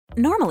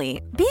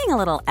Normally, being a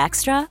little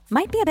extra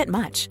might be a bit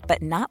much,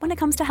 but not when it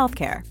comes to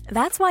healthcare.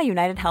 That's why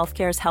United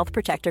Healthcare's Health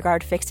Protector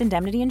Guard fixed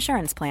indemnity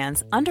insurance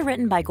plans,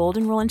 underwritten by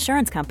Golden Rule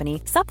Insurance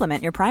Company,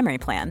 supplement your primary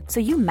plan so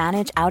you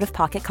manage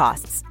out-of-pocket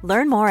costs.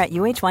 Learn more at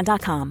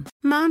uh1.com.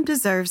 Mom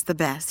deserves the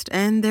best,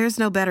 and there's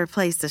no better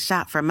place to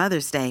shop for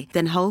Mother's Day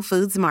than Whole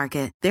Foods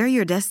Market. They're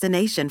your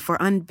destination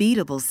for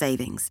unbeatable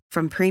savings,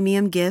 from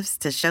premium gifts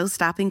to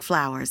show-stopping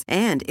flowers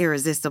and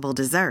irresistible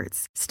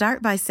desserts.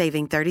 Start by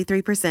saving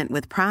 33%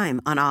 with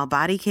Prime on all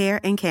body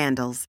care and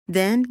candles.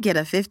 Then get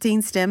a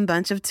 15-stem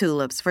bunch of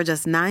tulips for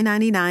just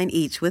 $9.99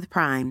 each with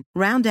Prime.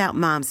 Round out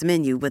Mom's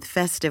menu with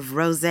festive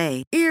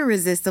rosé,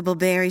 irresistible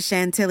berry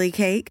chantilly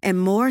cake,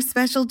 and more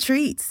special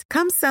treats.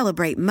 Come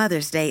celebrate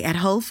Mother's Day at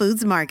Whole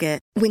Foods Market.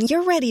 When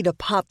you're ready to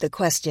pop the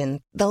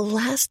question, the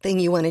last thing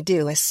you want to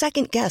do is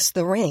second-guess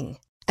the ring.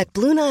 At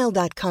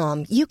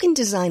BlueNile.com, you can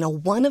design a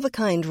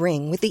one-of-a-kind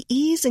ring with the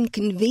ease and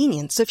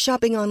convenience of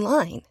shopping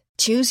online.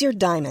 Choose your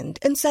diamond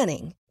and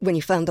setting. When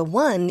you find the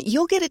one,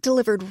 you'll get it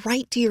delivered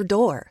right to your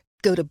door.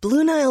 Go to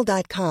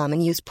BlueNile.com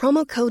and use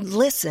promo code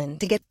LISTEN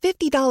to get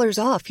 $50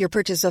 off your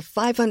purchase of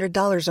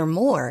 $500 or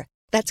more.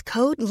 That's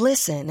code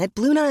LISTEN at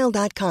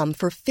BlueNile.com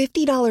for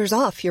 $50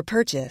 off your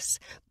purchase.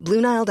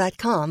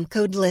 BlueNile.com,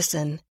 code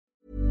LISTEN.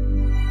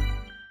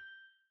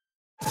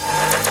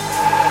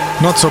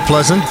 Not so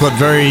pleasant, but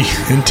very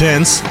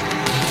intense.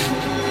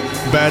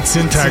 Bad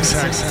syntax.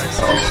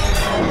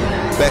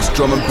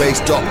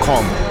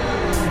 BestDrumAndBass.com.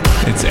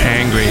 It's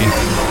angry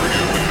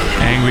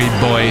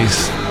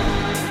boys.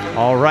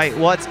 All right,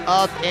 what's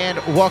up, and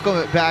welcome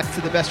back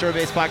to the Best Drum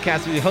and Bass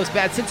podcast with your host,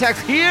 Bad Syntax,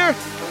 here,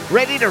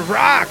 ready to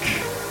rock.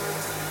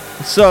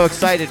 I'm so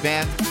excited,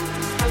 man.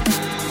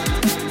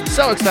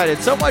 So excited.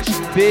 So much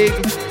big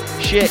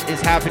shit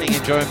is happening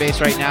in drum and bass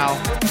right now,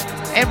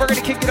 and we're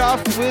going to kick it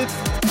off with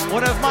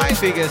one of my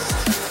biggest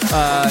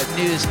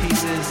news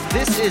pieces.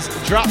 This is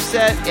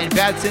Dropset and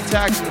Bad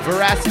Syntax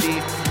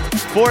Veracity,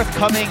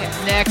 forthcoming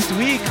next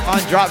week on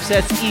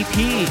Dropset's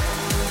EP.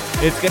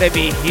 It's going to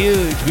be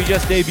huge. We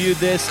just debuted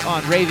this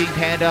on Raving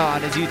Panda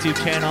on his YouTube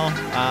channel.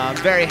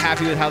 Very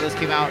happy with how this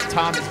came out.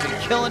 Tom has been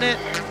killing it.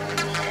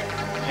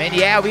 And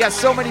yeah, we got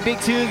so many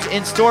big tunes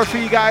in store for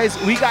you guys.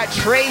 We got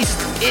Traced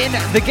in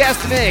the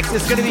guest mix.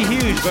 It's going to be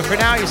huge. But for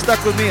now, you're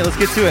stuck with me. Let's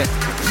get to it.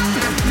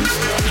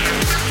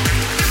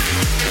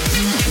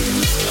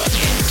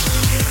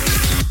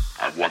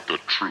 I want the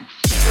truth.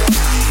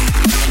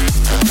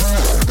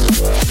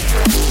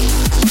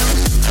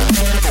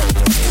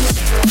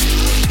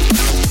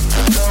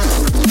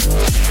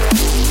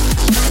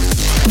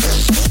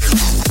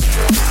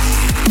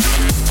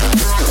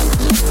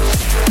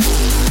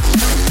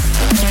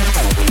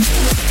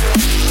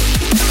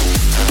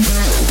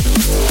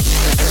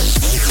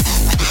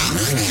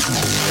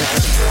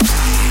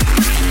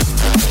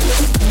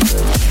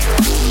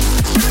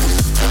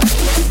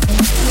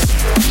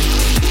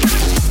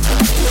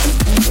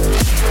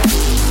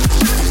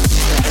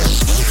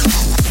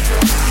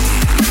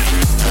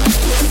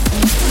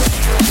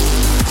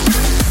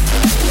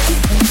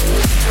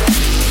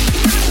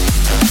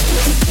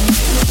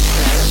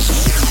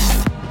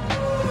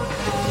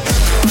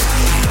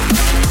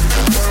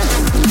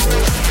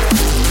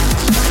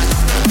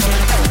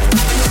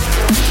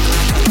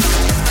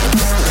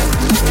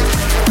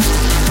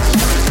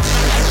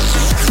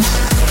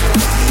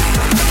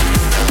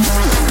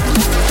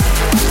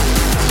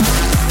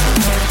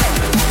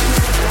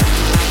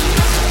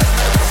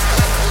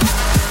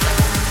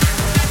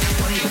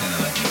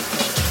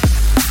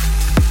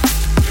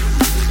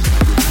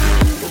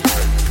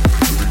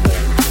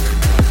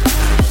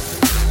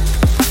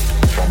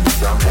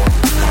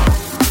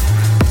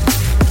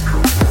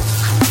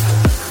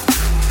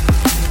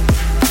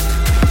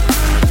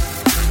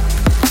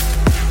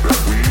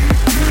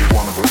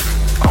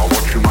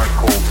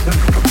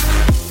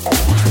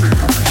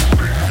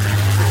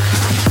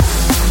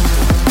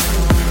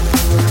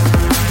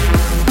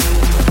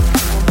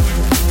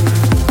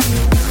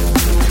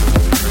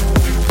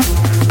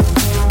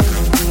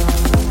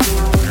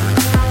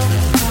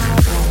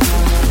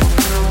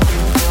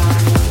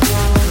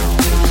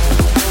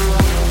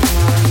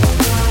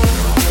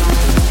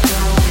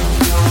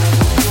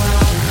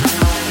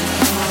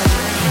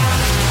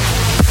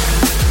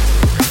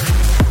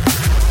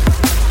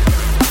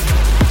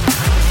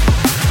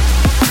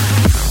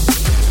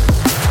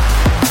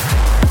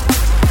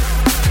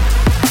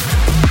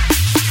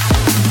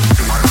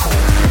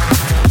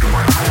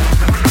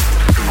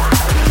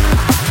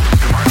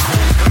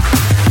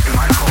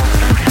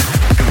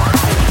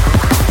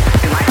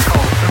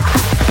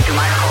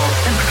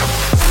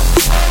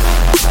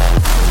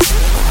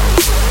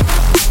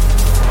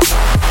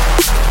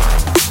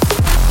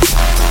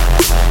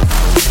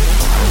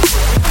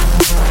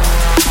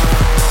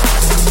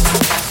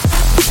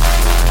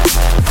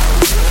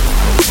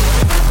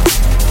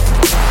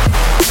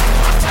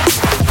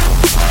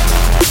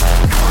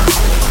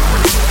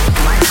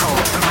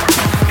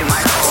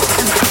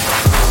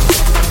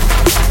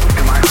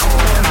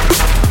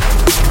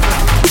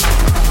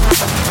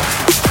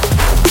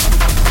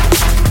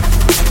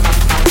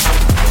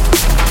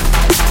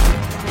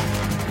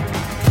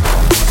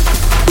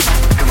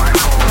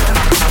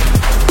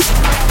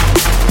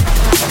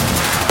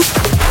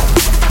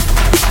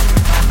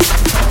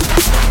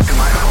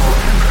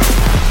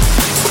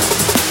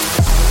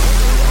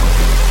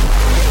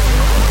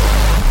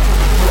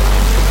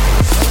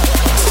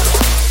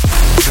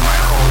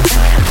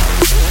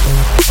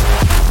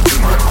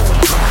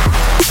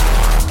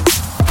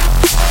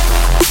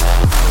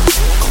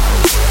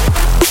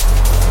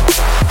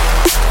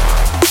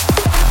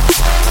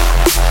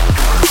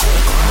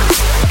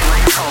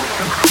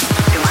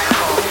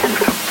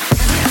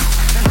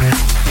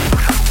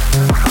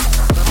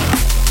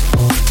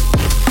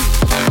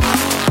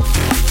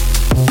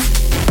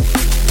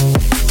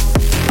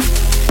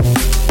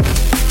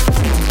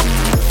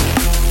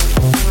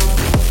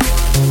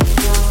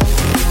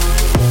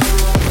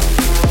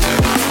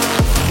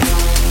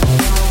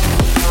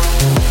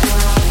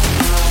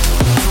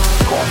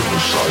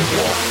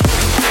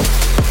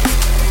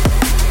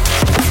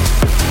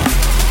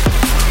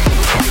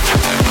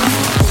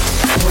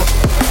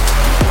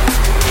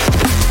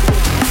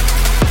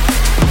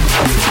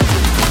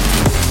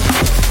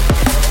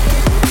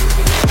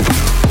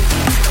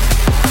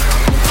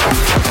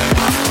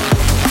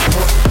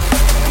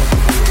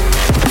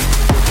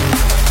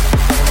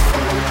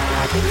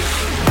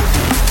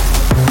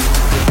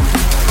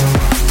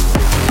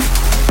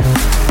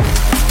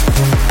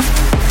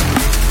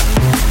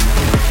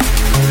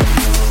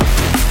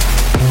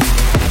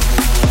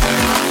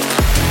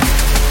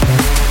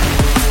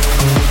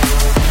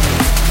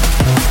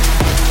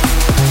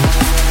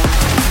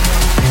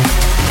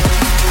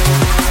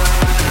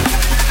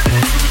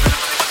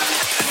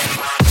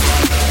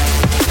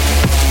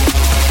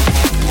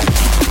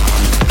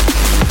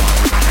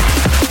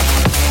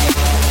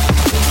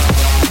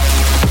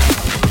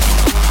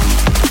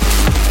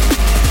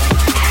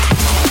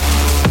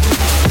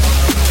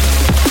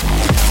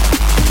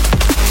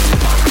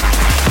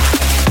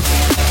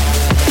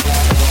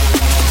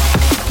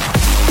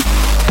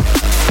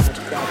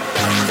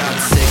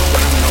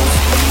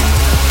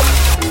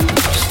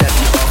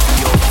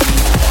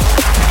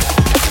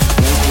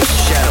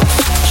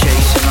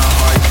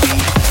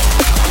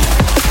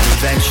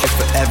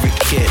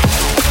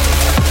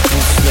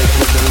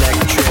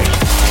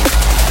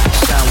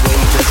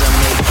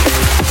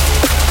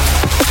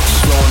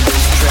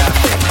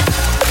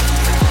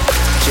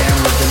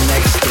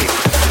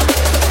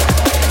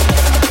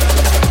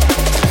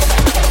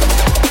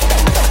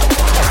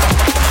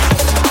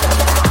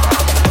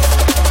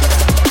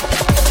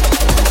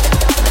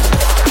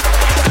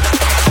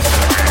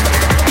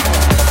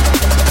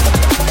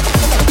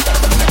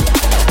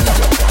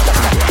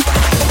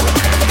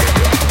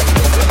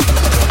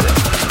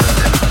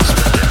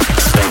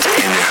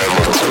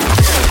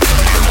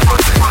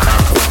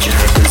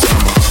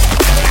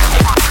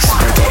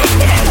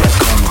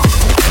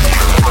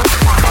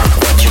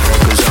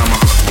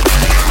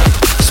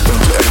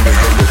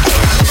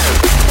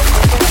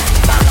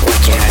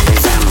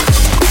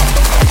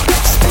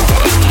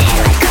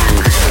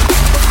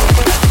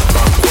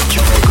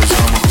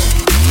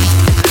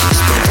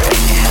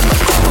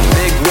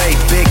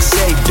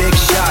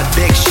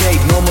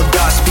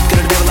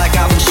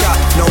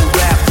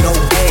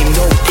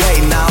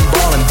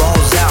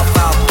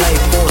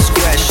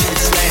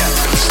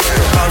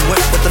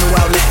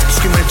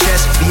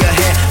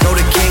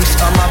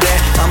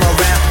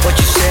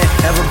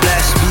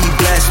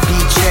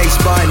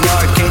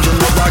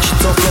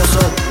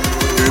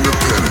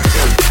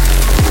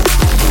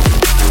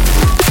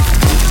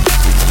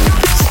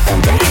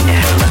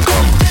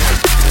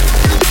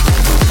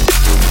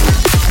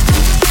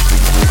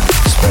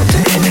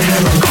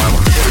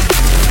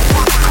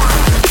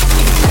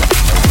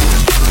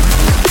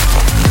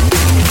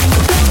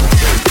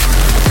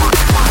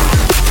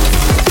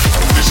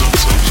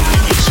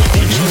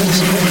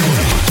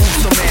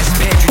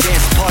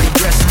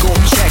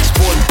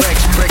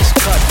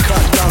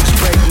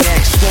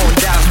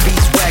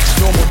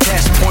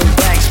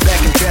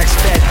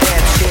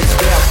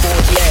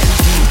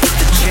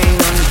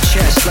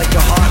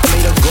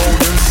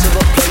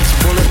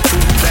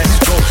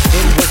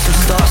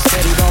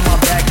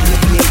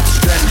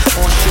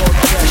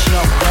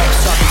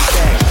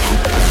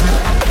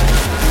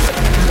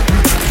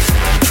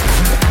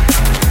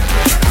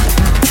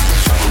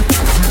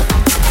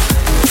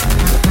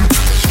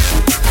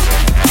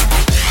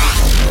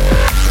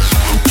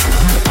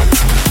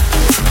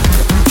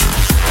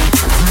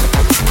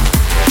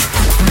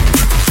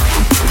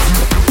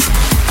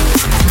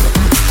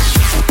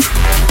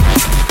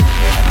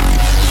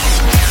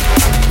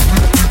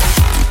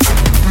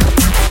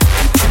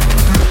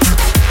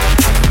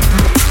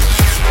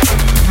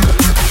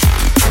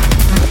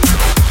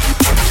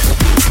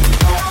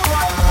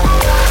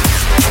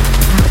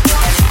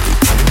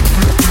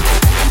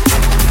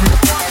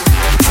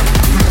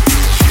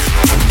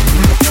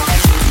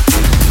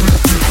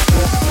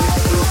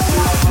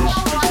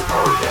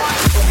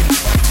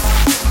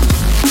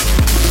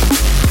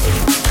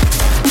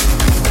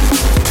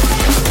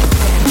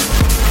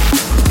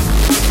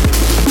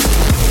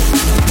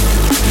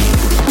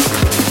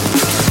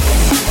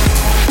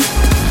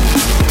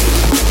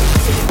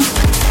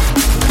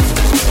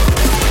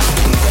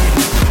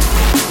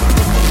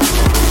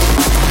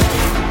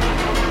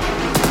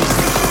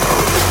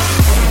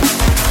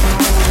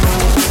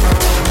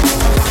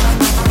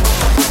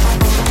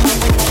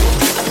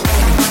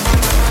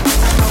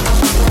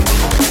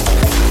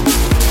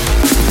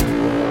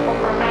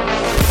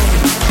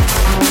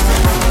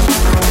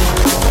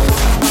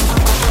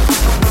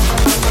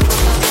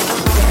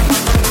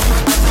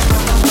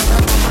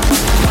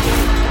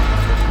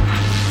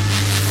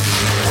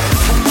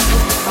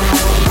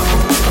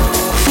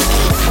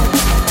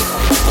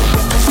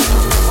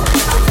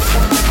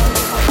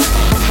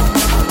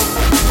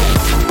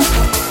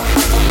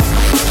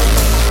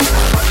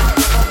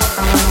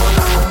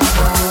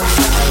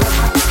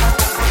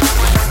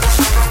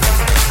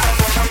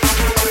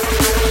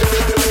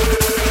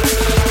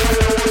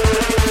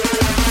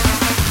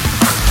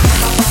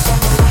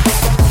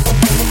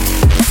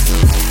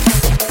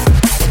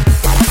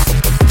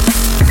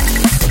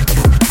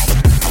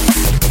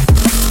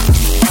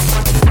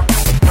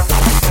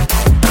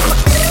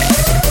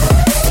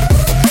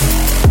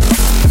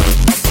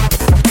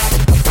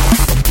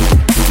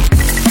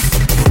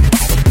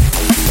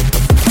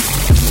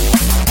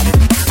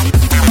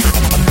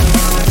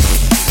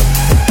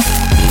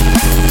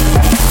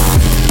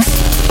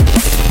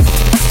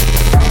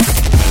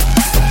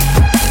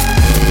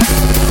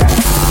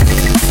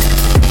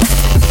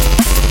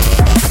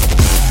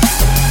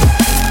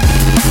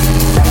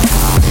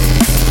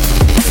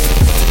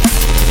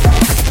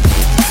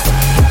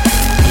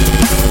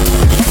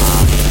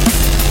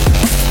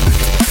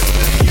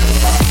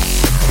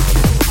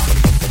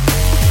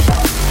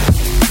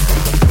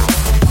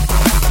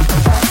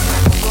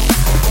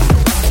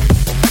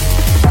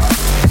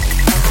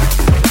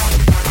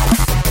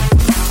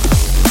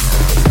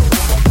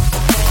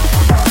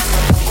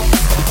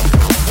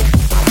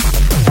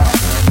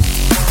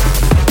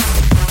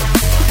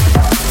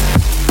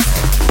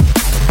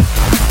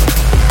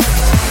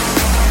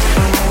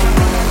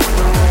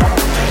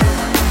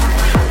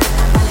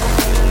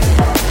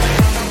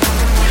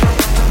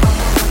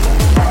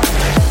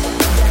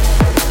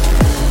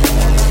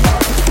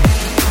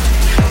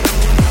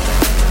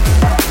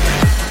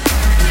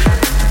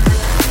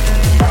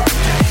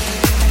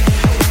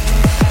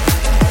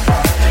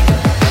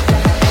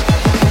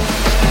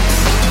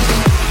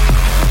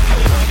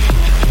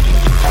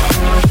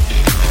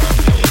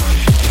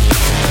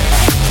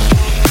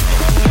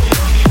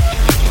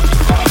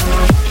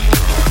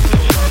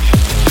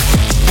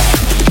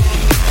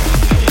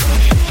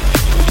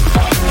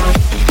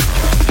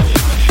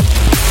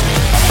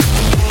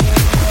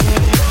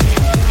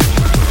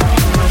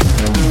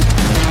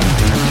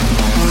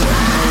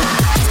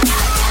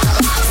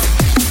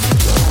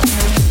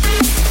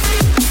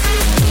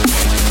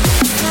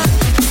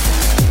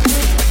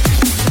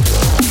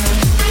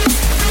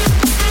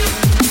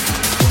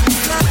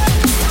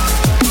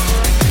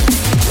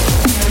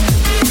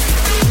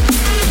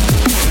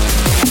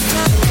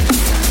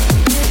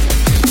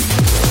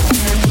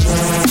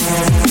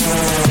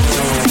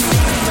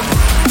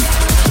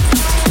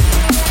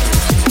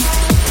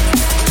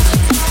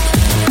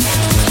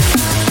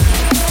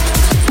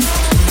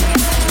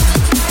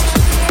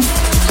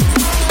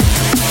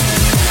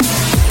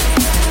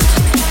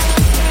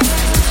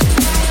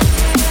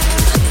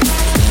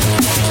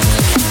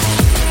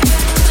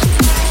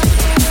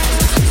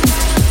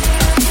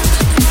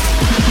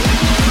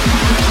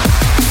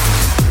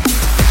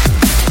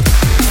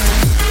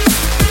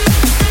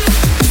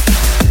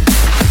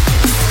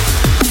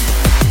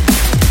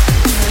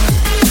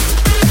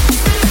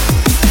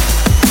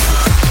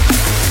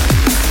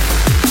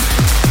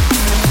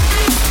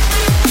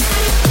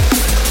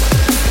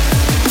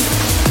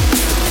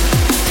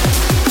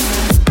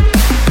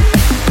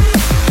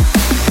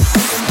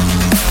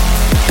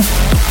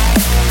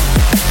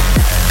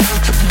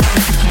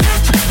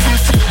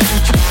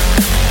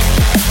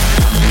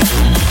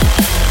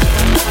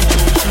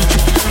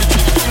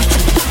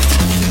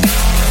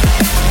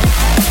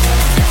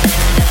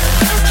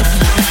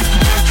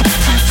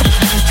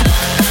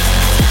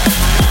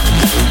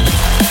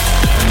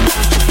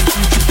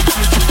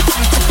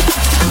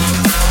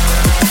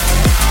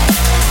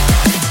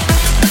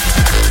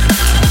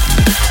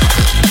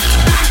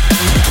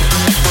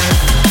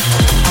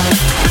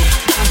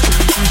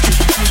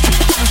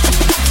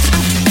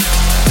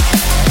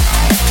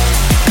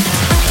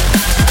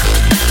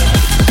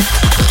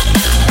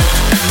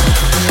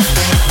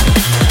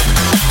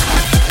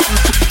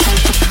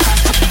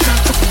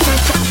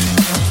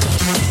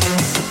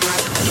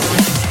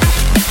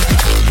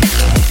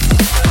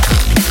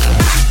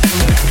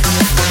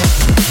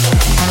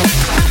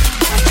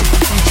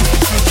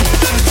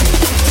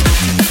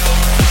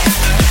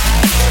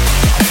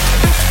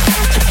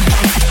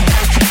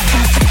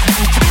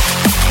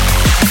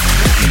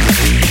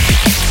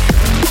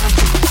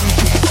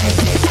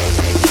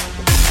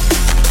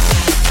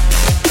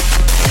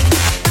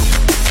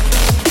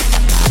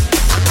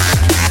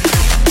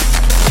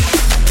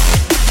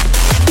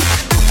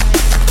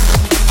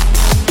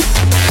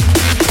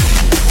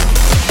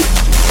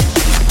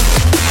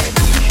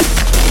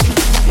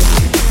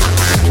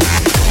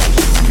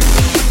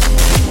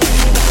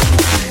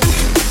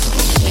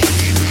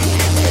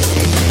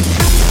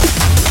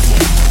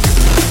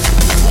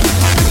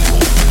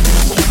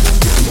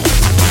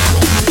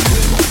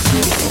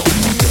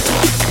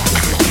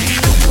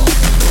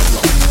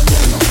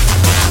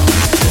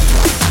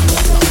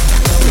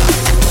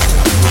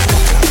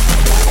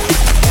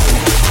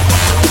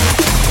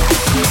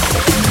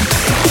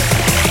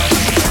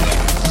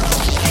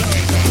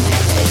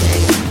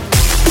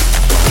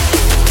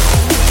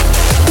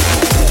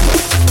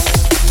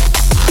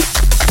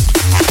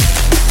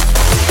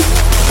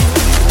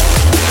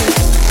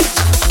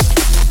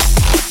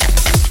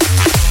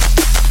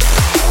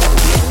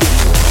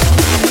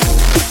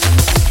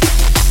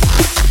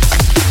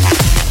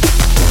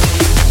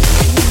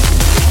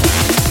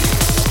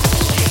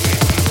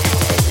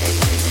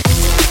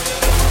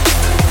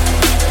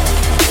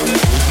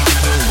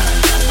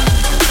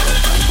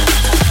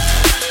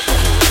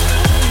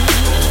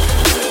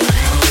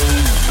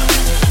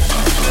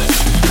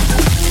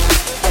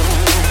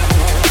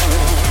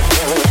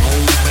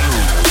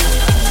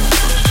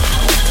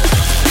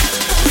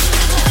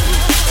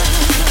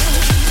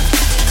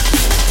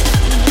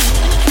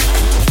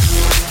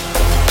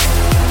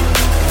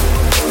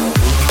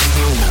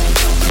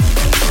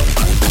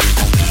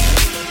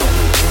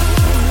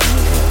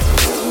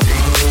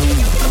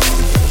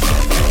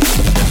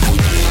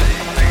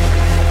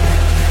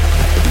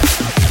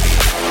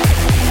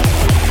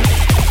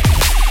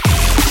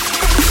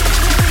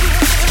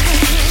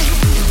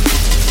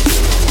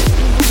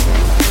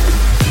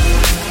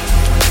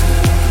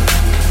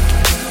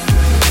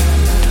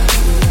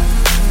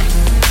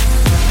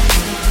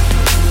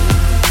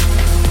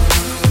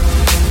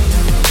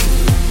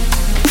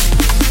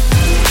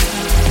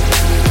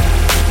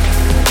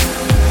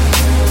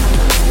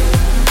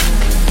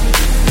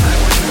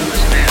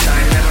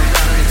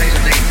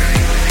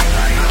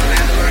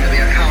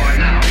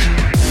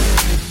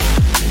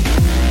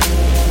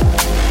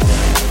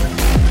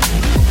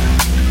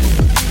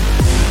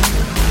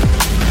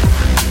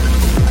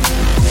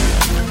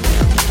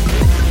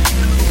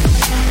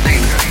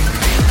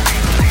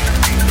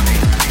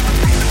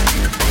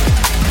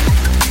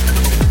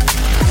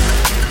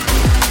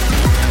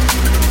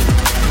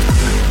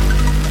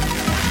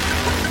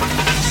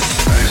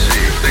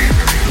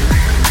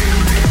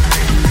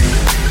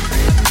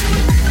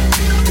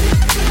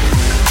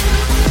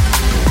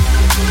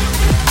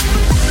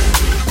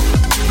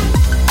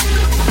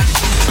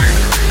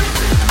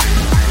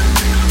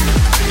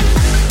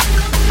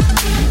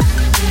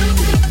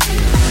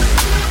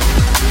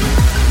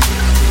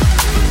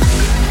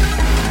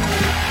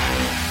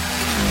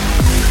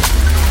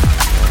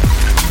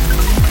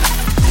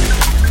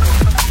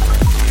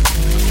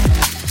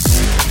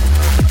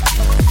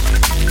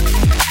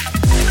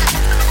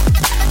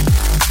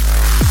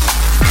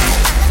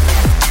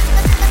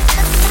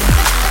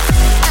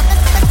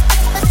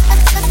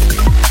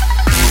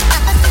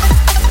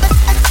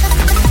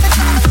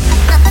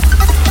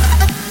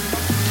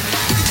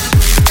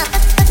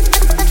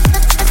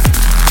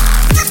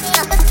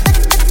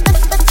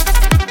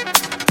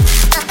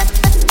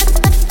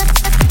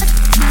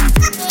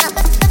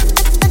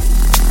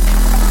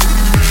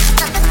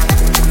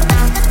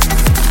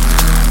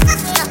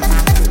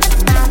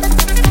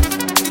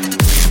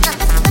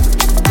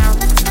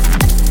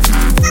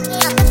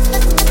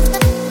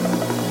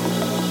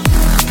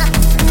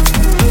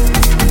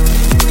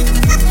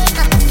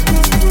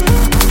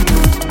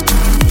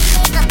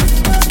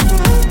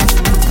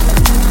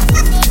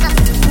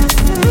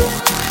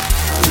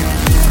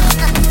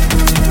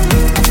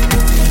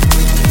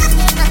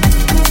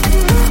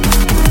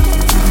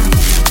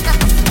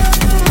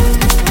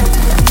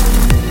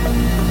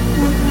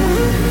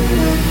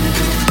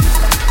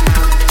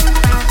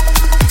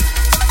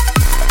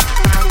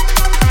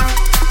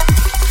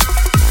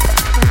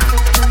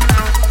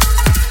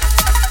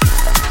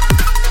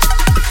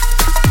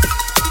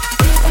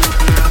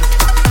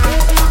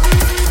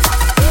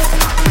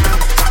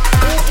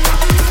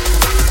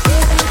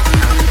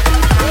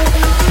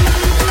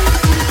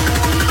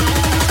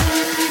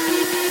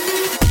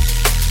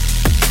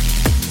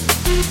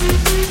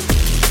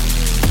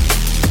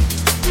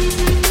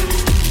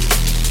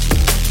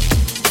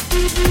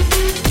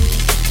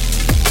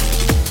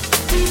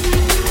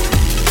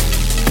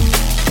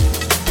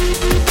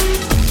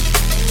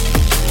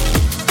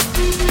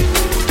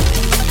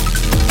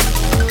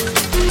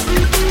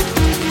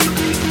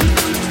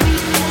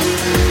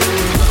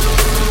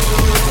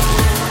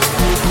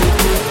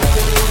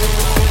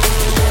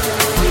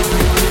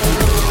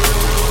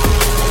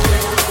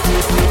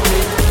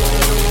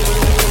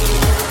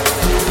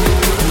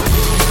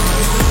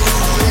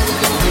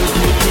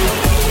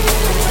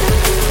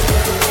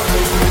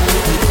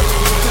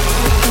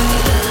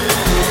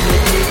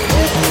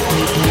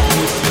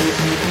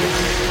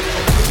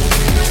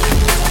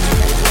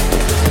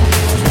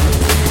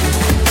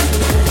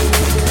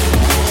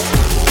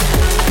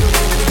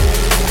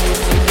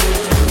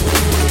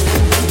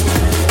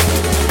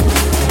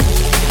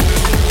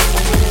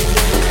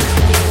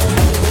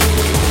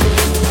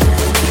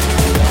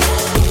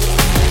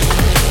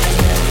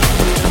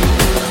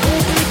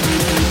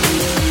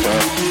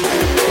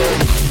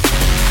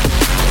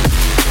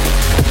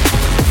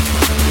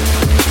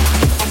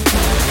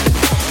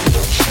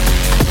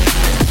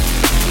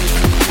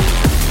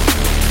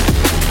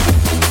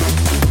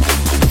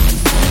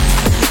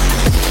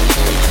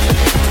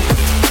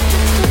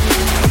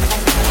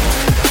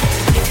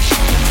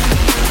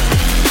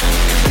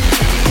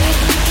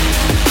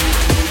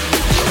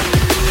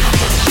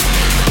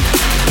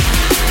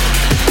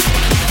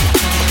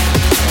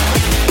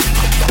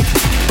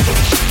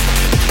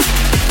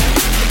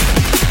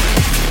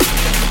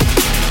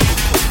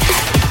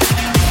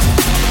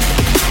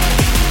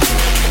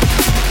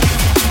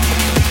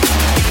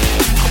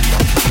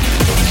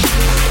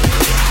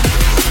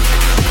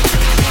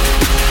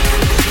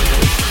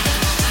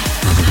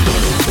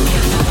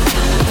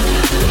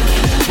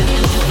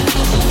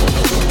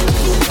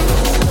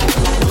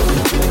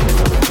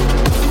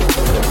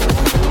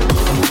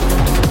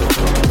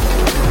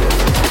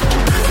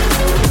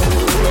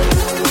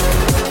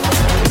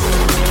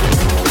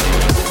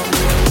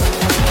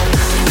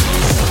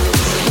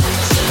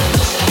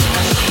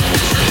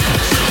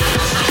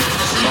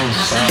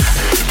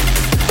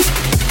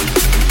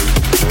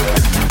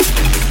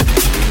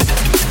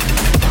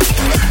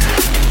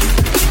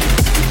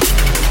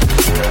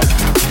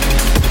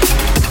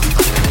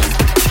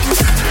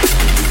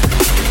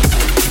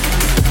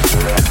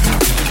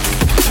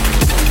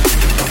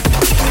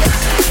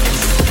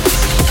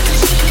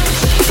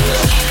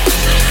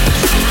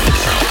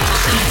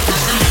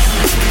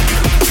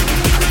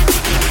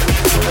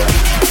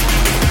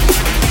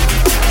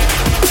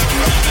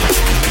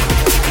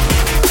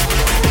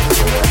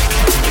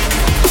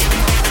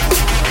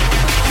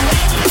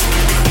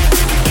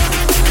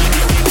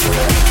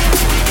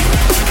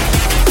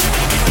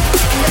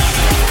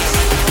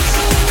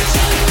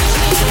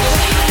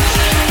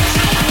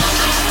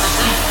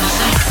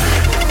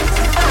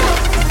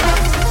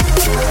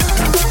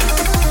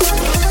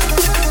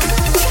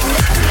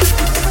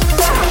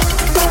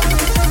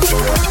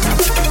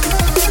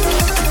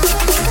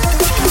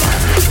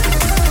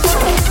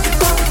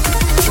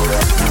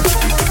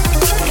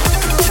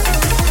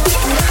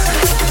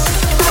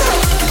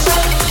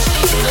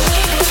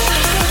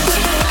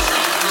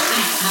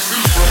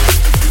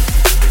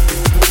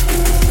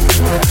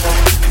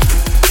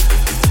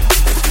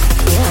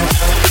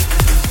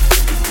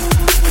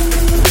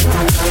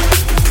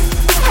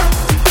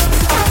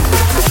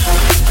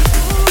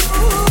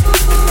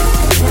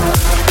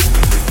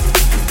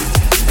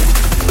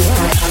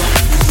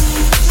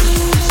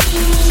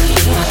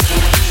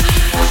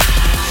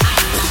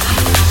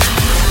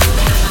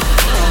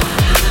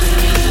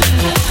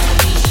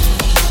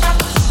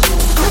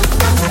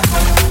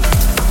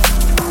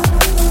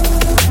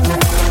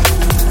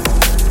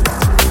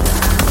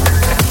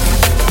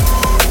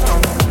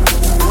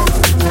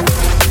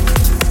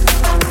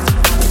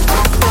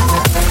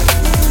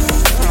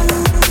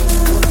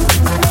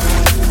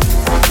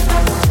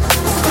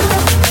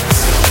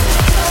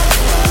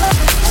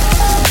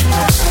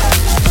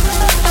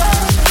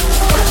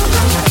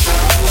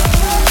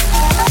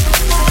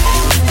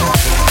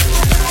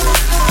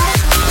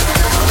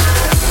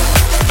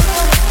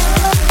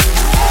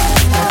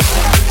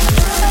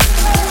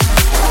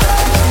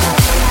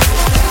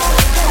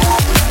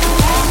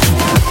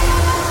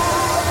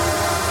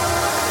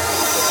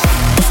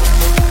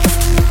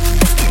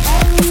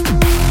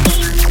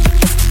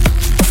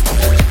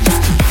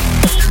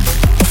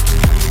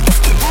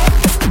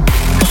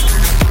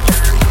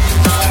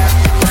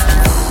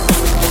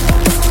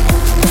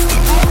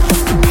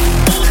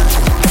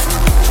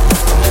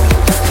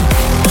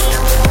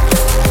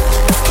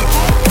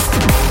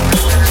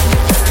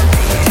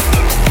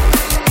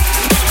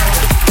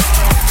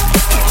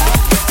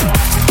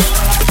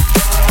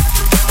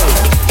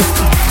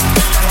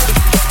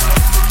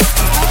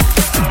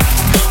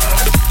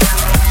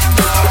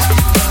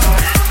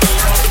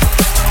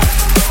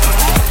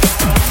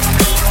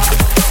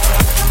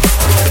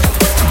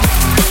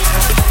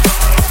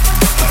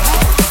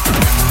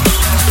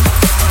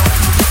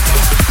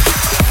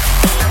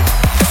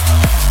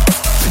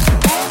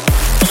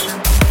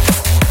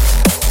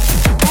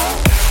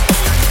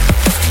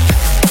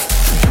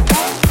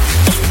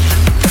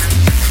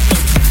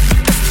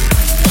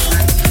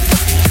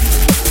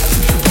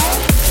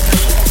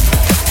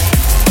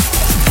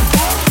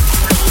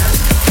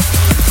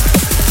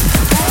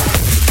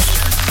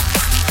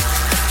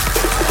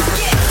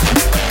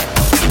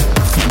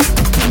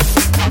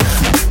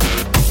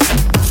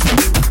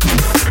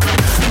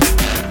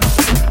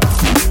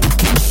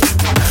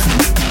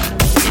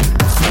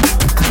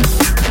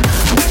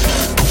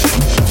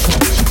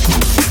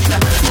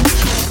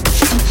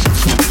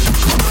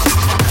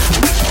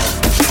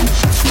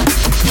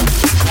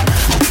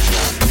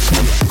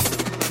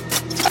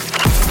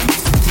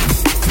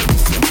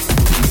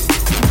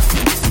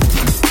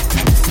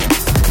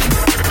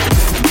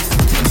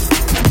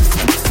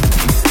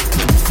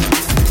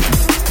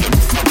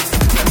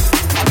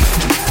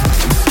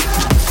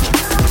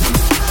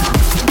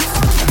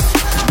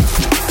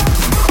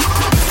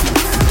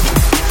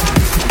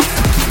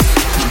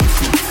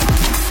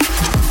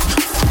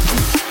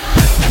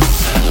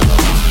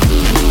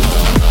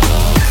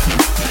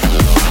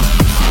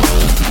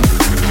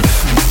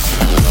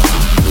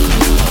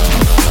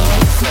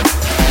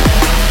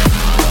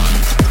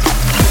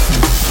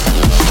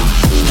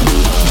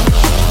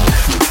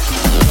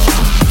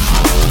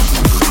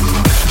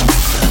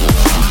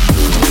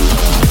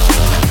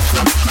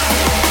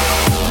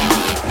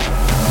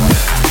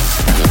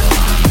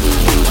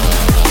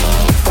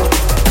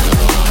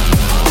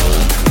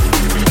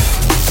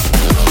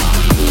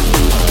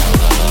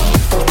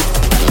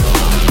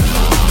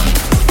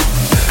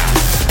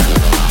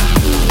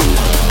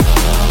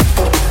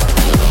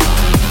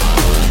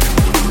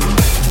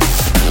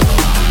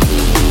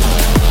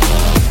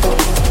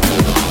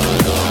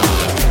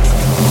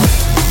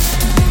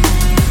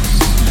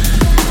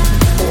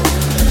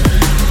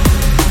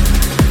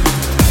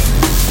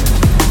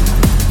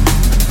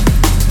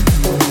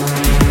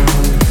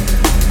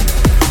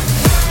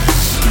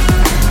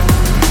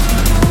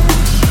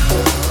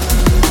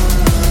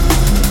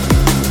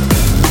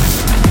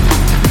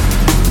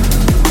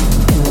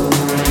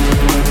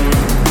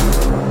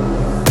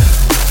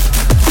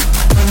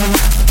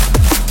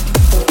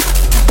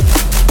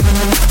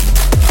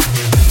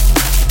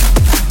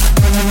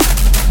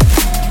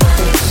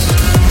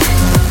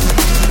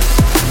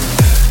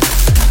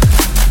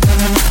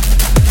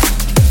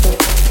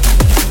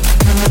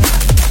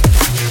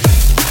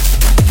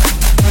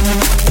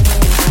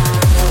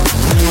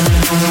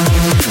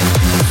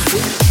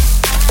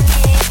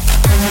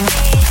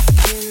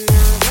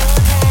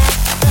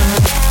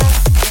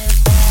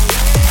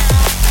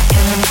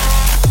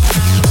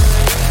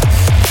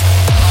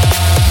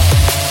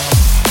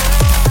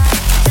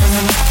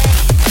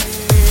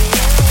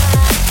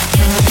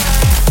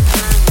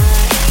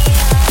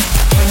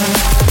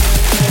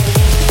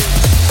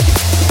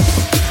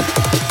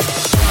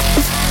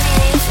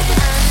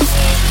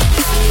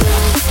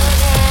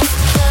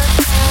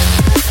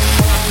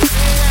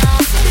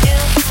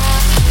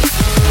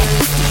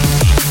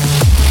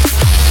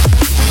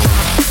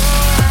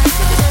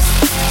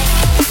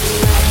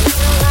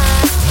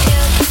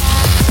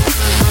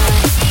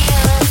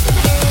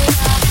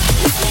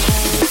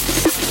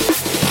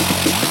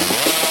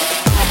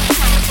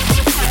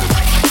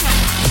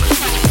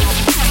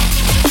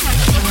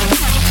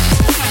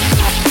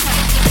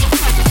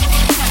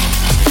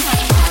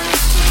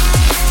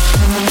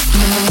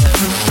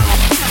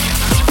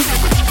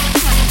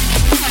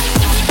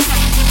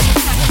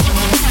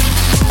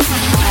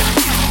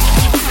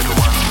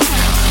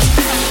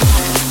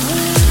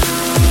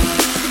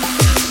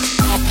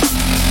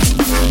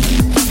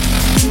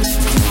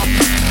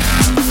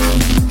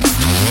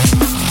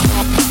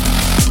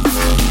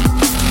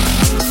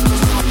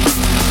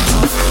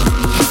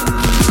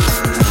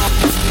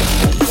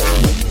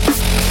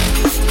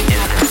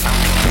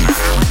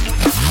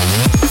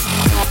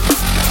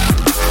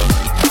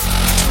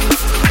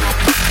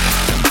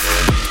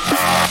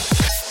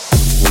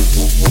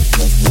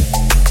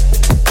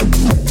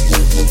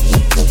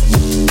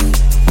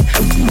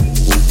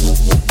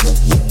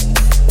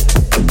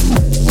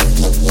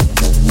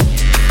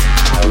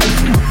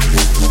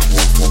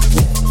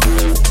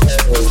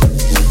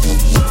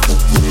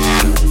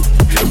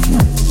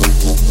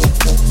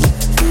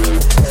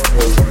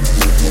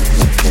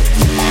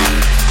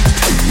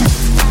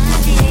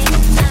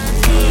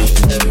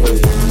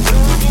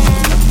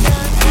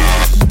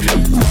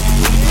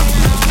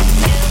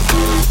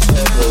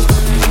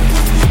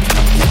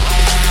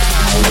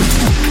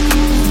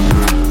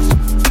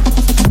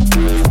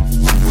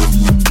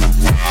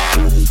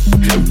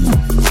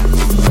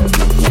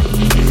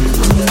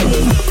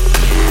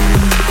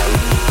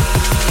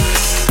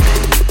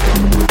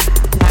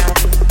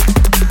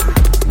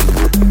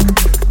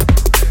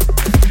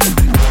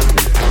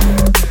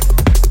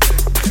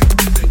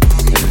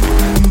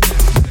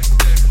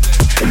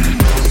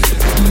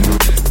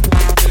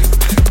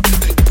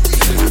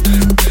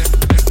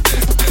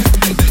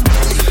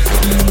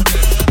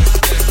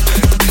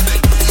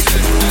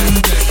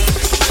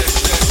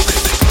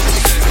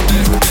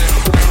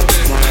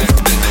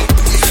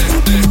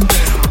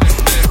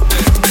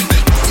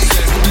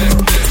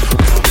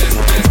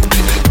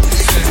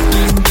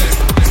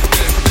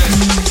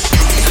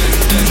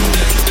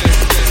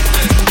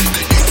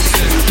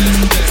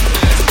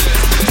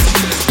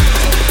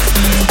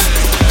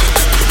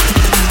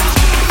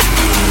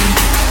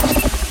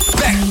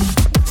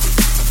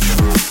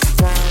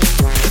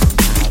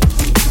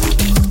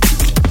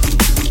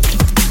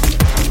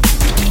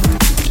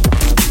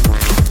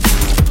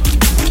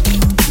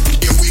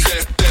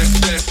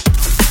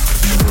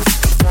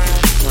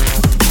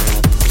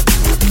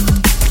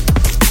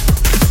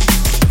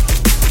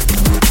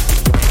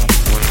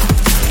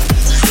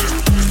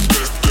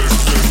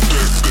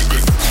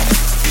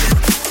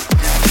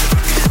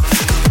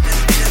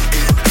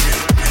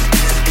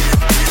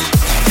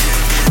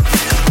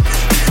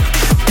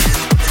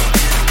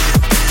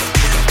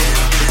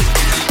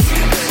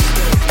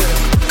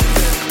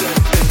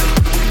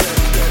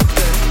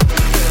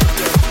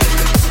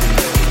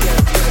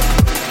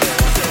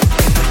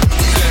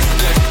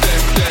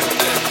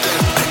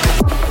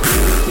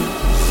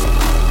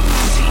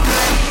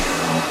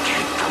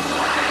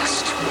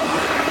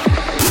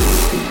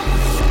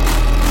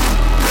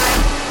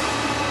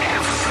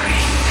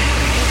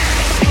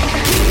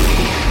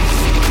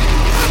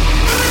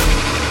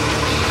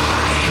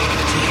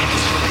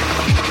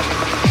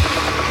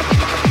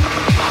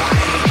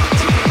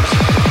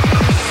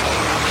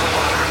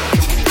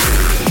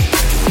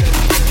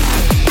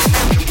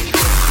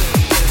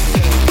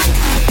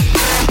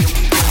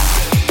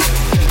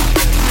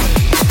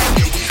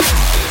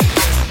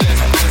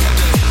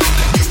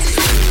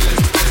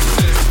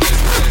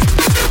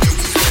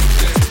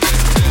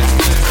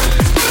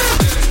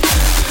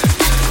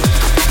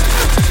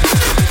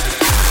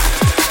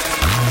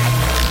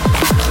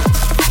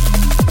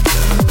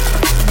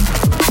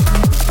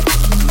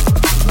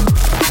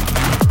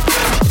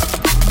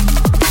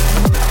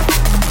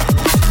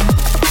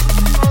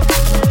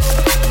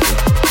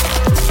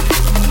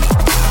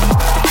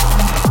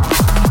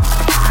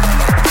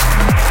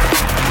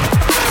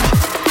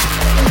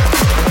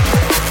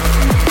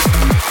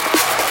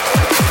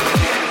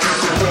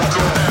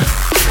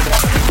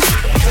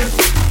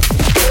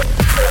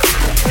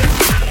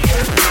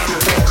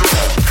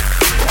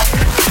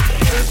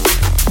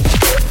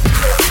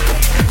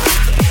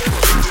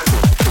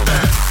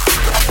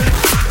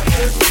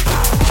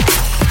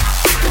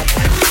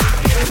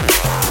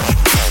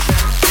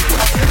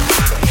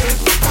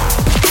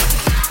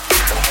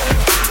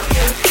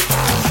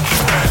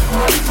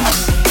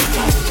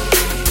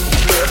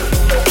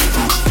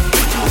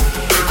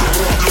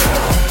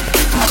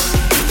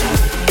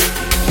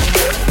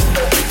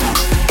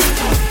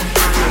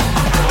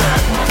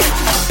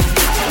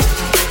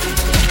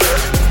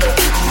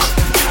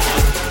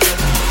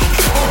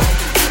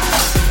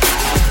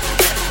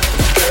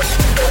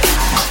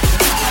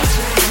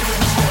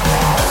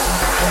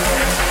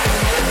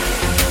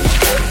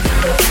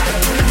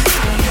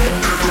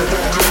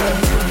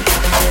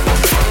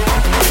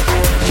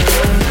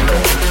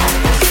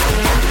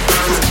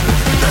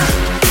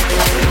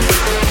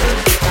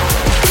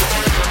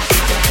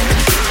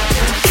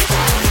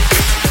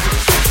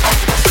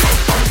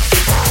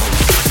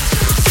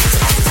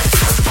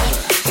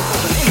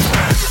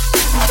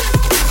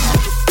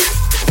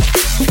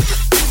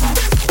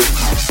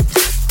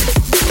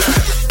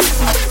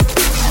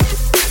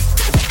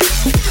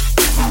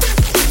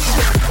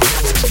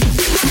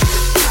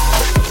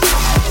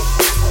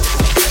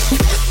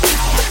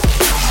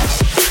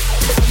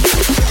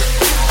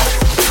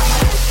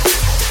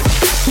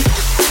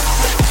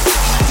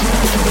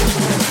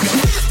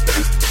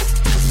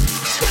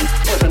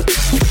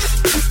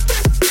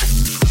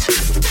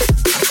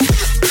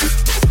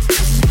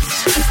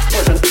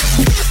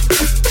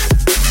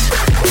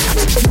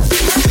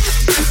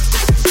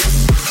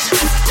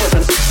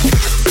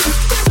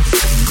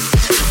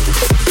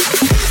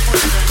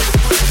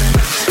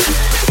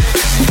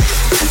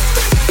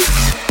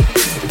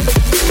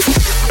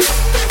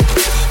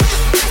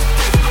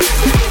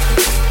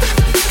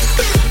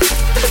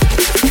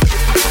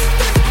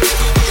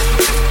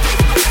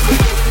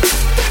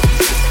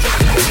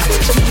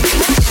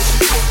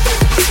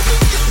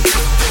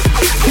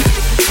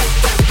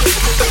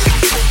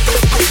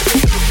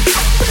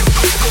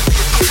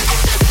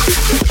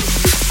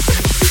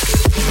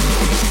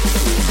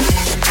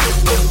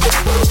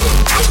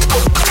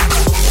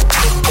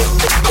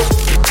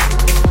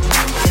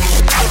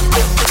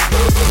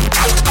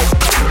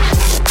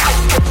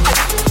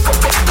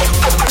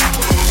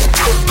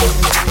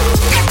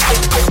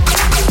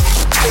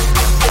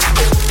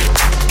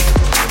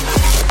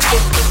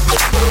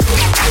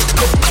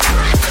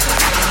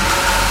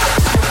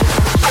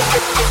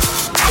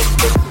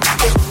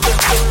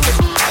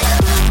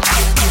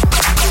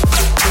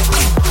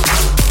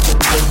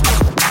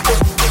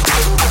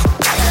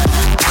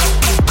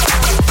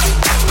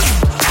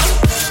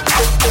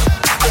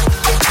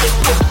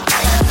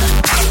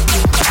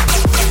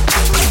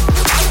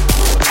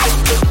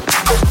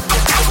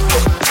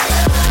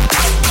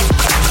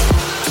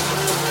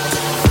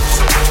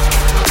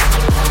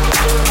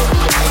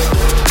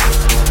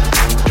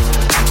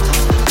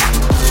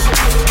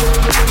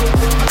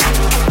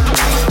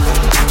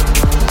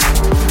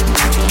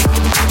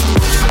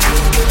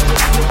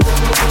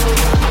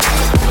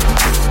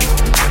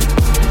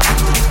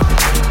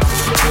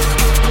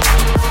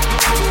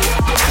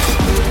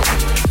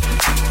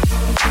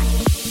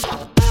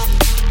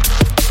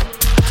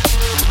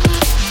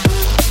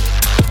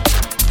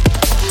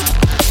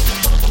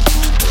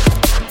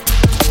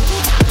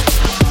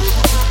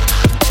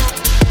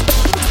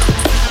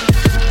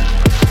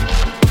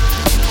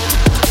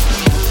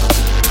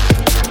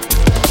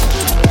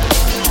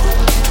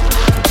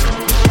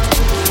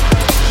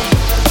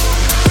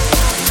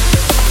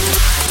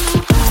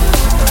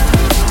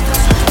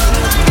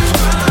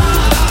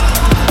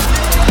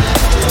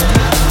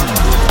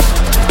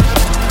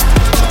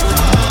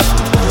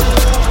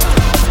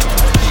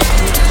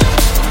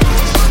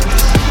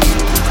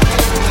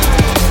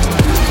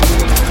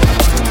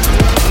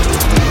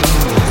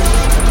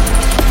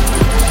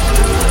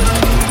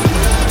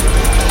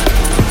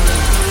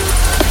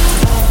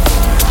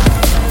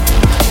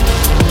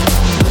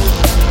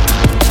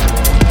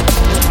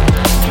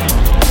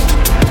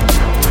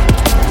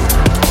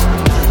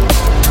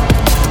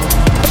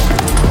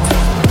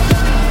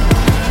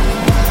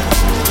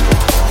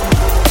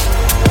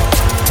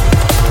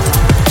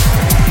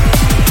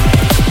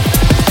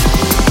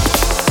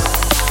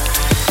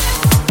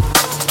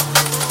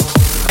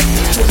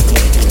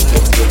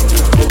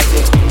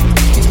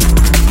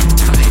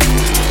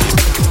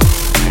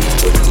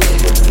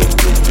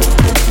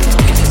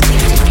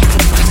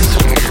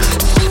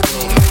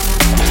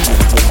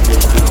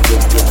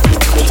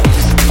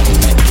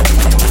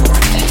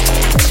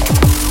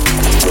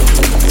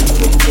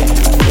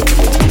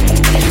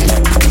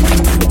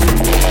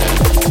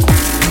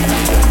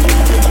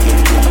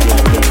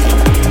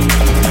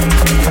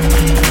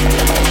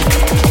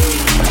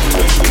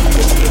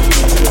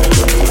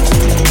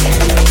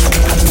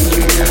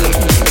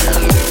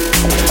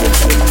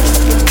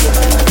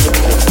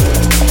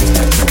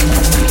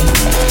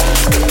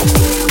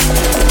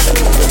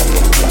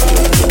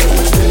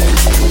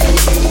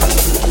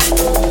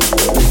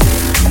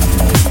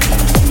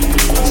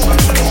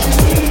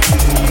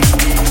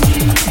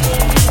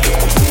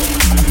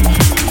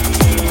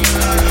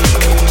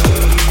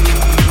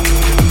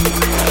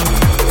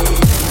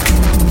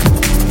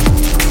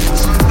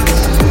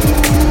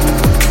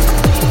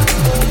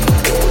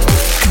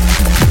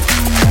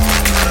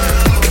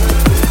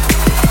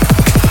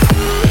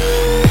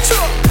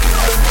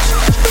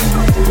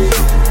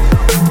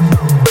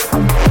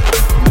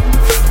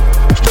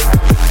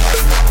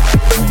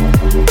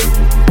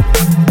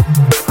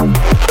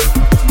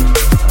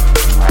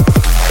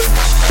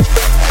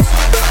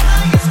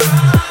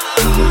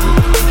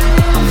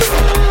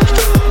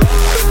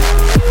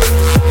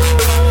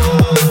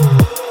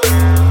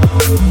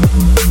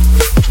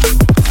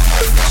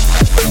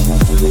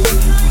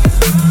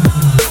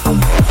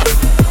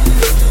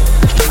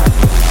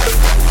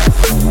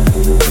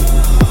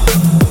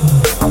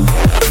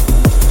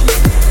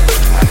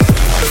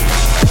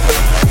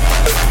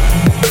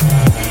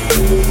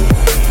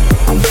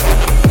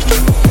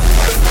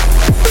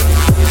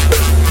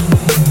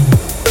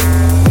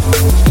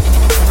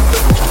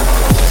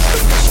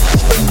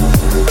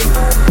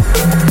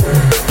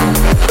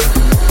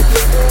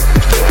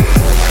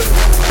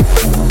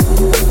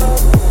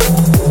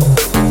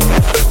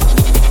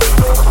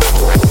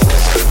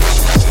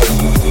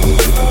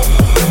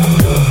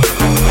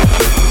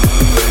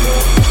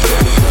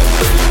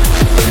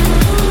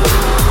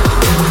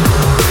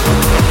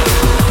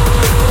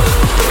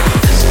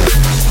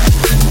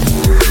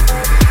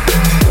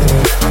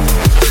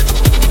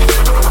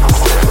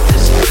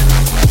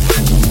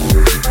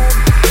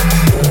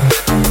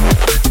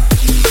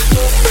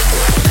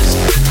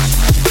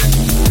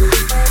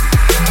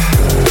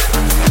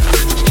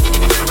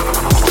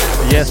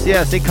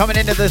 yes. And coming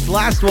into this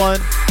last one,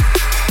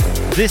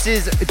 this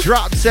is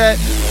Drop Set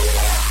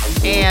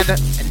and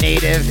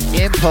Native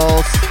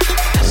Impulse.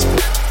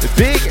 The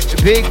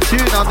big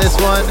tune on this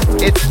one.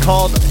 It's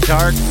called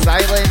Dark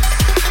Silence.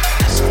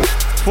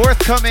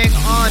 Forthcoming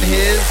on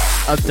his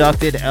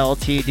Abducted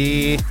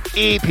LTD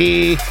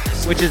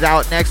EP, which is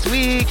out next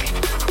week.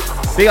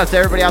 Big up to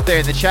everybody out there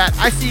in the chat.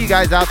 I see you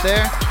guys out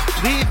there.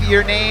 Leave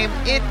your name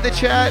in the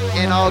chat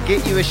and I'll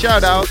get you a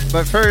shout out.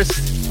 But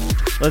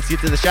first, let's get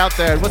to the shout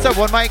there. What's up,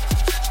 One Mike?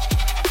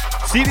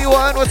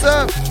 CB1, what's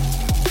up?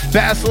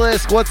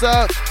 Basilisk, what's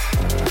up?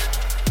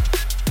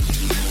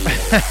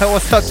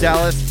 What's up,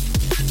 Dallas?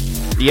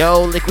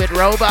 Yo, Liquid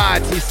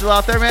Robots, you still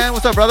out there, man?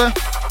 What's up, brother?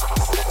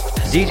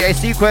 DJ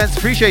Sequence,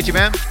 appreciate you,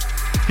 man.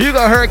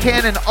 Hugo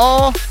Hurricane and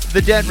all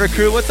the Denver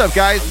crew. What's up,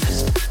 guys?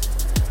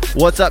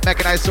 What's up,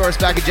 Mechanized Source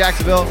back in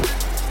Jacksonville?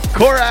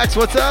 Corax,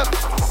 what's up?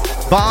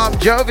 Bomb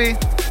Jovi.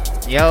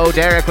 Yo,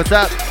 Derek, what's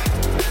up?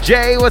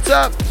 Jay, what's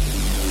up?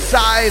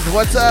 Scythe,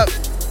 what's up?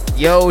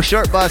 Yo,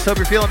 Short Bus, hope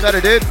you're feeling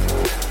better, dude.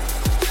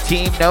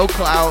 Team No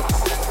Clout.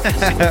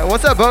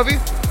 What's up, Bovey?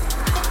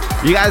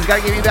 You guys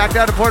gotta get me back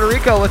down to Puerto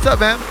Rico. What's up,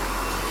 man?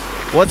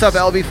 What's up,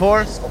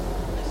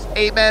 LB4?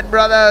 Amen,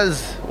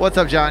 brothers. What's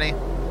up, Johnny?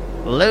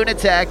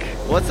 Lunatech.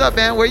 What's up,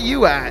 man? Where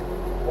you at?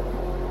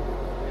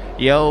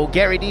 Yo,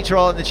 Gary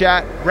D-Troll in the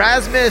chat.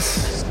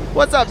 Rasmus.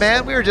 What's up,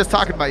 man? We were just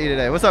talking about you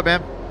today. What's up,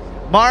 man?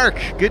 Mark.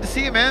 Good to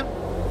see you, man.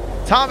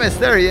 Thomas.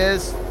 There he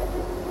is.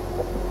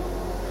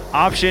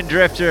 Option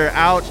Drifter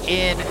out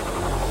in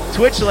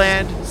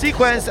Twitchland.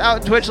 Sequence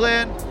out in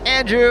Twitchland.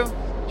 Andrew.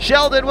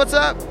 Sheldon. What's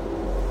up?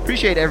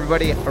 Appreciate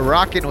everybody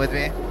rocking with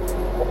me.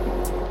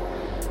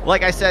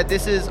 Like I said,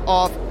 this is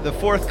off the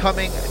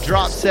forthcoming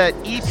Drop Set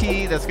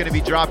EP that's going to be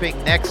dropping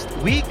next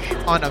week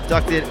on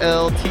Abducted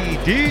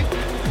LTD.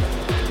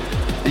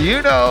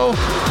 You know.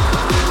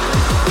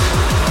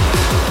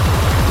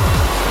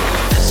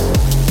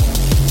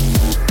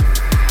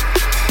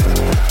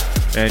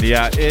 And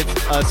yeah,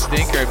 it's a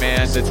stinker,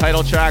 man. The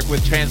title track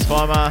with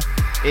Transforma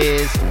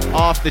is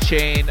off the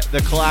chain. The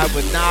collab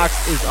with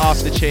Nox is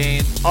off the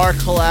chain. Our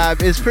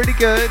collab is pretty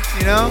good,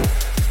 you know?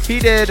 He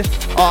did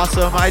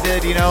awesome. I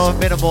did, you know,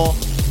 minimal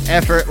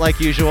effort like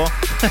usual.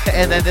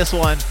 And then this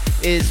one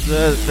is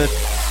the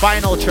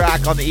final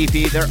track on the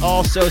EP. They're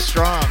all so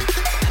strong.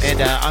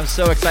 And I'm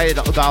so excited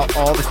about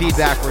all the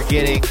feedback we're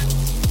getting.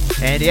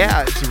 And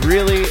yeah, it's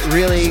really,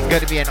 really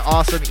going to be an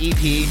awesome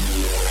EP.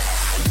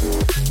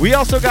 We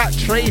also got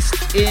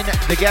Traced in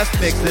the guest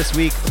mix this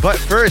week. But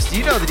first,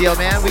 you know the deal,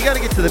 man. We got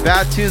to get to the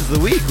bad tunes of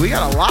the week. We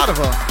got a lot of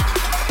them.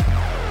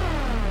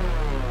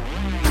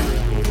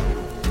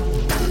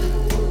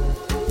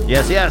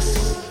 Yes, yes.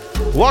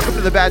 Welcome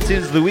to the Bad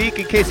Tunes of the Week.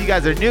 In case you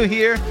guys are new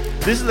here,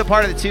 this is the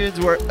part of the tunes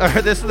where,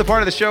 or this is the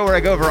part of the show where I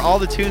go over all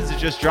the tunes that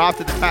just dropped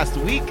in the past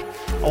week.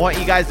 I want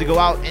you guys to go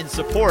out and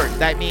support.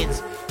 That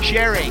means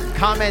sharing,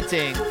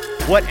 commenting,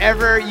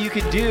 whatever you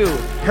can do.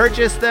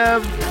 Purchase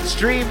them,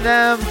 stream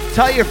them,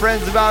 tell your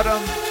friends about them.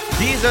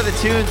 These are the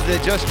tunes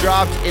that just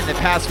dropped in the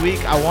past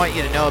week I want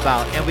you to know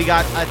about. And we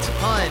got a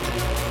ton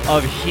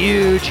of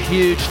huge,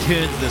 huge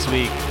tunes this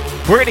week.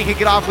 We're going to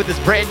kick it off with this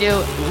brand new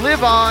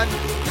Live On.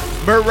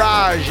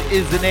 Mirage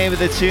is the name of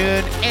the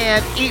tune,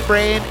 and Eat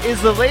Brain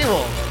is the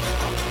label.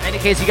 And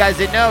in case you guys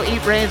didn't know,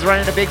 Eat Brain's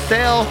running a big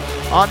sale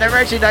on their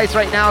merchandise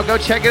right now. Go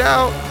check it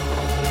out.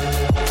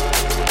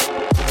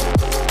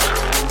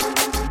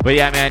 But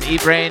yeah, man,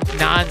 Eat Brain,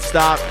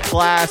 non-stop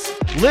class.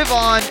 Live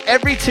On,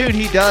 every tune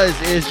he does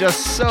is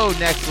just so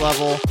next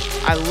level.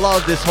 I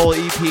love this whole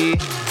EP.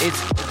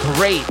 It's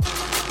great.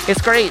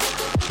 It's great.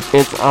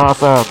 It's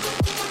awesome.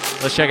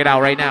 Let's check it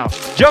out right now.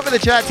 Jump in the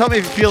chat, tell me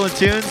if you're feeling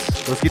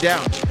tunes. Let's get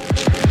down.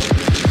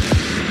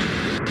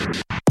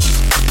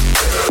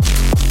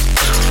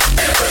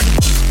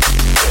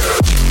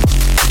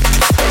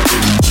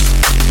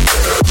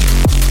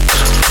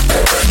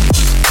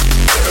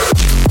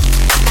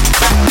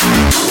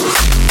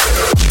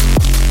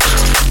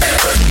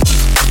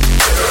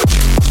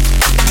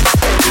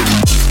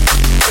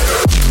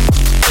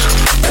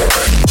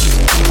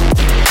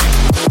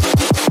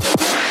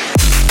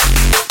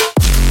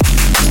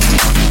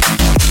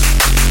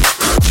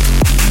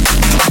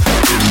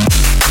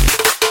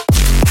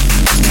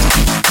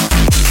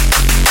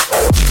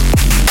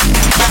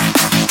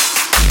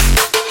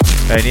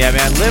 And yeah,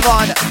 man, Live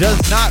On does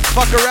not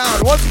fuck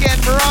around. Once again,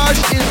 Mirage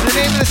is the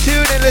name of the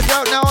tune, and it's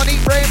out now on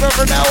Eat Brain, but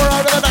for now we're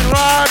on to the next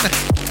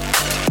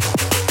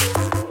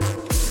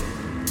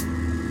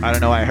one. I don't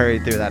know why I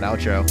hurried through that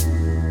outro.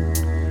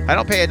 I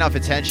don't pay enough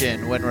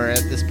attention when we're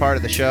at this part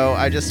of the show.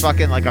 I just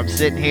fucking, like, I'm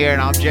sitting here and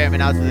I'm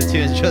jamming out to the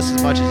tunes just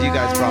as much as you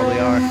guys probably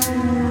are.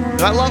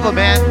 But I love them,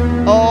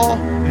 man. All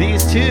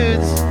these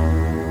tunes,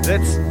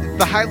 that's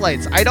the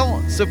highlights. I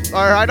don't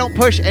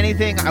push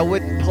anything I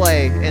wouldn't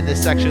play in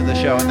this section of the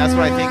show, and that's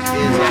what I think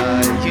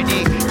is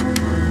unique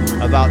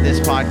about this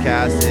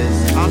podcast.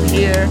 Is I'm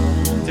here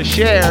to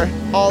share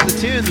all the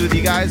tunes with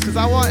you guys because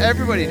I want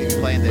everybody to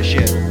be playing this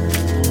shit.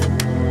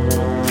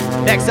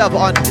 Next up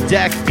on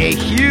deck, a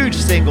huge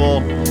single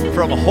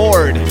from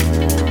Horde.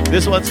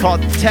 This one's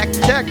called Tech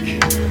Tech,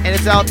 and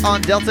it's out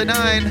on Delta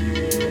 9.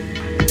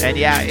 And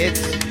yeah,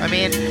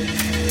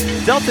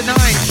 Delta 9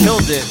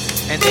 killed it,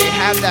 and they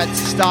have that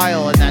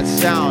style and that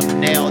sound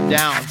nailed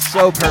down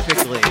so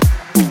perfectly.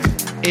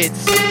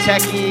 It's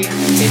techie,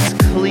 it's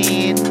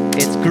clean,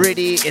 it's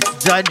gritty, it's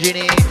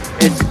dungeony.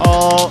 It's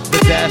all the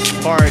best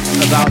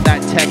parts about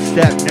that tech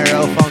step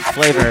neurofunk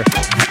flavor.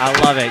 I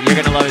love it. You're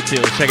gonna love it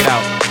too. Let's check it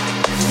out.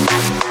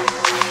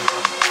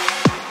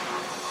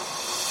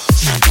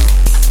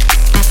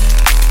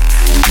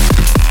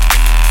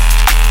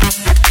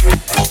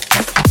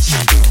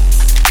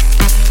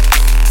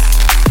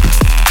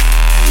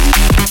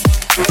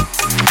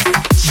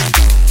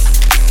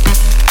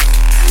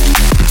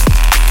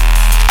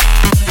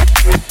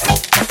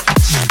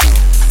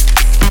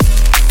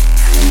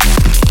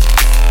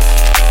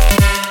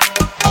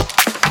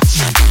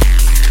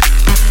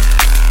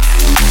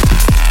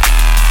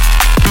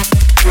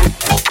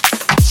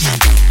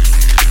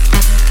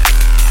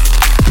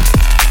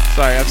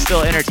 Sorry, I'm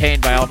still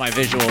entertained by all my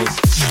visuals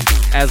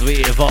as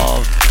we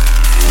evolve.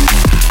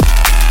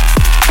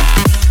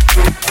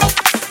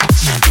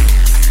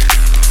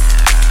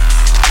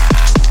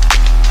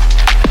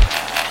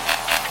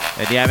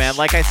 And yeah, man,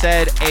 like I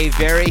said, a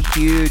very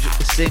huge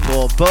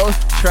single.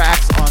 Both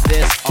tracks on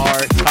this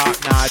are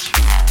top-notch.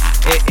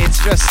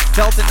 It's just,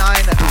 Delta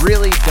 9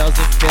 really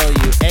doesn't fail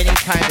you.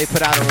 Anytime they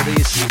put out a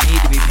release, you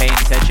need to be paying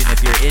attention.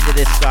 If you're into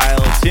this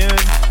style of tune,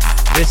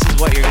 this is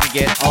what you're going to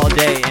get all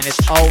day, and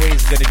it's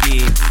always going to be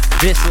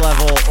this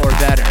level or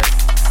better.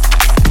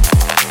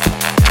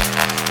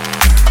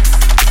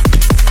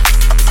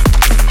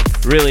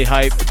 Really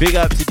hype. Big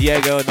up to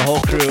Diego and the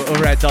whole crew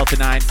over at Delta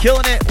 9.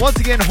 Killing it. Once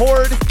again,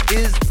 Horde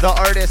is the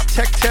artist.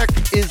 Tech Tech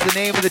is the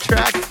name of the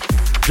track.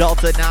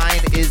 Delta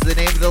 9 is the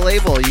name of the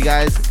label. You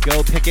guys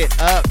go pick it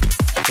up.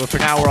 But for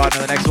now, we're on to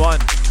the next one.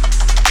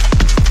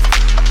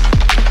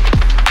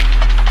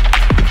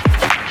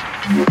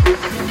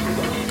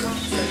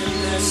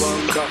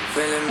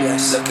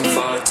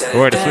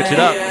 We're going to switch it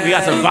up. We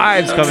got some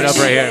vibes coming up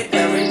right here.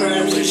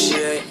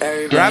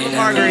 Grab a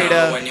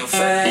margarita,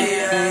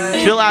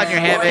 chill out in your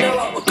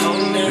hammock.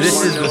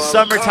 This is the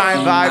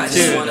summertime vibe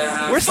tune.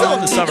 We're still in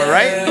the summer,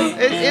 right?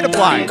 It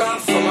applies.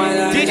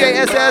 DJ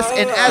SS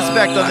and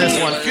Aspect on this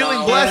one.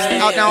 Feeling blessed,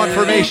 out now in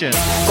formation.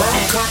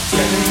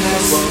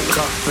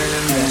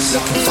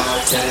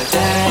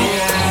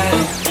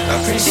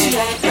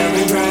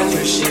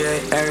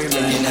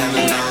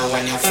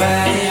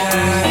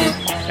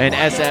 And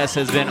SS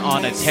has been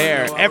on a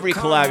tear. Every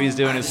collab he's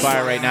doing is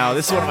fire right now.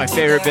 This is one of my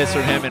favorite bits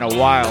from him in a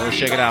while. Let's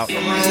check it out.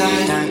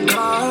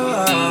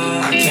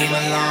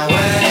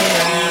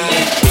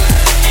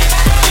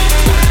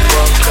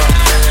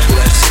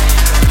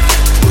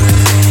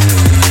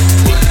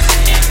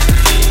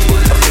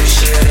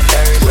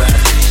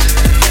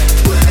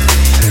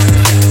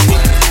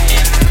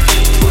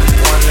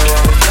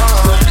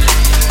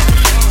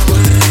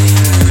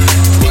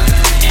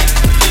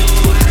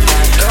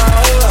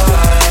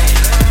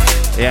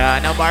 Yeah, I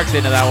know Mark's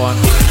into that one.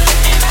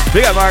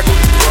 Big up, Mark.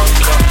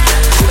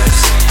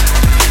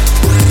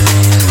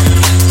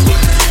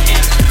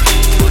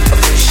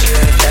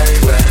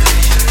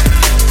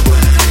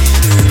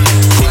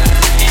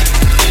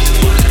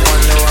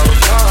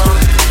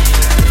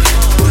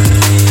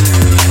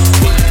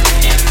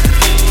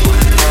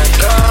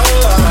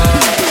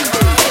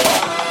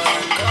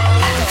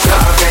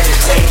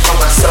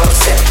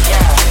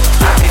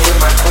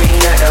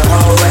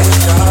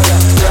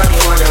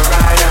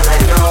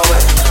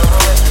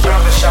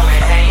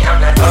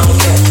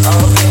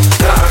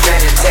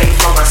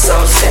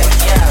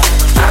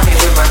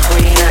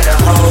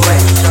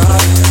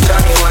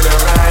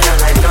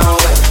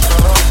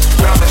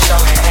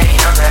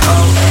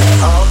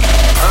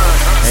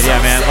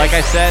 Like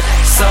I said,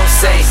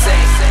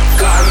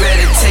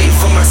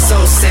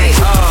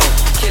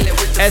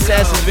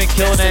 SS has been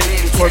killing it.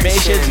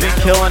 Formation's been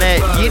killing it.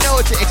 You know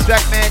what to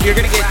expect, man. You're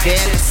going to get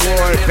dance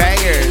floor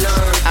bangers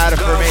out of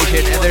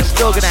Formation, and they're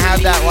still going to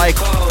have that like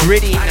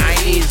gritty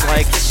 90s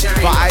like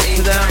vibe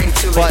to them,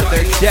 but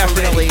they're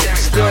definitely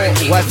still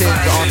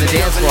weapons on the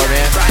dance floor,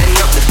 man.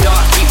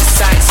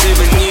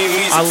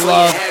 I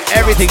love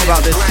everything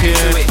about this tune.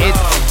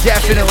 It's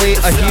definitely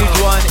a huge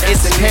one.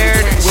 It's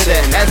paired with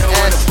an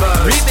SS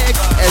remix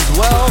as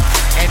well,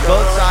 and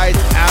both sides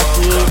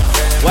absolute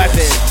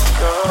weapons.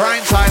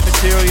 Prime time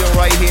material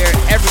right here.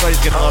 Everybody's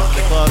gonna love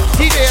the club.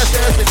 DJ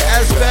SS and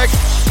Aspect.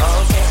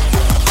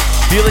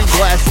 Feeling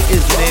Blessed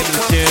is the name of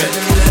the tune.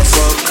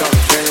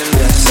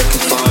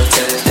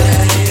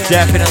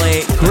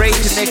 Definitely great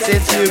to mix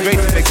into, great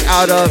to mix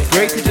out of,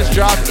 great to just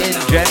drop in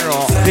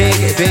general. Big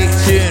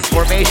tune.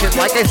 Formation,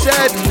 like I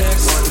said,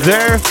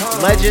 they're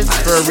legends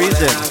for a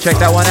reason. Check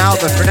that one out,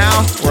 but for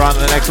now, we're on to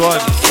the next one.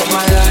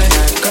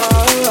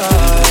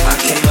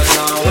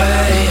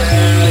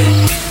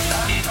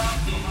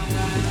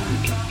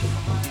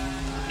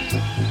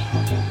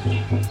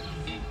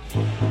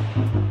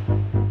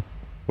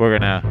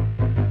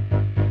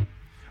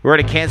 We're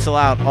gonna cancel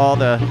out all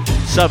the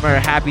summer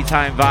happy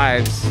time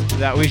vibes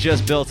that we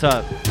just built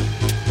up.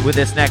 with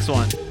this next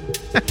one.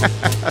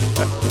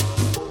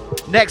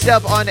 Next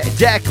up on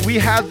deck, we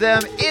have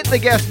them in the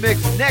guest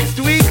mix next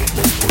week.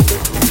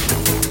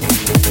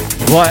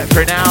 But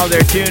for now,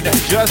 their tune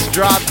just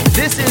dropped.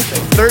 This is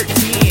 13.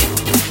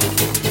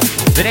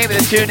 The name of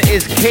the tune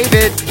is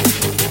Cave-It,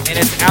 and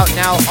it's out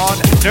now on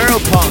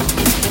Neuropunk.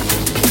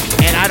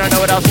 And I don't know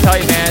what else to tell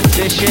you, man.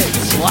 This shit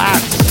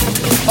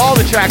slaps. All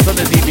the tracks on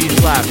this EP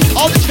slap.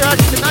 All the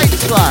tracks tonight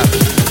slap.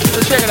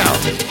 Let's check it out.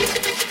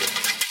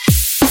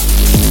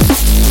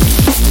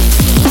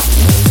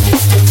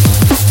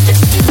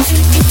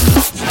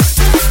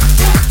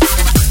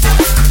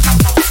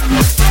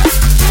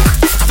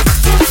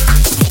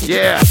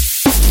 Yeah.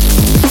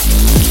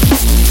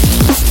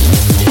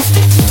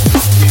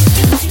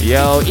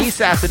 Yo,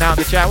 Assassin out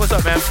in the chat. What's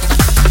up, man?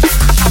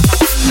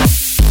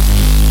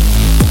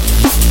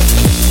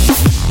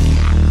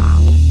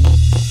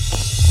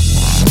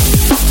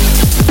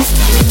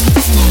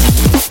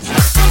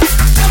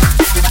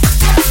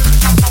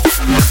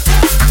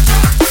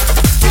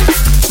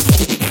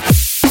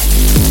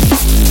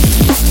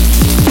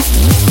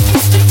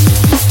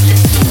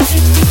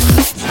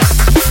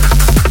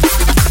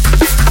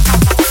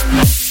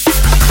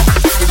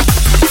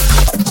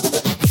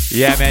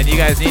 Yeah, man, you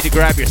guys need to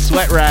grab your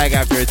sweat rag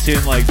after a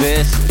tune like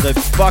this. The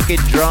fucking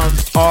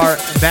drums are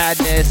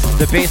madness.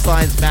 The bass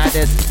line's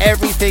madness.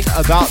 Everything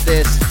about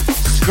this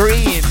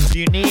screams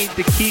you need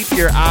to keep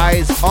your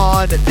eyes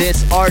on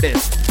this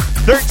artist.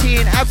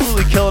 13,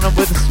 absolutely killing them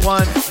with this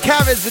one.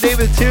 Cav is the name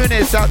of the tune.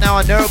 It's out now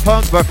on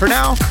Neuropunk, but for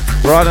now,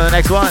 we're on to the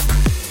next one.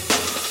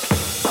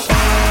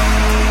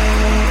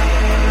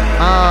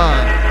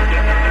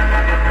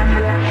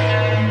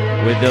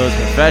 With those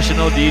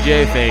professional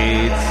DJ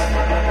fades.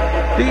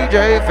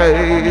 DJ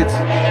Fades.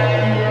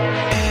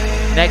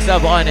 Next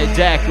up on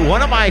deck,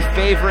 one of my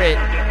favorite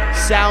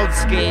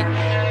soundscape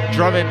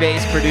drum and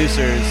bass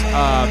producers.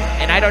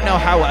 And I don't know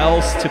how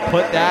else to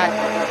put that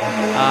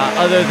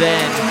other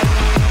than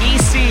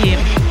E-Scene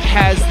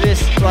has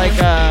this like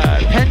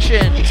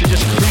penchant to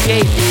just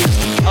create these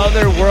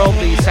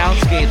otherworldly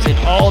soundscapes in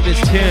all of his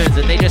tunes,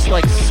 and they just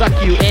like suck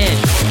you in.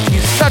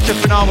 He's such a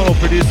phenomenal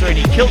producer, and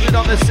he killed it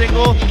on this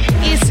single.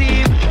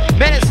 E-Scene,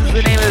 Menace is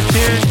the name of the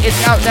tune.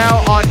 It's out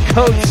now on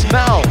Code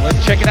Smell.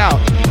 Let's check it out.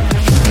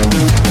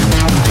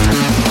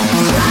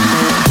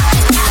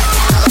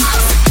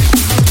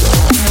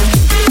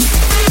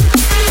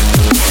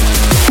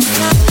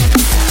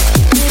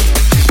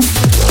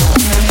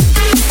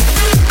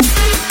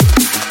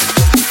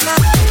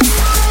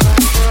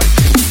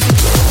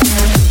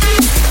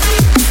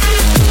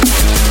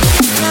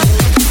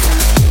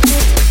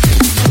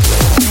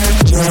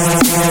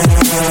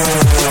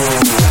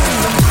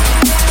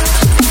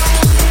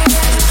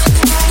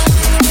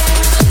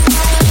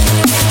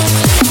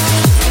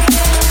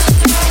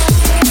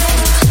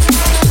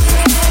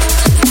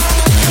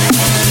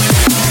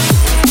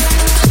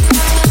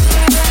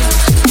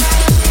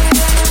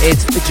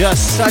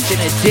 Just such an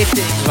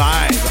addicting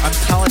vibe. I'm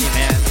telling you,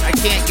 man. I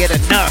can't get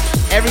enough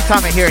every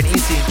time I hear an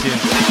E-Scene tune.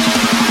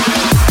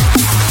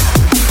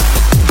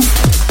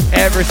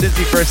 Ever since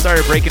he first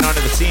started breaking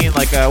onto the scene,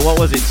 like, what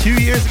was it, 2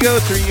 years ago,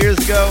 3 years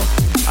ago?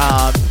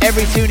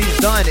 Every tune he's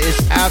done is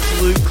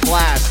absolute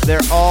class.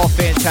 They're all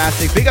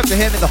fantastic. Big up to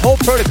him and the whole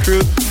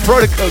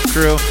Protocode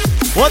crew.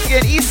 Once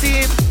again,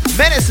 E-Scene,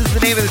 Menace is the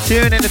name of the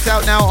tune, and it's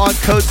out now on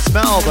Code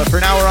Smell. But for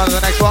now, we're on to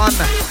the next one.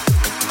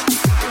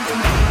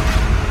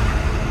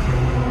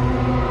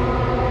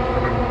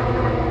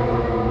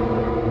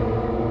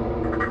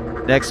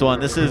 Next one.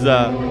 This is,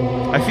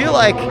 I feel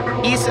like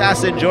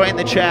Assassin joined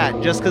the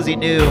chat just because he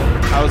knew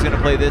I was going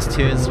to play this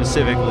tune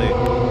specifically.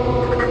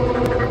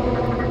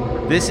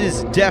 This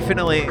is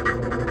definitely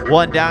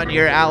one down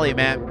your alley,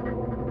 man.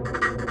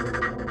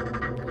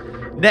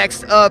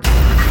 Next up,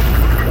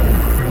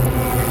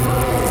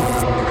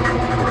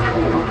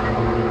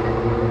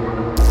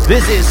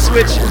 this is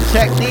Switch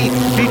Technique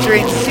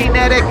featuring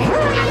Cinetic.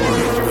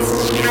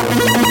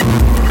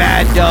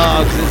 Mad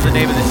Dogs is the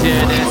name of the tune,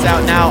 and it's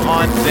out now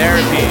on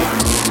Therapy.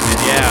 And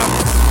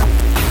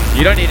yeah,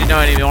 you don't need to know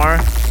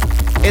anymore.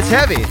 It's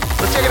heavy.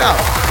 Let's check it out.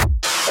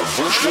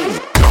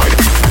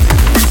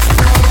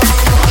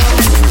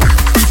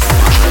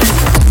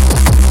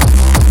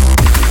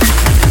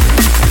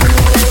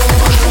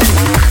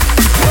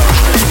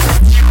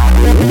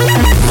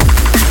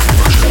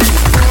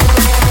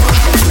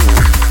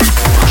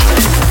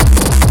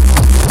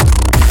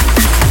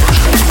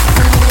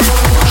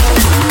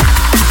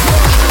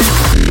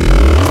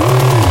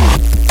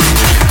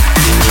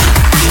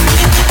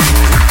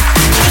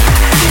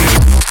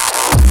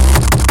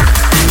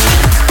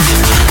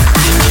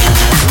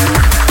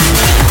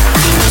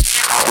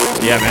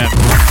 Yeah, man.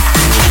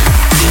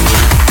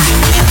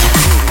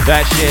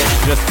 That shit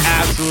just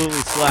absolutely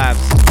slaps.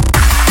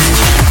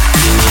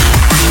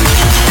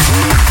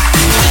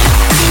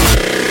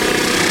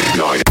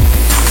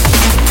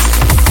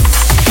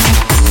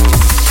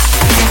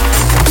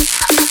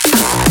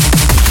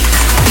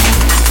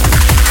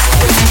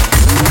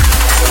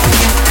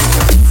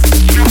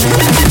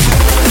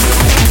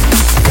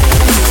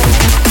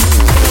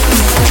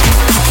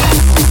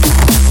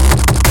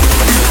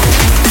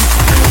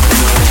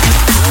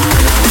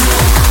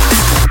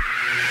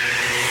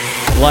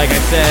 Like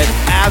I said,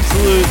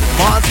 absolute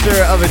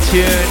monster of a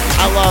tune.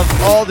 I love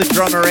all the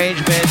drum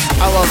arrangements.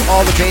 I love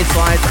all the bass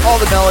lines,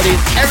 all the melodies.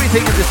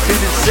 Everything in this tune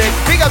is sick.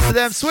 Big up to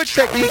them. Switch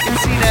Technique and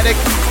Scenetic.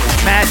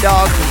 Mad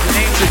Dogs is the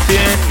name of the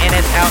tune, and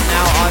it's out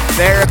now on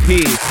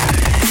Therapy.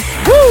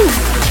 Woo!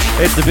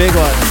 It's the big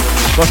one.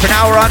 But for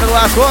now, we're on to the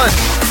last one.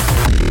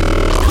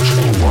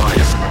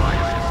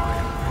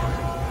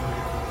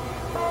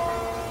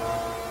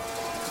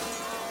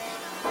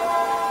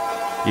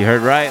 You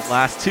heard right,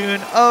 last tune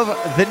of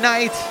the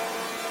night.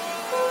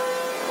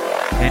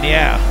 And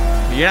yeah,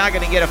 you're not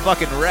gonna get a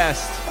fucking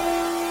rest,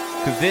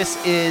 because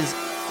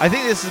I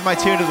think this is my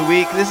tune of the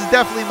week. This is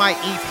definitely my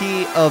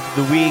EP of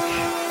the week.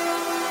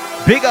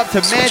 Big up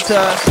to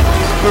Manta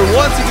for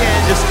once again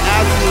just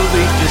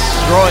absolutely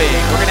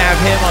destroying. We're gonna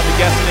have him on the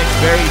guest mix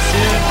very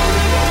soon.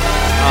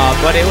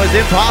 But it was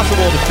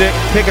impossible to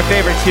pick a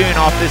favorite tune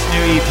off this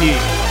new EP.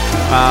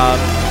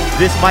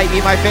 This might be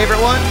my favorite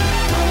one.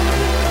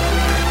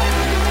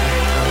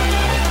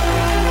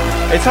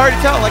 It's hard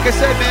to tell. Like I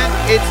said, man,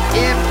 it's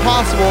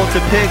impossible to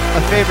pick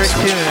a favorite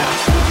tune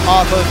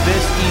off of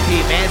this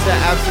EP. Manta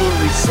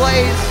absolutely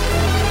slays.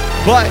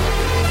 But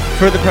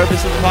for the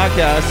purpose of the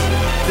podcast,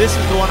 this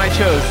is the one I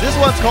chose. This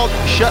one's called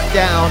Shut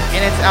Down,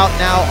 and it's out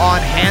now on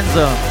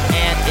Handsome.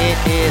 And it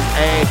is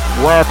a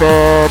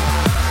weapon.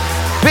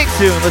 Big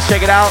tune. Let's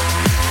check it out.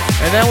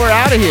 And then we're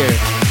out of here.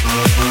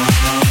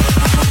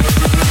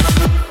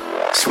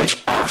 Switch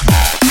off.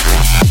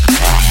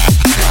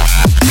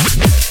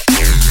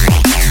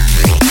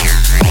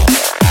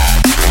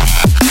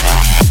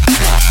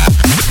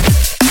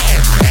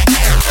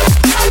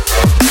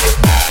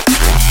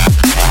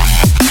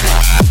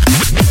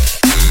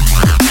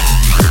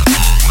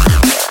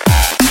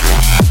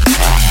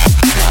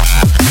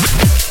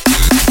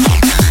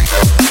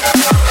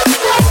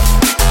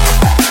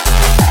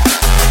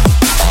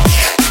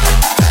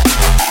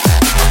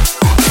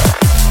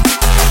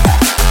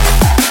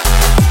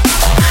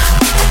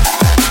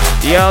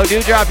 Yo,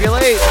 Dewdrop, you're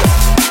late.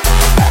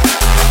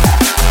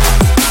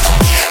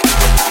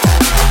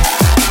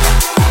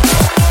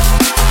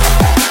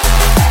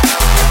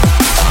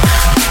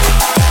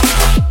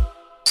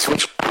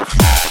 Switch.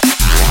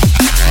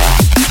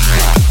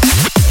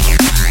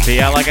 So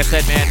yeah, like I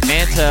said, man,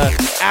 Manta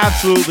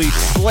absolutely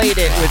slayed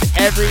it with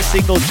every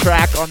single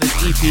track on this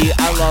EP.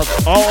 I love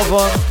all of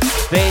them.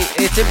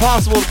 It's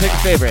impossible to pick a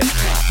favorite.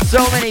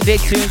 So many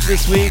big tunes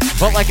this week,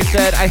 but like I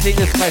said, I think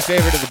this is my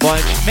favorite of the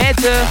bunch.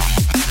 Manta,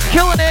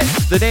 killing it.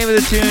 The name of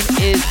the tune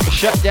is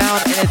Shut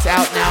Down, and it's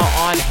out now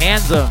on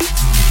Handsome.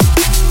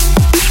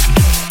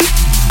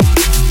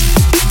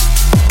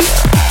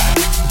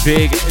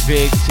 Big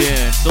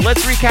tune. So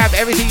let's recap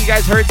everything you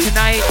guys heard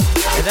tonight,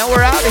 and then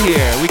we're out of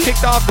here. We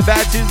kicked off the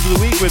bad tunes of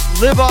the week with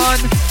Live On.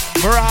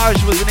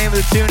 Mirage was the name of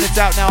the tune. It's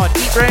out now on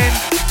Eat Brain.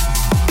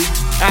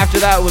 After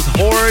that was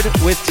Horde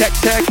with Tech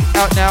Tech,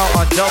 out now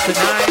on Delta 9.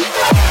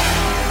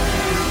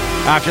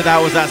 After that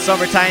was that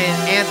Summertime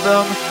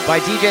Anthem by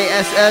DJ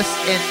SS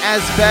and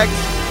Aspect.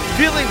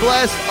 Feeling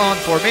Blessed on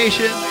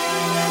Formation.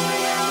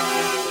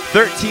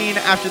 13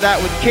 after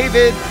that with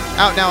K-Vid,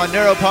 out now on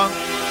Neuropunk.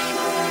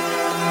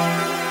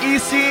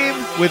 E-Seam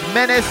with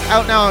Menace,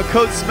 out now on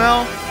Code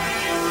Smell.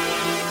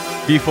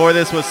 Before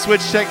this was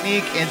Switch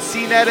Technique and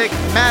Scenetic.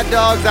 Mad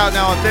Dogs, out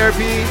now on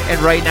Therapy. And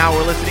right now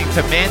we're listening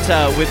to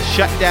Manta with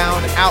Shut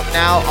Down, out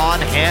now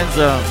on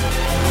Handsome.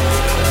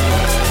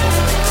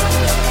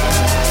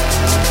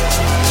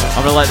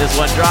 I'm gonna let this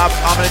one drop.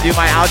 I'm gonna do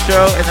my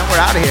outro, and then we're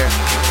out of here.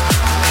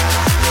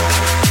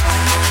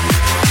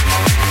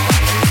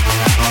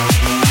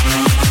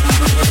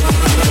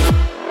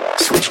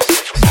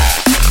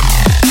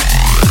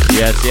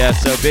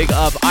 Yes. So big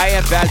up. I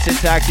am Bad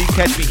Syntax. You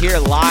can catch me here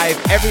live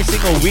every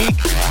single week.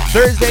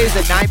 Thursdays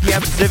at 9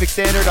 p.m. Pacific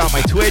Standard on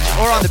my Twitch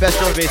or on the Best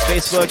Drum and Bass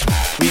Facebook.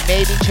 We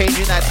may be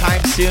changing that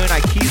time soon.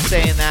 I keep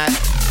saying that.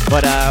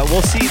 But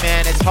we'll see,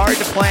 man. It's hard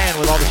to plan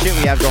with all the shit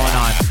we have going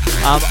on.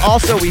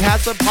 Also, we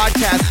had some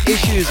podcast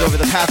issues over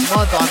the past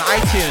month on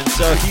iTunes.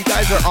 So if you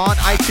guys are on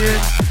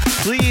iTunes,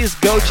 please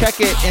go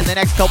check it in the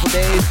next couple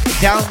days.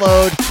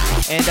 Download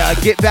and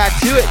get back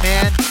to it,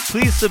 man.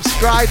 Please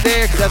subscribe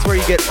there, because that's where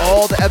you get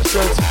all the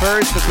episodes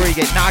first. That's where you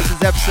get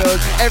Nox's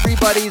episodes.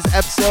 Everybody's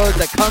episodes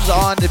that comes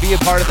on to be a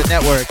part of the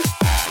network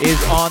is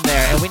on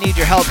there. And we need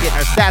your help getting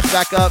our stats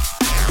back up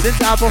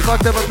since Apple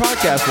fucked up our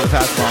podcast for the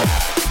past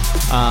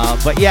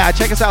month. But yeah,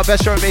 check us out,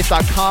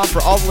 bestdrumandbass.com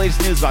for all the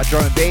latest news about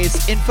drum and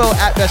bass. Info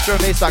at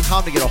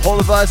bestdrumandbass.com to get a hold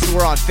of us.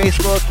 We're on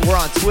Facebook, we're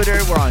on Twitter,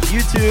 we're on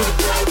YouTube.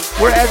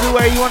 We're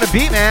everywhere you want to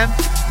be, man.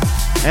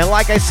 And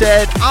like I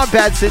said, I'm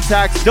Bad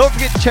Syntax. Don't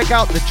forget to check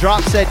out the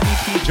Drop Set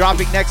EP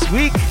dropping next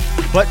week.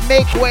 But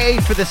make way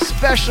for the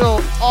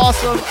special,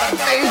 awesome,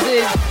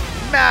 amazing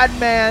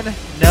madman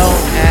known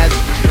as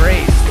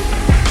Trace.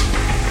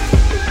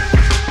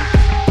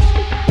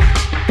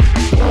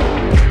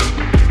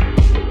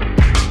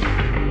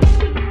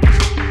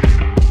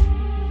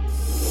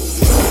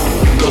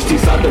 Lost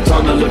inside the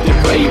tunnel of the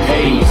grave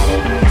haze,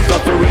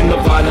 suffering the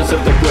violence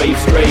of the grave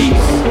strays,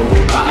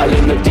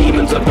 battling the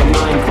demons of the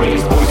mind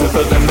craze, poison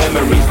for the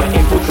memories that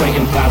infiltrate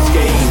and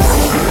cascade.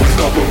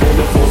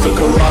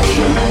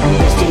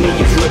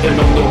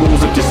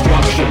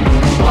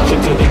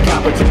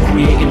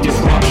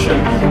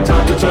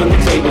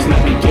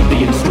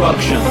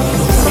 destruction.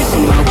 It's a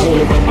loud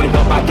war, but we're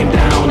not backing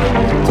down.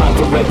 Time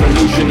for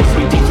revolution as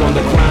we dethrone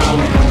the crown.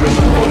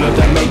 Remove all of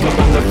that makeup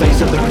on the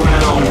face of the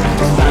ground.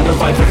 Stand and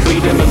fight for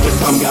freedom and just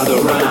come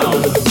gather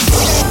round.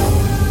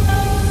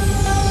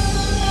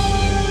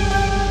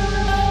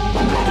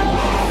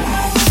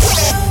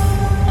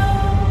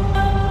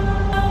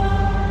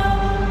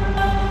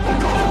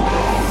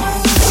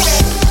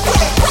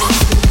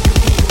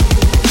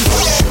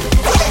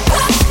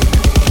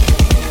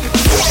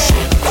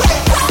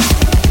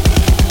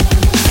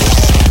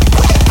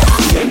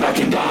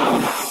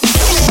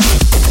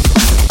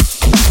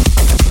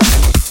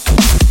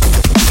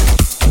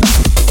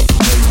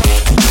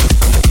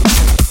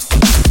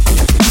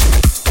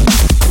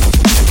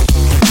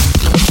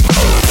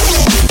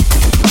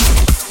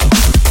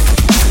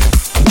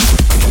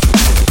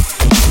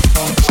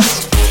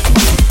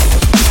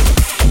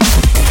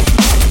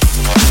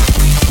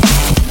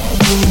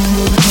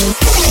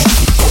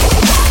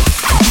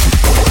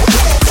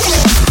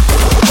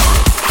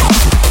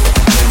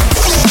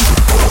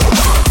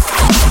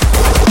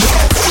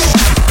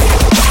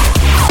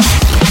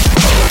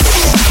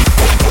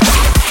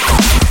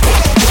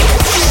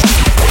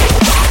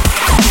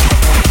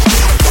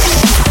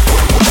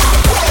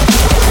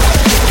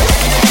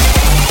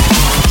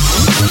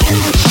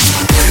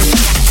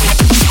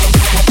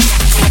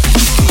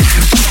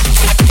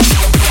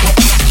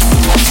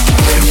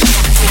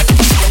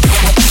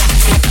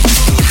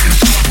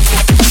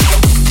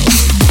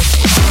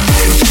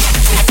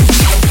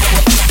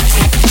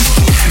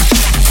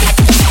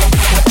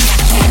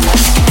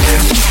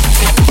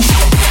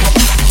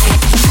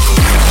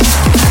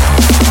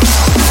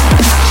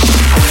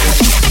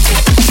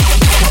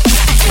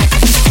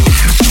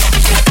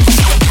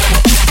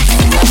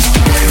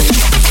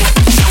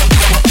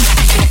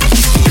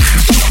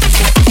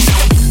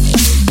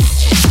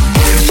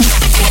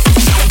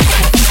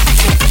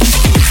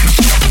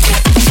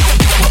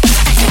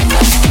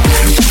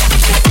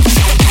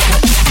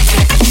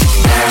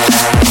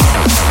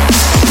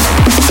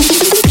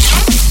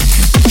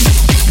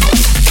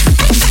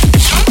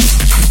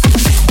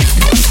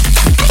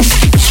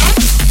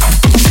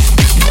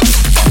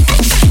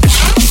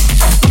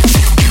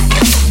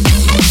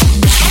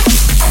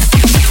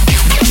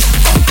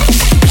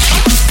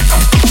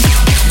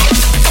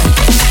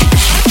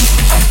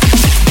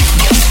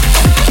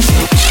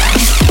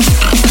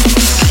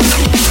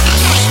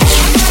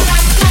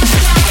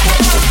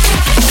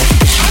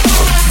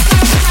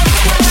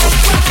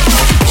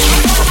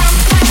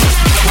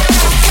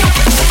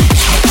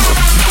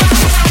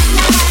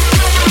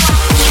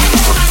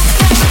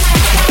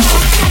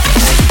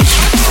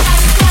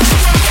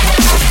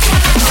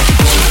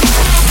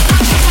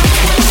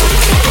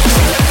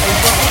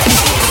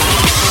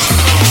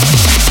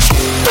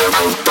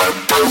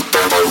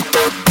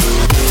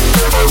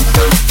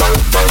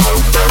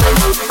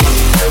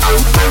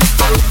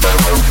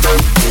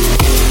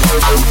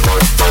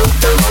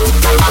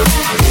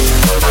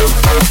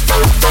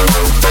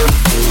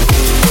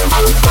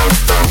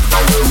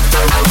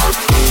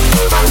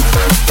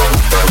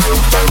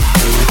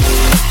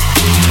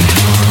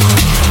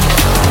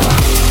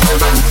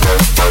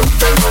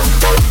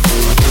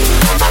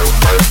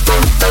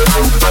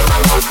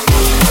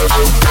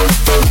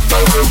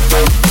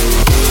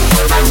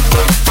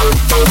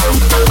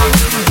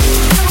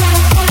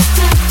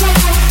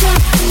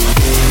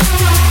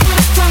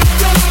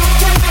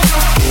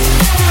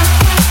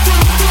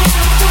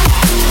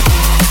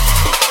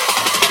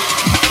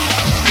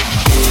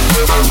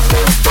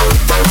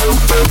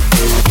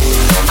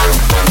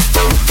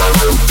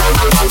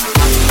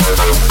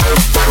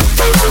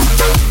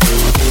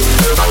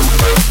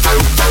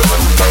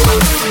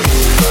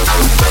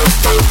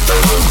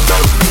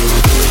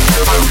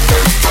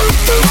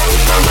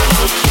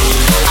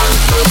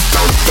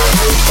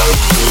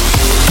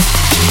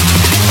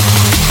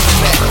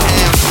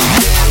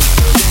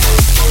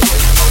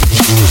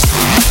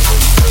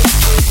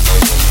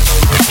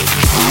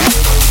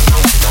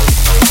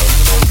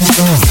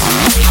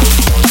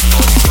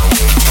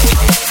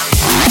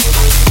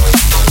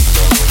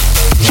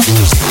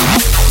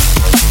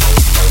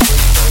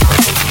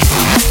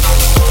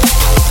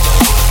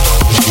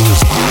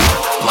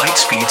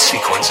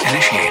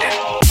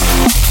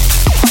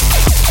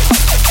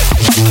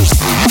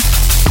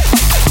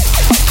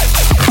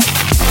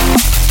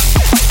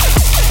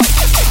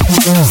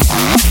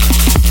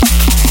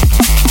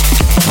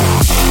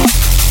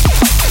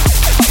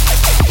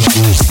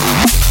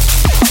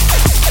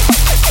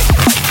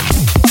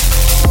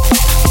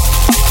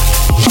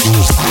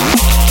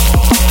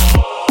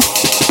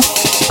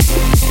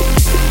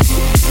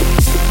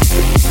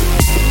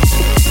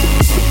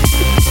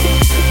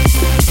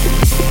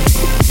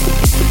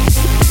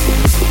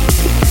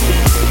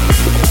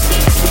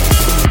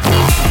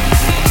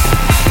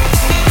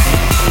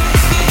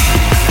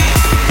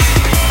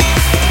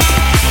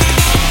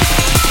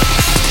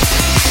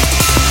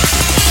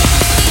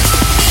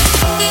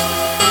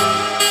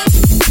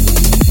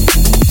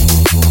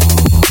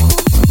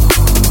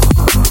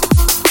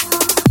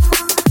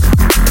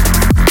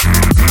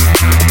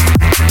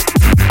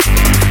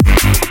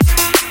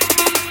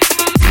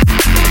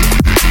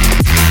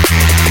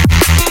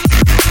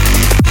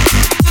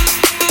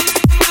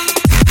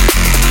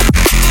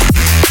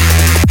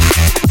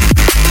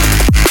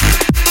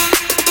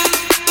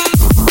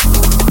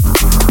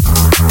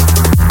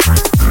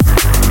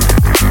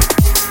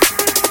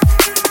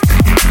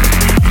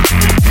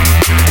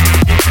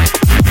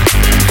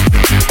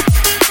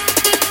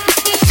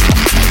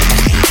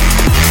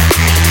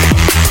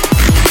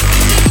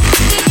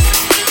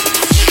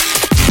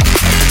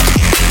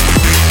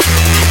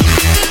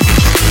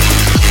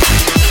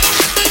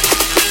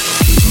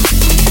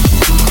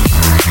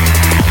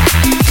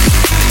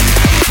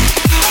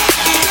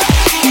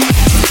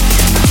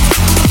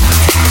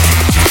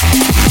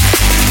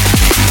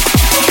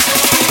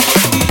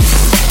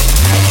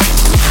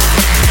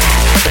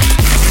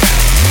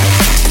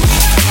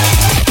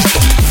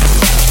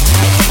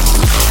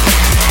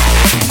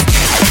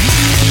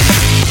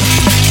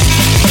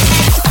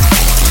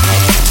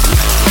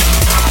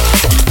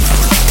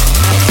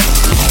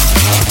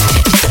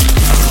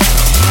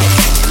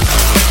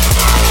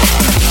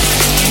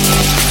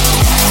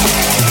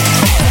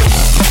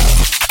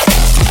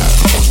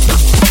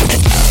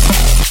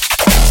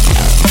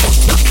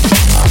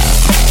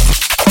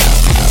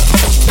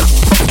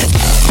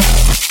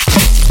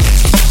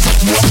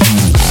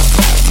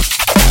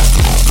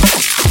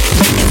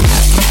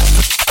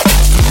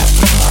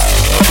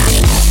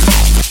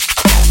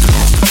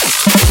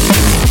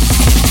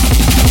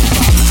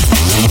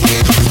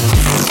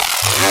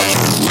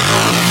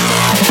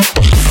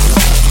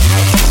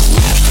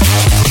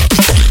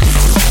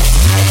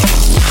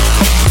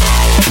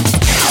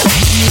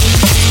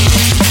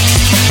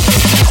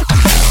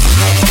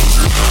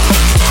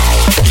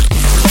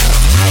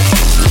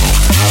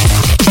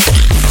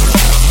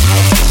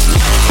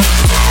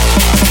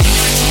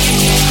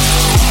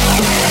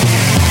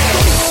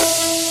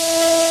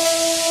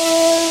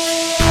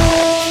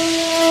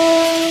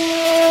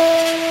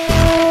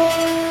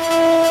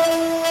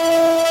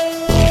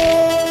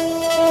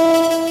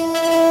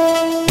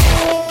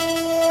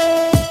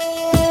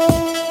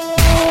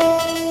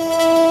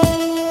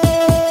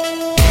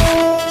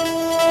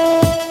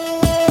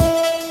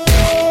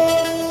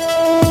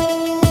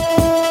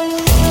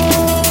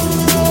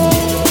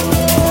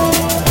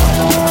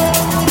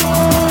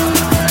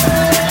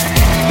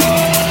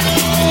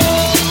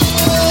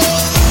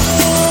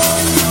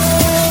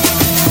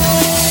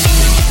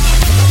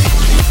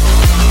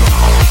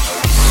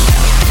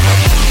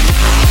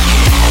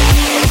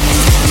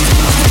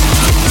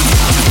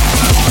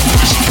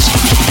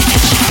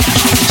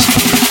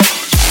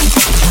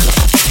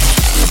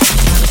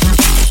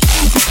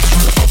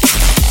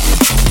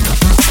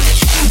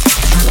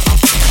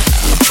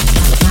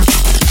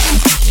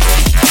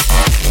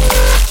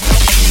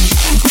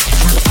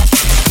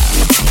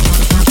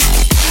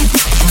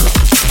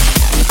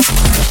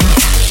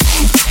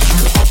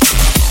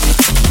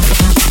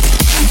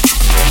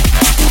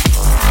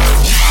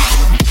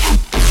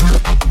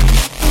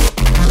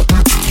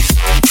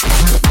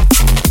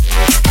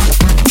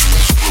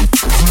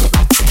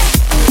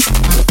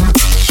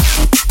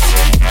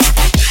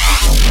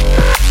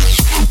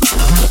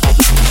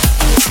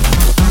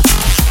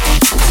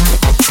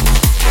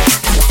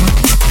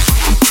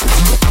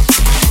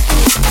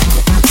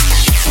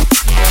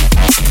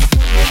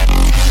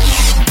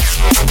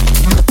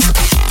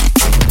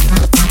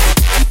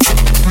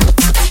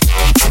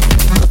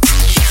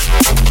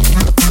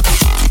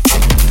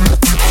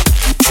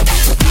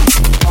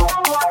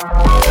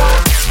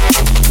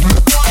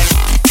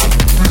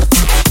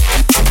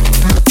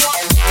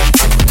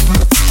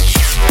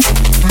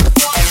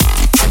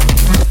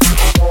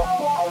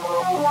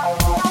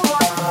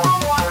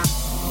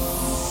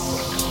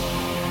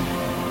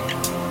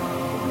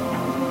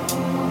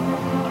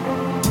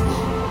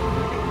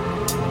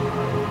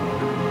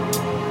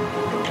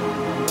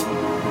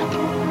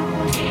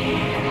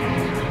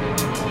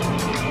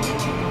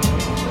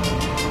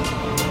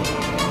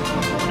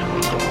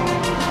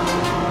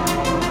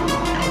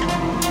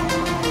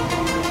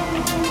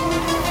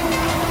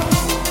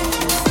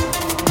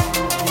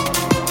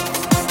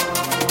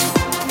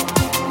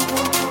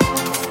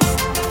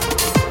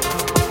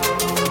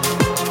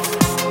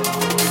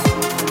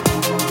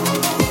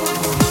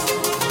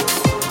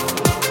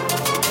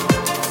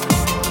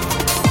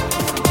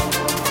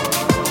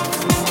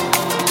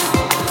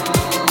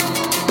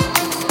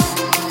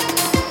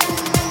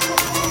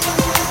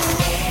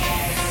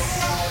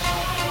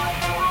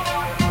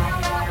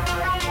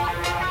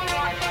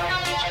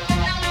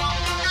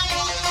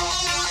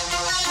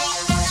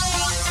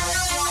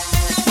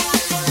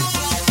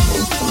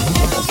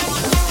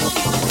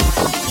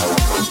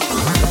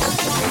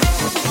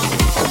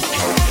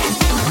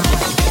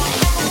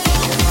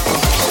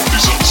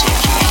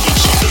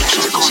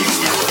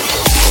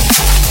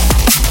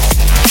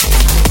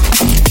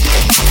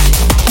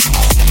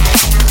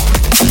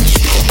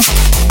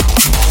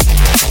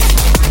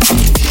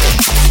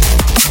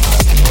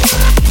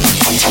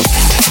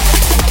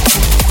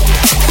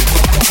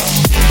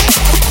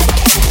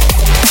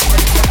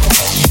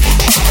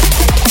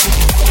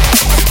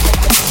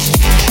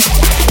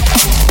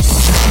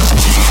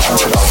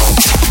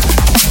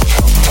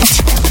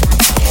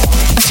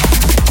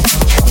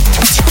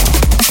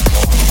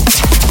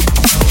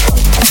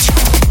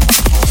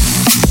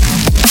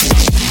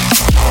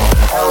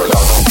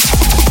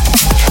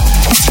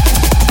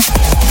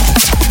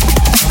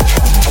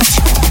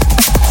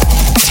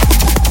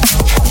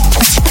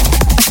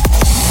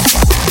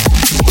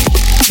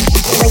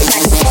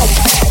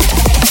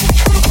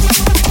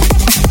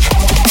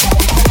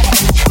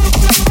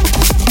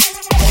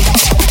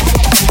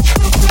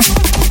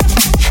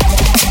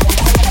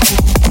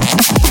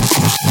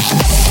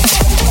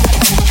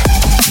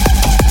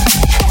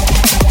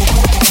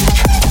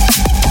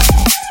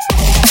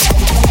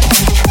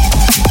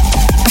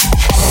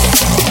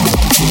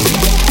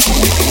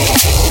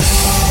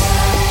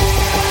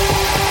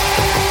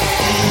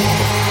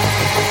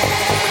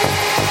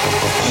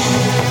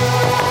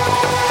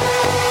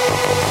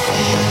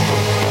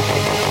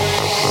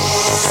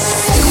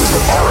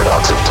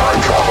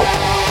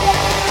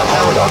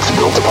 paradox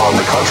built upon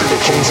the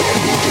contradictions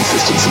and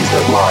inconsistencies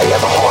that lie at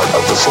the heart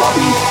of the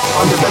sloppy,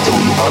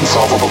 fundamentally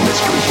unsolvable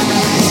mystery human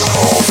beings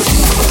call the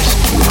universe.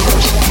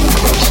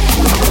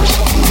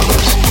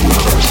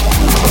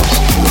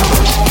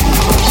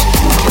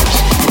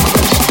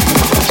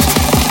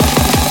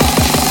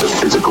 The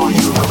physical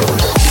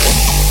universe.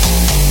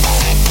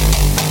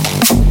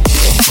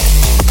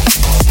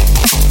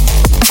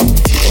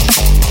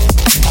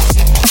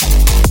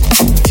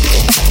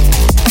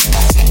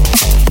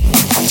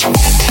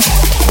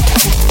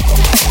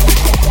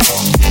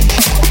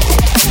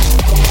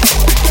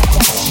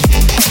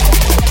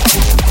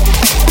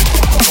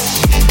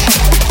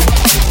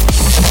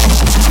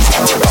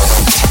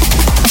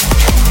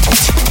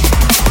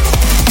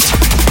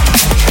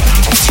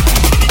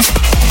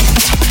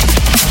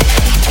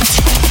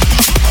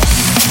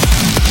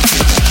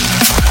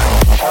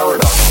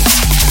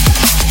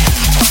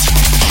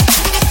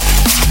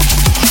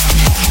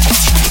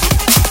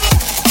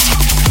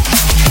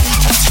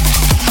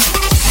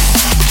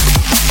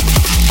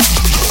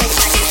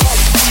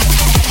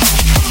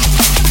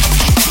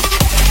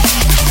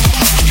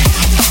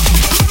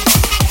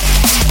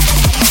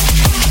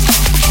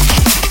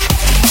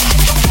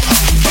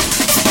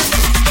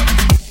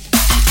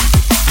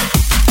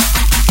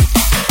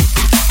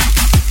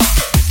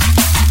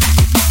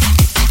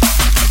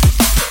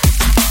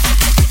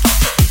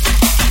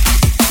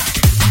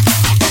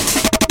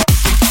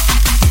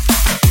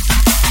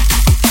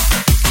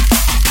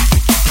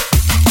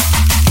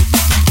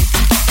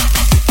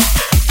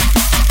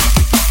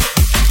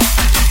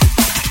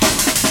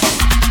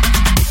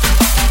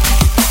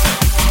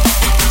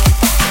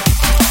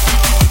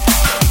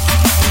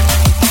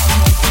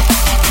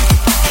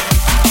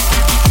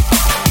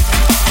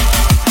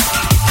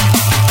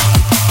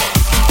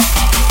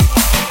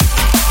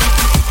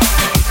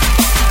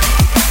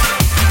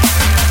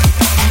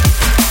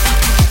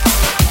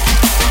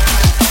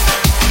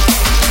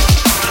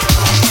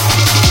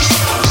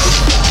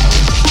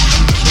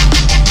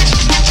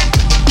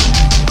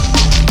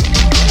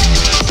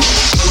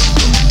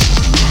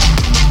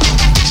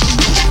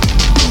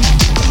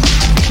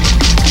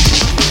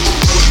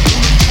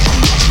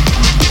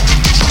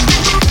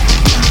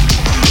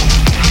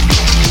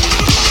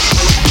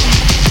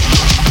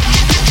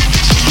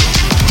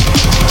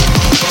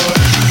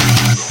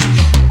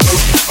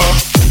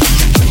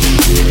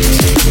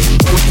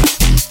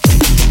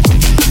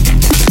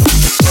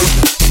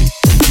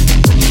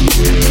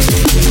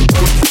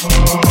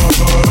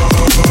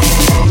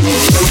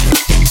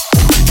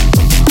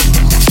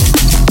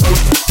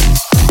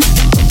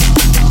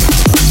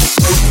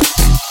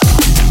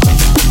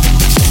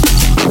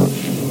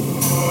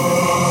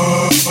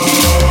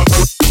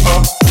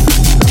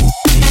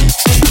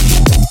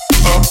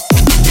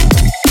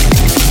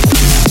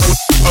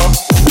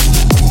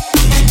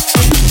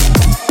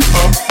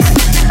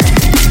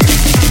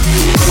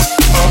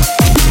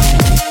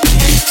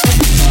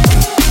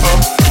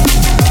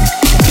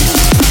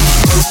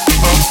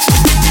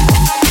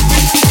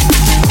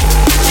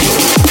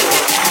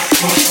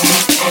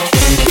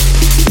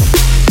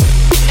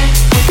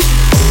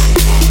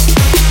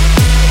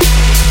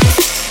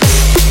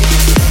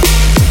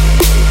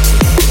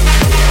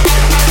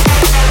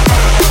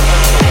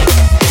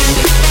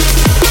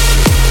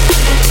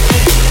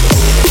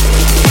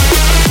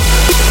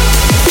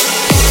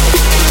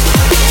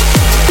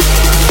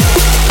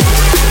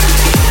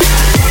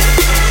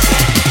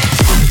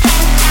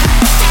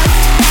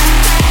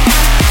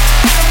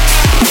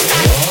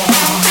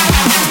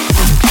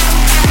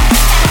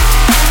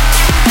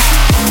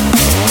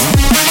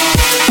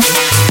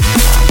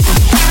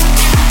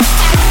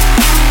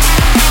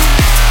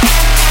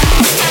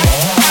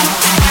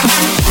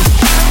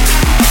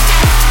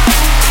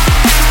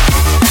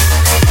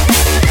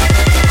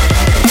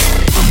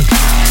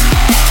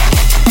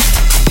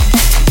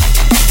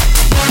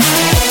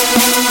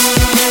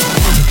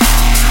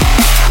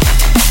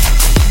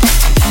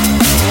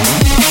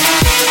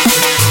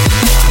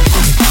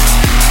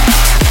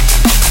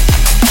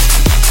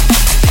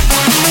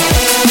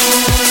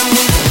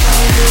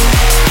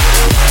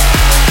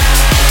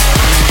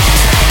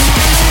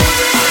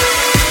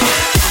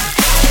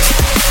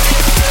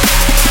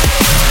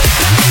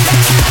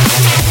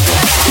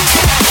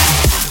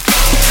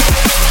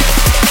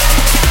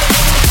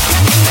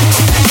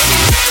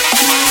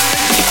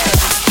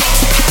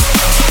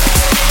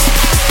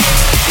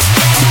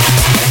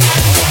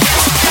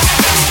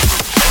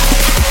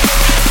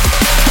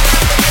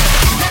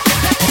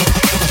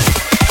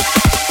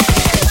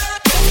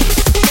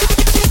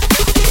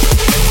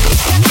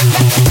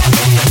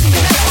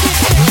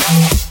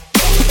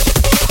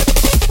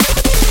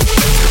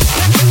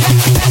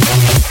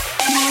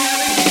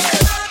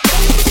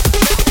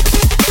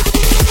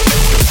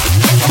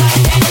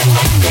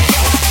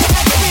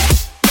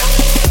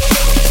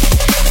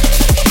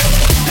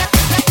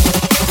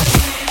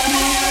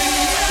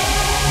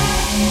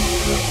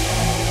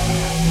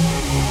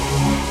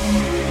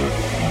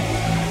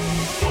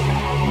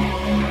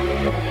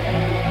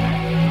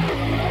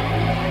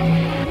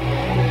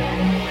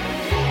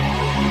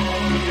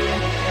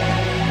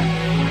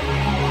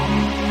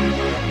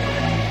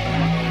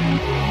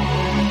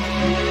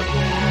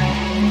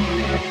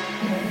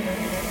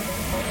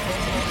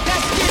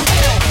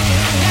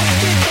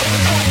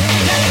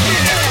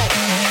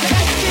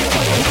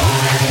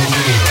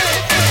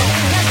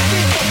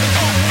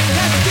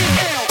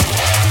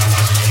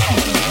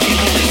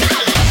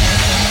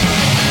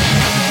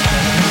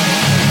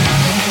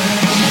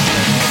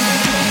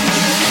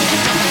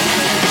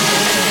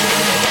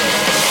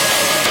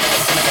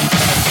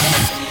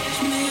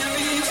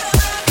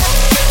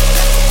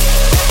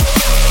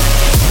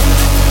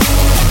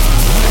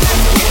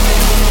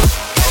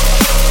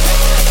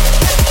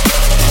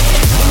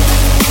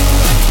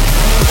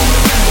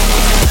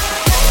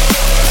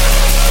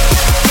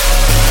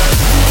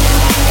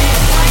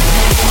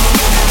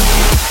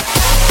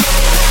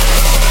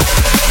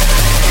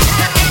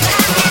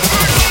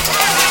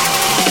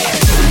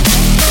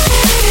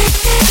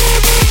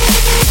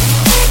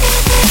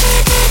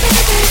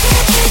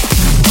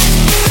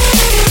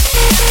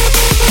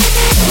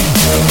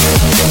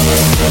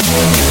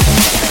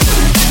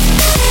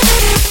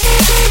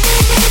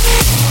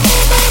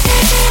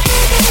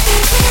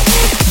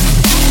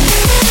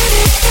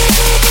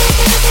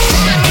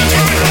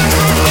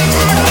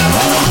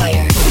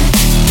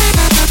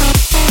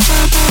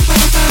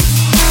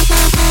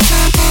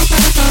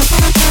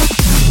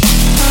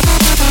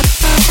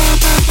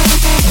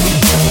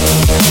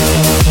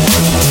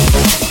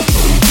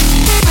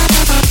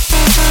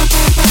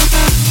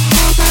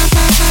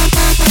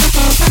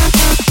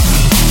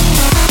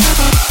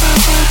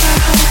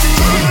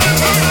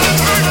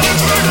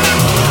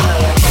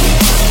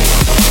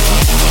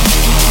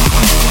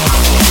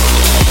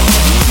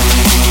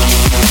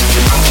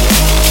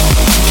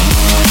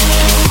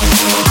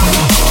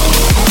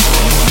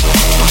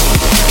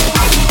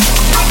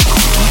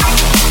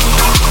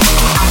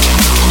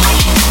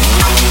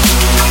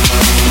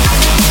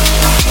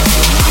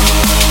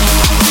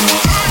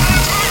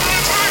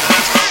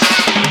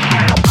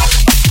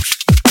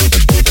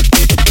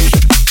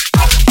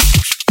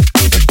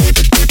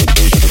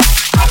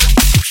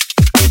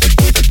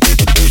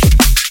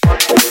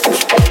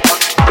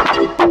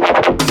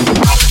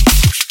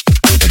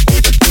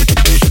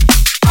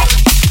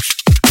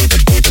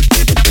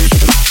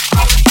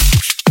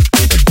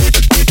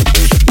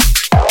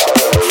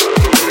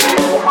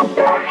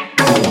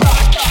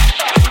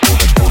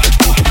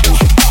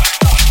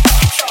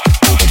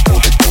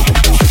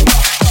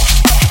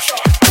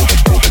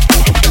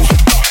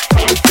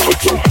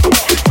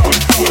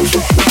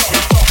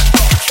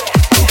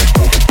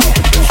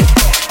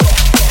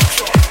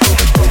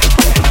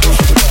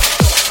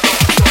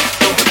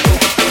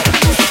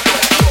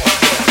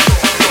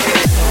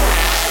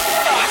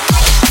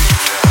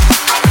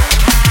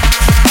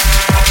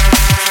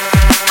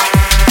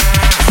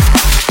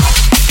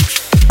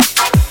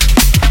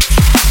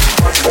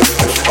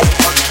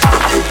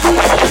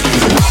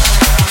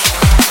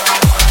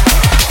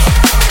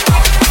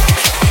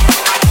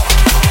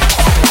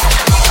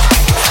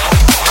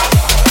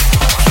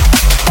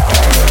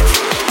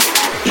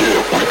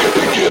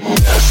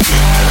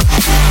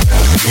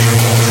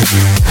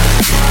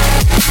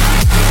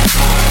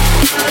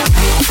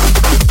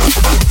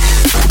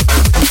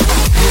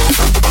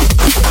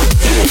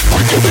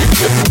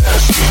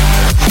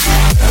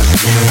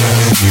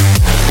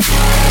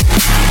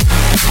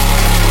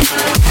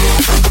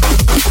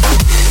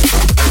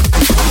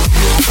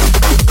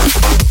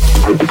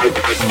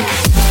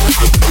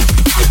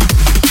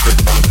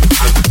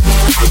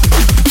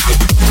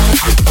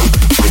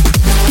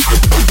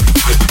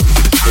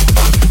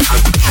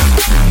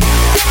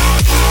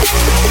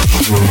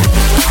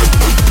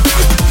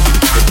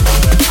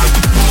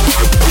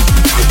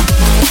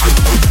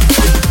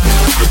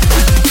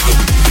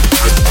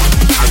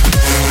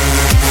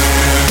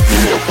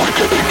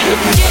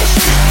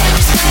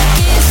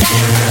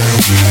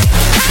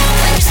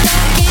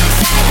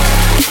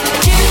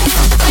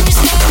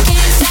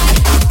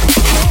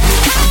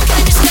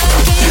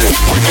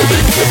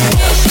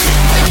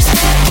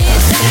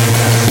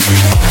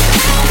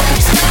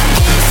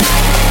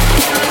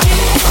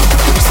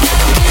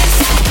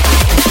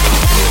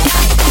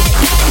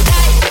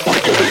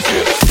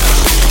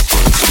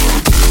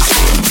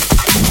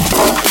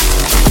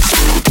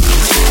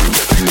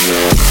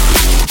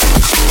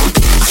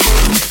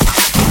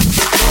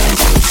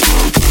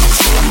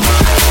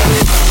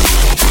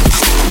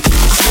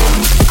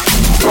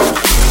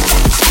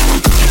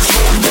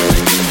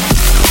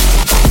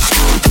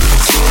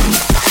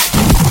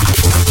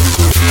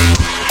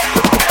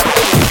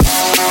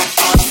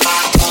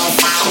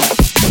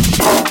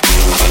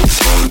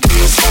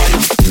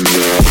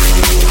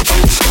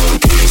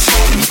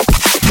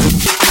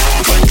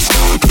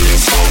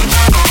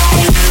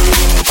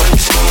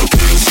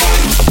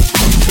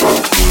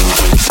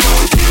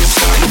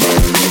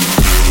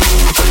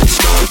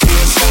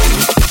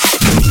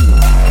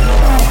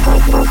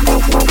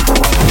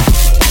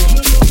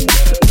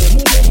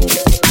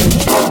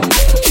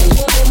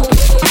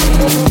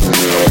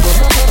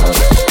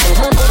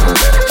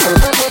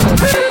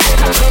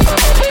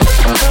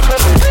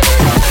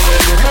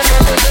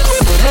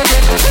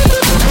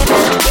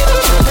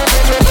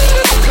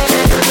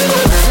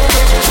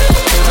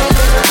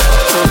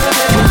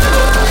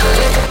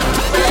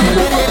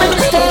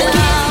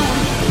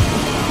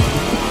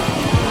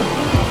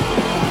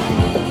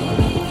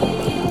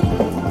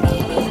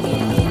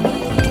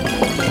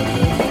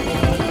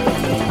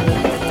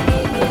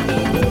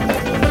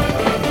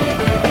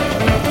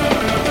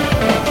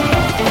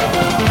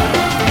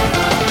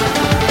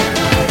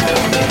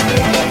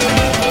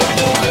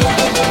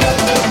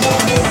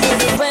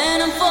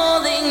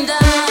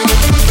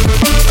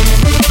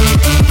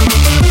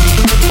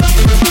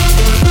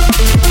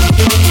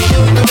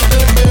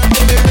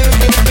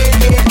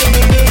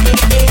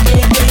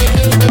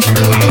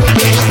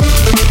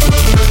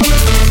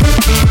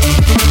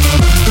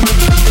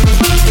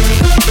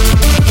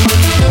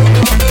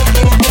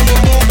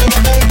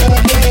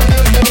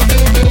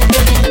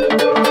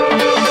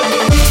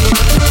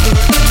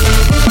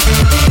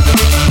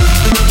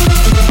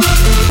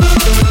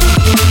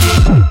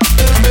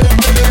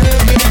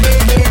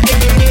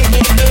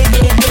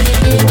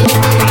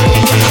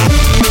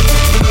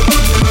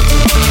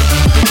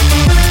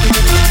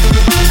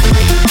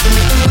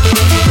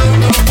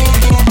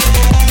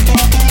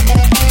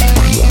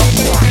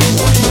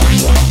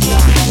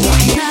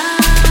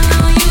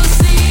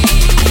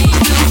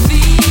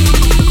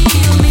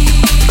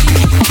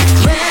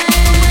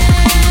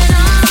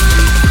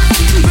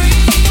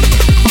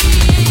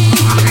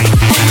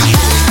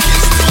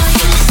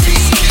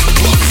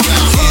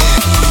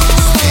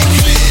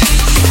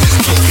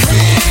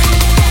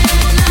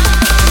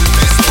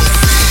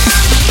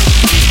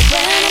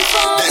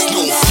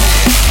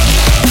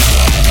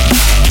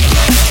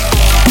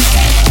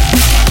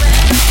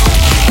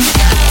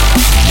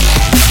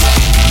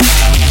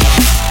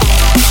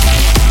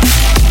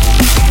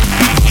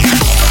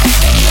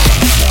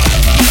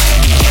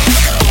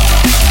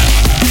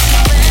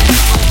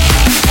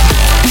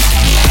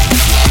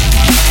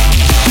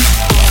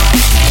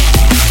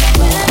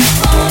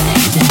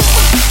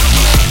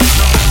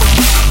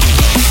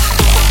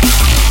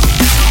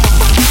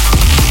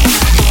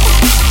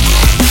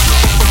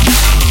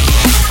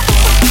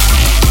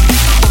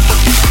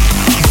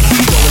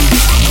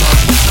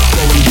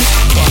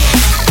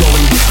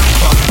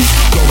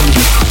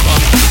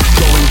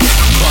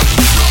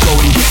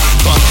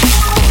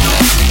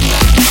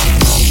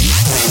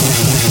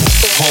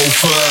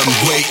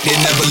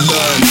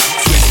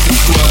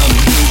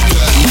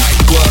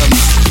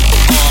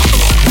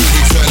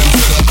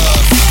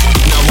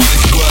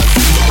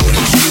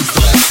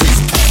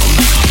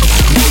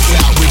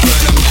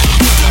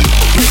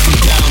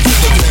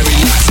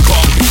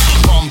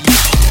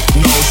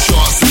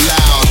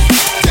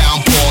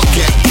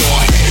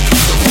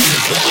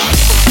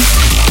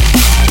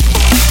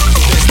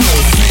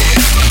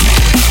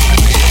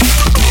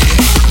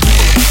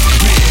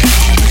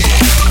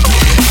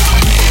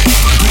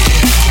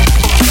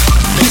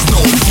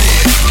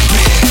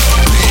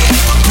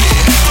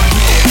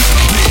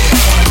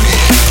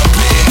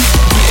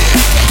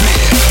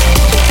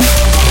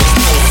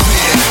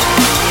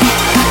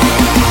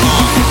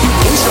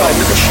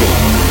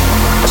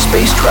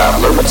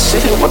 traveler would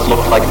sit in what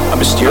looked like a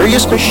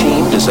mysterious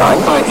machine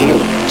designed by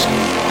aliens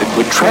that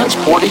would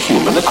transport a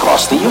human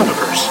across the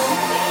universe.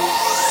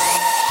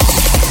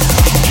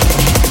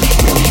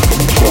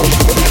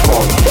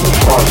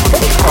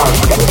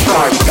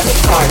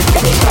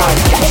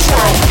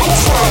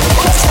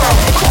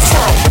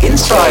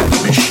 Inside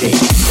the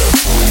machine.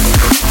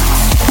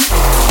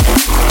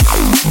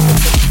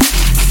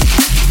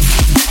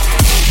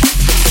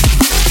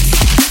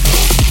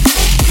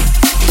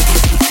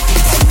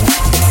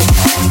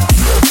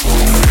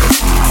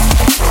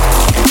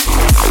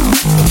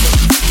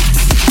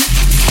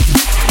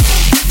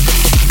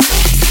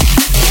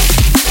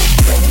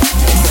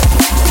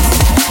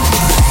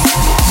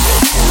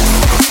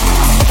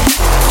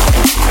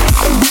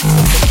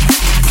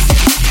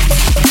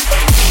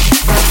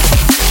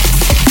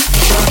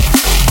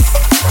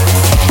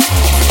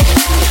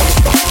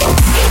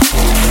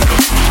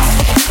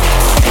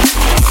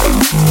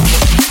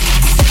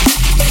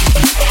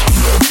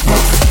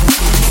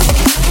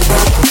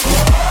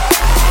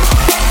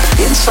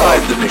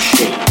 Inside the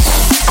machine.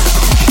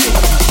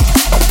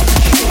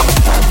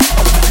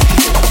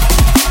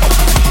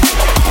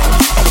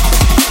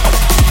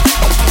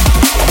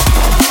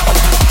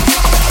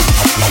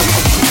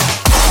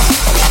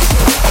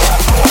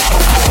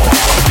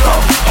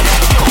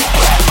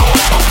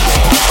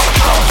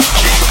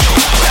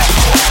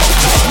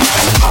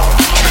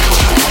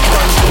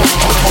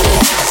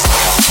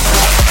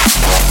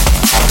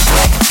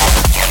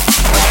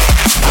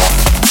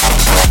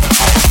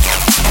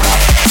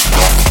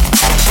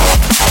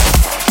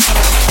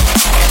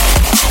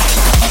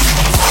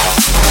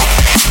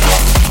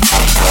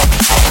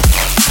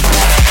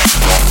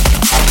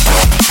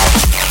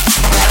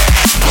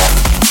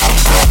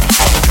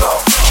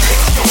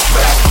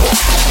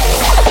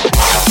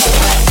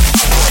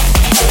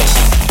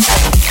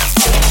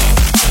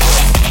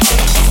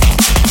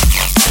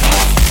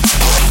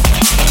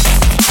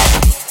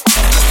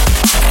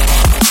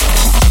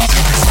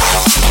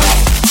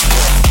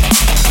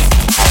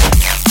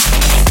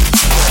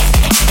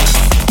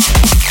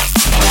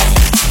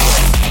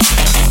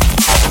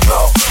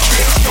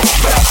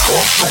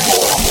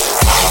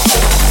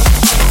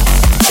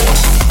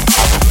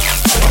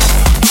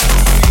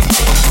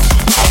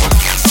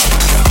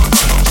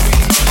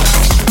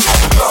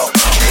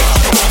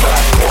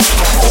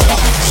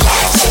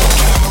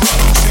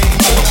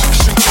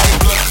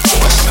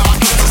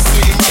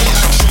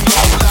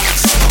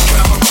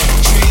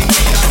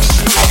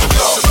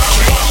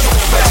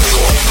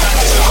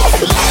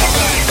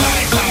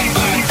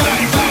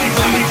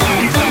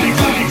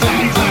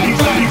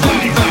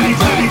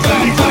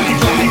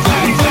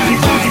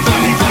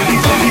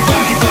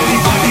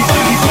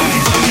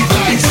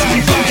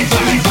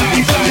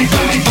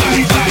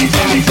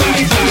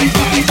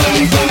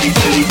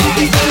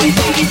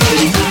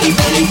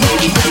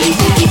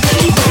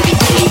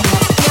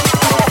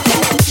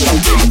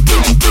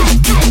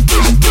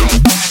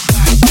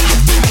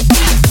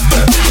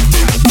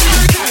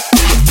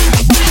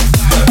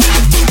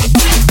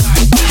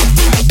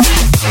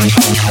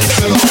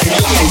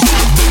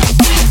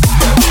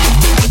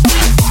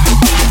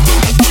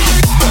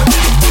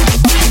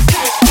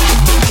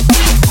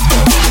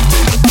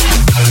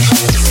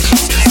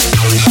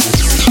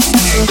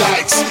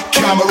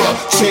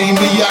 chain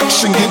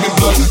reaction, giving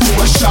blood to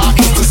a shock.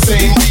 It's the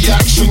same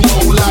reaction,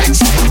 yo,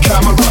 lights,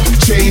 camera,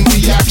 chain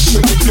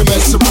reaction. If you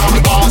mess around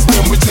with ours,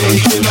 then we're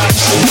taking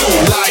action, yo,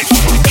 light,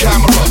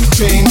 camera,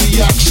 chain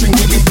reaction,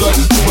 giving blood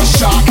to a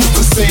shock. It's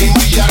the same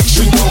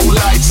reaction, yo,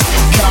 lights,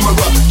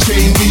 camera,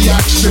 chain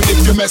reaction.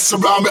 If you mess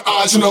around with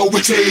ours, you know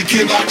we're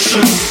taking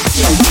action.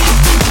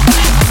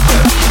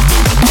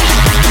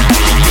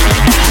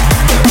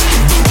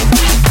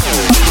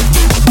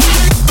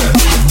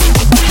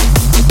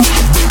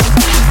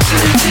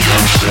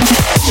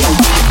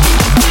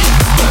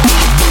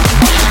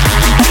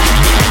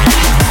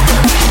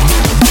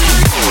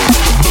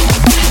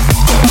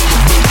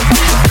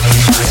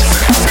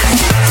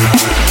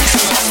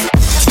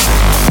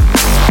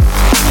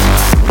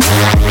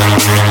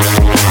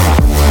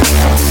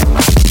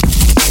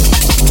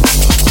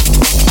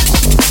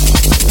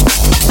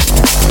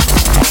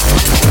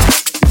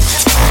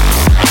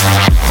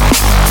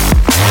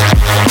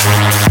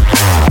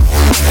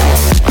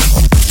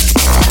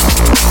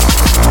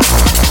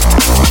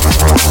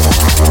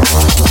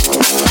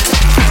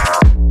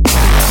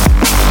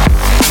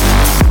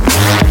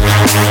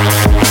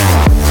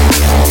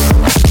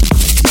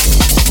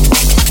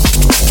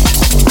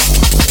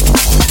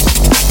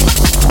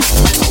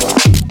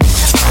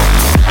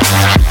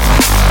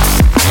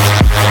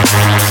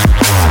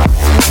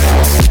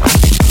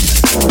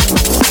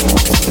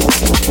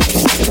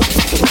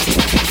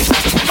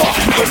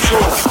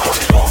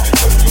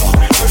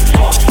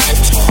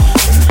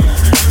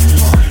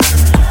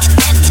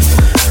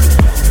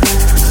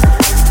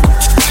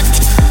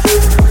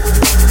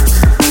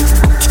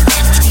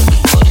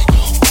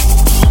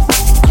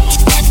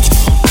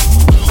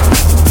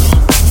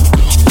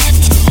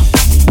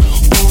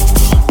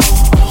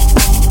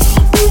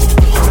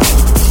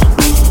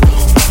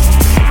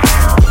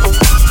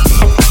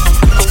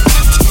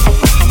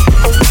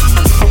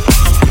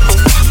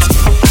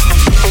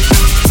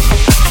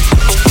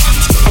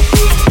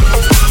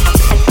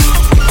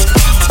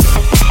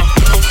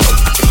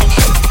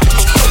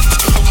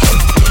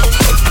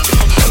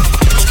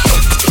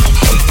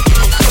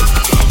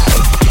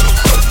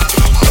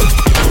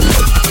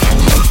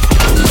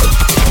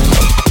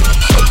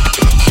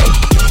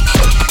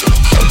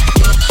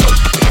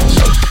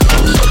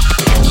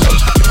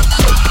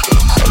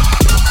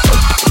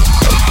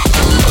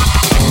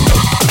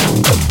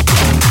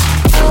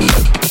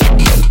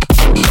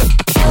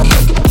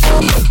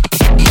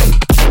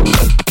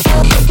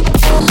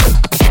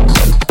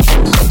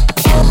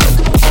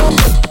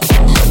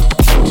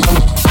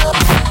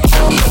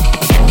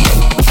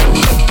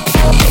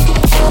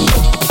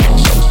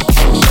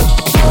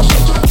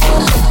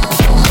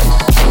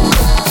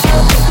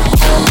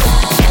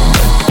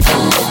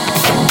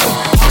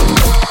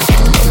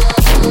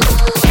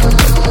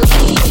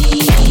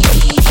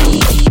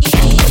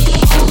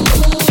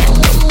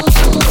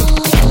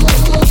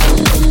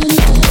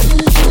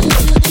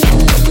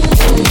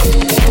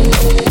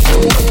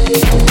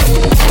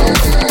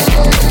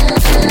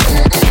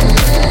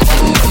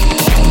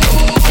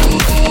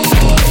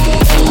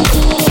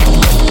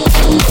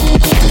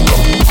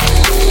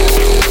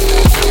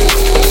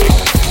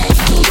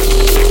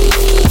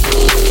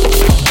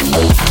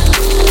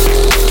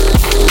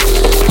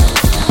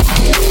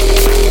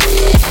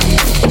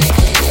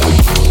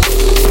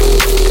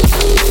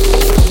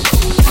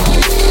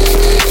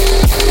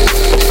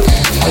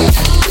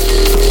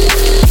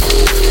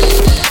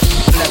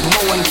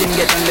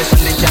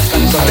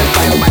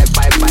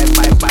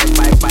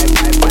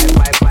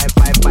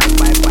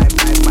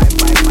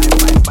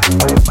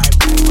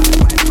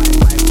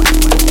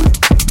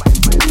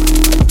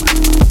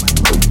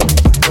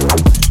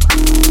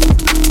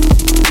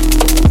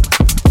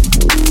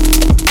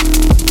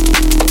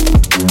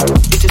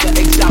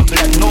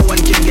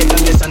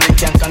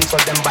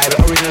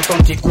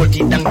 cold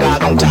teeth and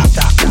gargle tap.